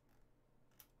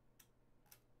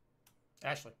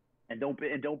 Ashley. And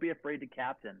don't be afraid to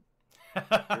captain.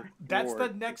 That's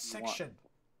the next section.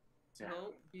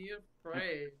 Don't be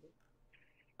afraid.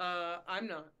 I'm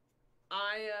not.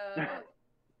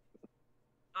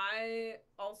 I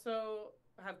also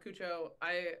have Cucho.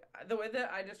 The way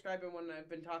that I describe him when I've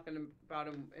been talking about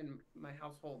him in my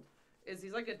household is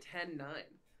he's like a 10-9.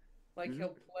 Like,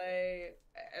 he'll play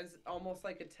as almost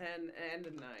like a 10 and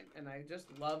a 9, and I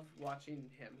just love watching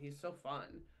him. He's so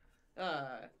fun.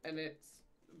 And it's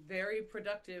very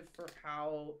productive for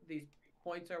how these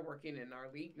points are working in our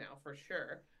league now, for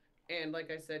sure. And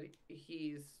like I said,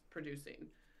 he's producing.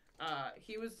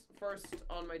 He was first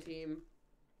on my team,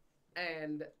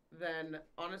 and then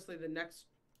honestly the next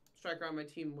striker on my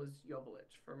team was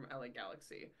Joveljic from LA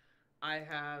Galaxy. I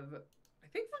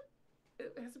think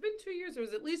it has been 2 years, or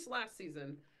was at least last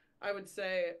season, I would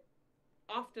say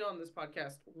often on this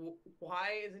podcast,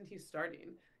 why isn't he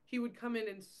starting? He would come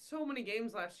in so many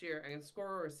games last year and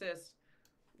score or assist.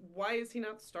 Why is he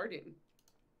not starting?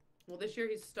 Well, this year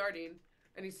he's starting,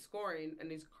 and he's scoring,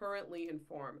 and he's currently in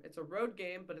form. It's a road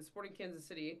game, but it's Sporting Kansas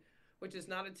City, which is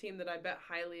not a team that I bet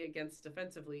highly against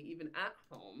defensively, even at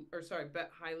home.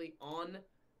 Bet highly on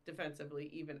defensively,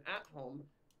 even at home.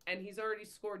 And he's already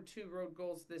scored 2 road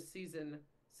goals this season,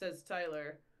 says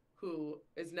Tyler, who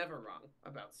is never wrong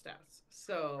about stats.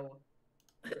 So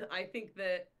I think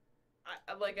that,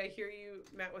 I hear you,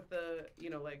 Matt, with the,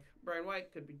 like Brian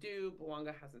White could be due.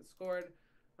 Bouanga hasn't scored.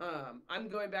 I'm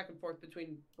going back and forth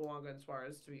between Bouanga and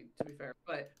Suarez, to be fair.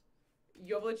 But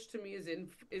Jovic to me is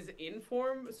in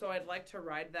form, so I'd like to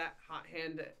ride that hot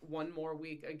hand one more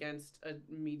week against a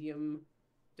medium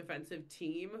defensive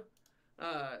team,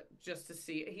 just to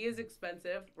see. He is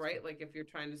expensive, right? Like if you're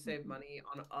trying to save money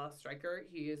on a striker,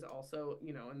 he is also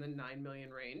in the 9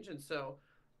 million range, and so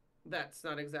that's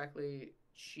not exactly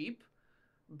cheap.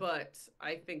 But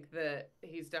I think that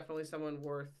he's definitely someone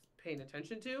worth paying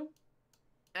attention to.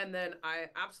 And then I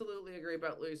absolutely agree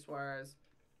about Luis Suarez.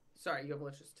 Sorry,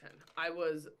 Jovic is 10. I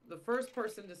was the first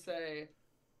person to say,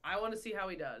 I want to see how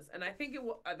he does. And I think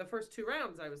the first 2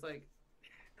 rounds, I was like,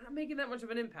 not making that much of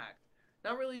an impact.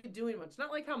 Not really doing much.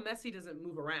 Not like how Messi doesn't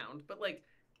move around, but like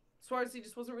Suarez, he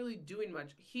just wasn't really doing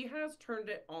much. He has turned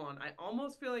it on. I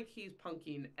almost feel like he's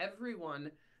punking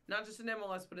everyone, not just in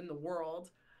MLS, but in the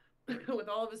world, with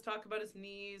all of his talk about his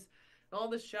knees and all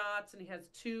the shots. And he has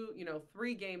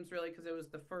 3 games really, because it was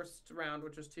the first round,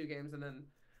 which was 2 games, and then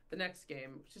the next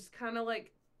game, just kind of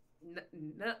like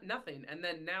nothing. And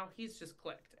then now he's just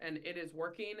clicked, and it is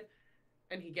working,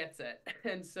 and he gets it.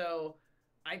 And so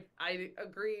I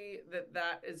agree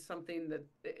that is something that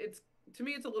to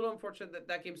me, it's a little unfortunate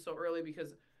that game's so early,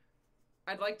 because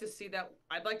I'd like to see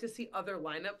other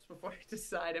lineups before I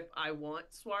decide if I want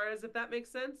Suarez, if that makes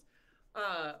sense.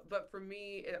 But for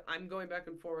me, I'm going back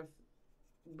and forth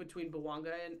between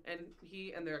Bouanga and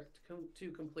he, and they're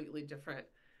 2 completely different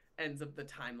ends of the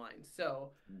timeline.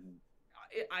 So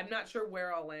I'm not sure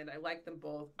where I'll land. I like them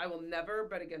both. I will never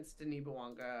bet against Denis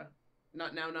Bouanga.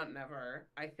 Not now, not never.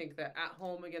 I think that at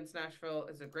home against Nashville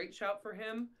is a great shout for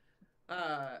him.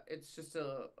 It's just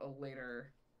a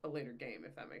later game,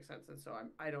 if that makes sense. And so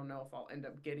I don't know if I'll end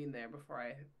up getting there before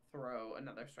I throw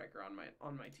another striker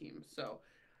on my team. So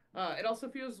it also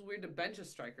feels weird to bench a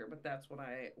striker, but that's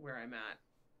where I'm at.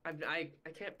 I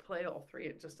can't play all 3.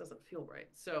 It just doesn't feel right.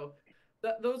 So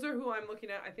those are who I'm looking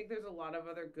at. I think there's a lot of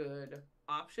other good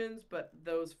options, but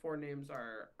those 4 names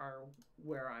are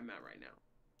where I'm at right now.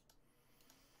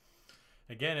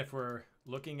 Again, if we're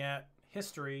looking at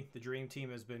history, the Dream Team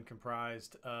has been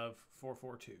comprised of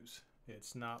 4-4-2s.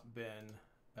 It's not been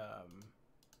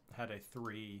had a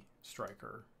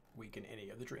 3-striker week in any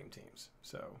of the Dream Teams.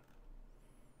 So,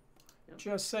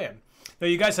 just saying. Now,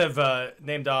 you guys have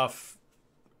named off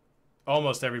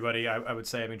almost everybody. I would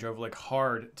say. I mean, Jovic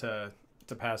hard to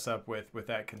pass up with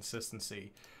that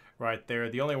consistency right there.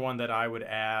 The only one that I would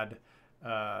add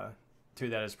to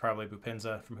that is probably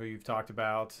Boupinza, from who you've talked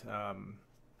about.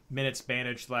 Minutes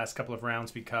managed the last couple of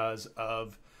rounds because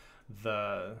of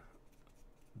the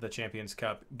Champions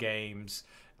Cup games.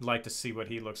 I'd like to see what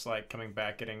he looks like coming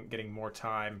back, getting more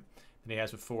time than he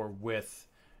has before with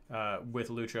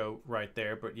Lucho right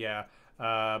there. But yeah,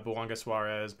 Bouanga,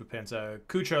 Suarez, Boupinza,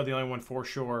 Cucho, the only one for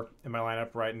sure in my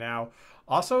lineup right now.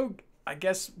 Also, I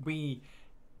guess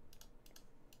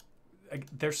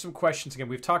there's some questions again.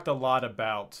 We've talked a lot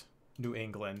about New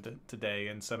England today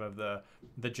and some of the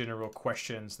general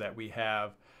questions that we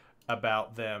have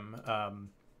about them,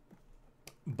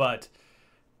 but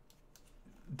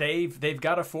they've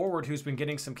got a forward who's been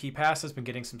getting some key passes, been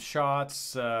getting some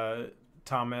shots.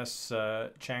 Thomas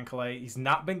Chancalay, he's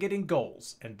not been getting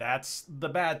goals, and that's the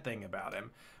bad thing about him.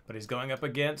 But he's going up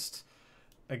against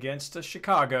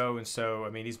Chicago, and so I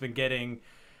mean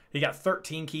he got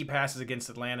 13 key passes against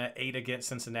Atlanta, 8 against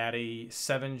Cincinnati,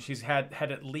 7. He's had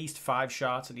at least 5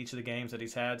 shots in each of the games that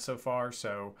he's had so far.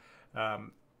 So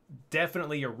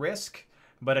definitely a risk,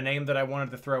 but a name that I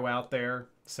wanted to throw out there,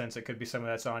 since it could be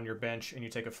someone that's on your bench and you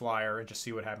take a flyer and just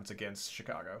see what happens against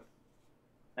Chicago.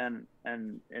 And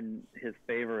in his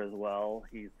favor as well,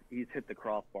 he's hit the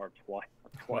crossbar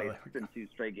twice in 2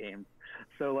 straight games.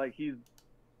 So like he's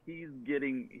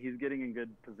getting in good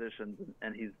positions,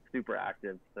 and he's super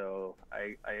active. So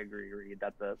I agree, Reid.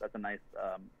 That's a nice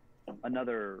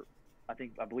another.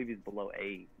 I believe he's below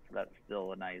 8. So that's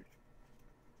still a nice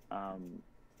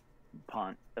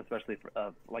punt, especially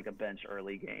for like a bench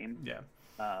early game. Yeah.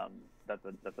 That's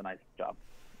a nice job.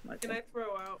 Can I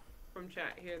throw out from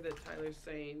chat here that Tyler's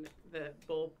saying that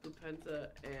both Boupinza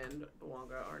and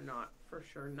Bouanga are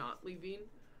not leaving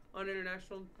on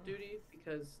international duty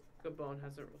because Gabon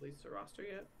hasn't released a roster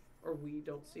yet, or we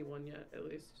don't see one yet at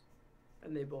least,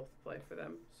 and they both play for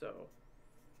them. So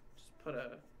just put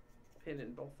a pin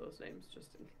in both those names just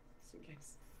in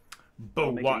case.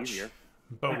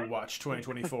 Watch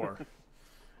 2024.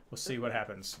 we'll see what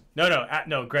happens.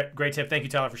 No, great tip. Thank you,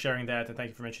 Tyler, for sharing that, and thank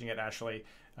you for mentioning it, Ashley.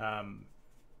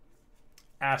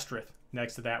 Asterisk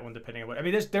next to that one, depending on what. I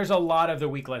mean, there's a lot of the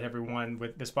week left, everyone.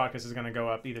 With this podcast is going to go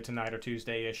up either tonight or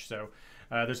Tuesday-ish, so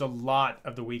there's a lot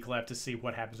of the week left to see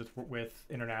what happens with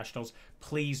internationals.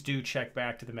 Please do check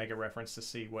back to the Mega Reference to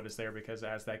see what is there, because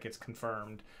as that gets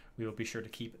confirmed, we will be sure to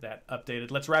keep that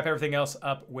updated. Let's wrap everything else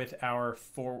up with our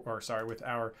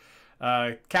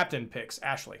captain picks.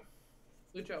 Ashley.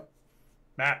 Lucho.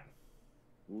 Matt.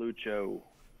 Lucho.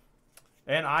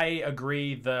 And I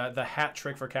agree. The hat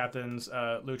trick for captains,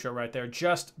 Lucho right there.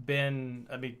 Just been,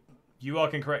 I mean, you all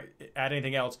can add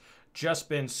anything else. Just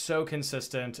been so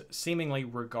consistent, seemingly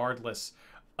regardless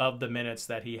of the minutes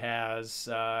that he has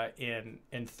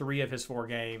in 3 of his 4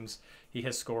 games. He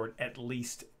has scored at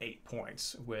least 8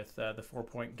 points, with the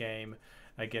 4-point game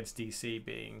against DC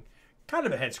being kind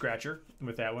of a head scratcher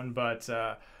with that one, but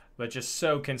just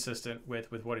so consistent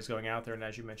with what he's going out there. And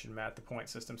as you mentioned, Matt, the point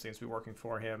system seems to be working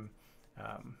for him.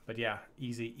 But yeah,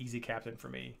 easy captain for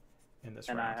me in this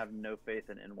round. And I have no faith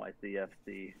in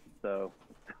NYCFC, so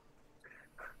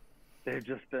they've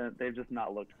just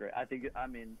not looked great. I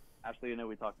mean, Ashley,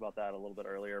 we talked about that a little bit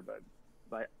earlier, but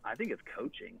I think it's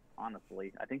coaching,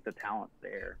 honestly. I think the talent's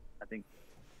there. I think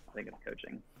it's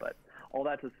coaching. But all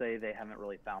that to say, they haven't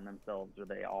really found themselves, or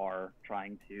they are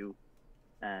trying to.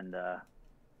 And I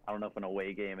don't know if an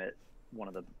away game at one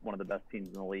of the best teams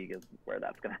in the league is where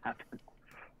that's going to happen.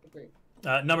 Agreed.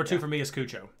 Number 2 for me is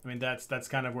Cucho. I mean, that's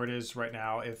kind of where it is right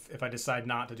now. If I decide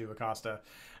not to do Acosta,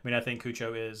 I mean, I think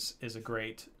Cucho is a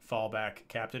great fallback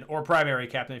captain, or primary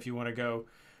captain if you want to go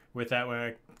with that one.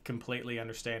 I completely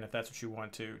understand if that's what you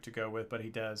want to go with, but he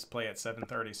does play at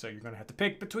 7:30, so you're going to have to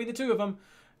pick between the 2 of them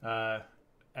at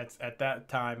that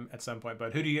time at some point.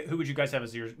 But who would you guys have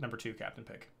as your number 2 captain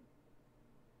pick?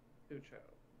 Cucho.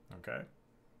 Okay.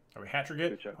 Are we hat trick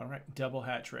it? All right, double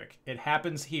hat trick. It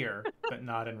happens here, but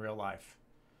not in real life.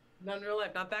 Not in real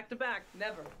life, not back to back,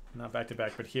 never. Not back to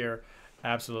back, but here,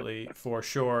 absolutely for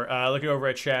sure. Looking over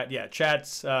at chat, yeah,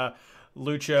 chat's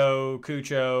Lucho,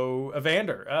 Cucho,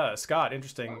 Evander, Scott.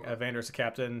 Interesting. Evander's a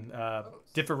captain,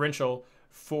 differential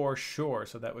for sure.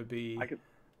 So that would be.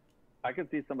 I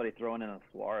could see somebody throwing in a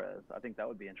Suarez. I think that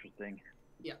would be interesting.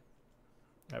 Yeah.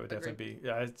 That would definitely be.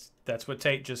 That's what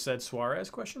Tate just said. Suarez ?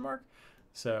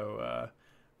 So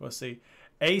we'll see.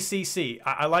 ACC.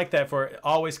 I like that for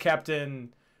always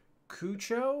captain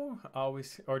Cucho.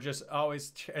 Always, or just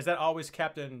always. Is that always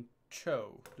captain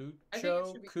Cho? I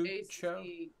think it should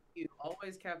be ACC.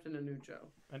 Always captain Anucho.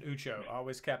 And Ucho.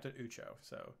 Always captain Ucho.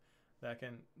 So that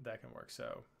can work.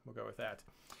 So we'll go with that.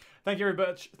 Thank you very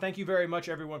much. Thank you very much,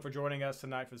 everyone, for joining us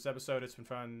tonight for this episode. It's been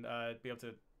fun to be able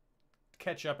to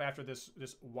catch up after this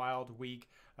wild week.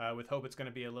 With hope it's going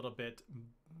to be a little bit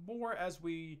more as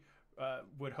we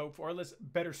would hope for, or less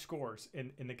better scores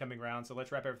in the coming round. So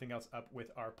let's wrap everything else up with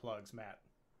our plugs. Matt.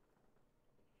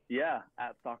 Yeah,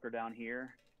 at Soccer Down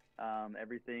Here.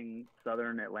 Everything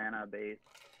Southern Atlanta based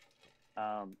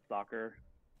soccer.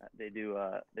 They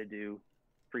do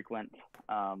frequent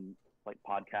like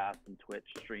podcasts and Twitch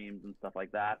streams and stuff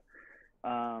like that.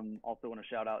 Also want to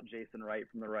shout out Jason Wright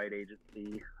from the Wright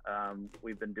Agency.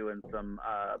 We've been doing some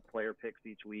player picks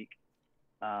each week,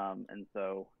 and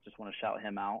so just want to shout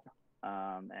him out.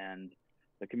 And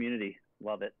the community,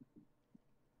 love it,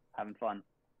 having fun.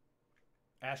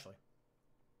 Ashley.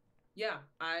 Yeah,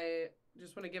 I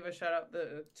just want to give a shout out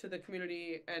to the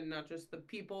community, and not just the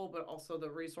people, but also the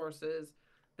resources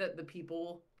that the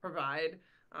people provide,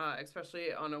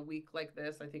 especially on a week like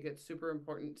this. I think it's super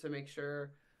important to make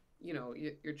sure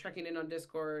you're checking in on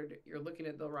Discord, you're looking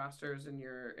at the rosters, and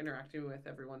you're interacting with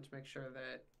everyone to make sure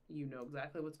that you know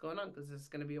exactly what's going on, because this is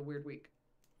going to be a weird week.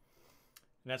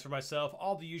 And as for myself,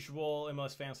 all the usual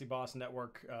MLS Fantasy Boss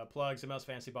Network plugs,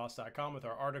 MLSFantasyBoss.com with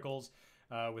our articles,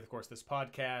 with, of course, this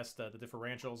podcast, the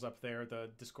differentials up there, the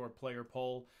Discord player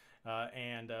poll,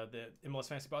 and the MLS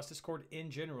Fantasy Boss Discord in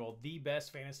general, the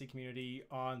best fantasy community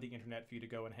on the internet for you to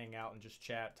go and hang out and just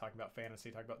chat, talk about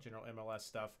fantasy, talk about general MLS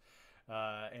stuff.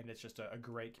 And it's just a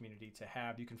great community to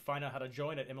have. You can find out how to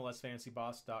join at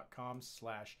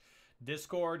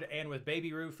MLSFantasyBoss.com/Discord. And with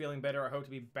Baby Roo feeling better, I hope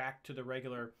to be back to the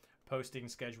regular posting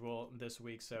schedule this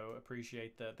week. So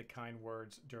appreciate the kind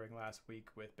words during last week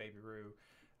with Baby Roo.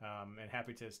 And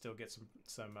happy to still get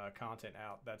some content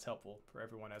out. That's helpful for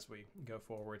everyone as we go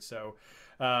forward. So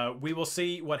we will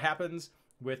see what happens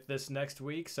with this next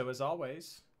week. So as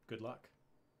always, good luck.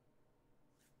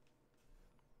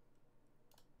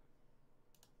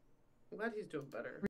 I'm glad he's doing better.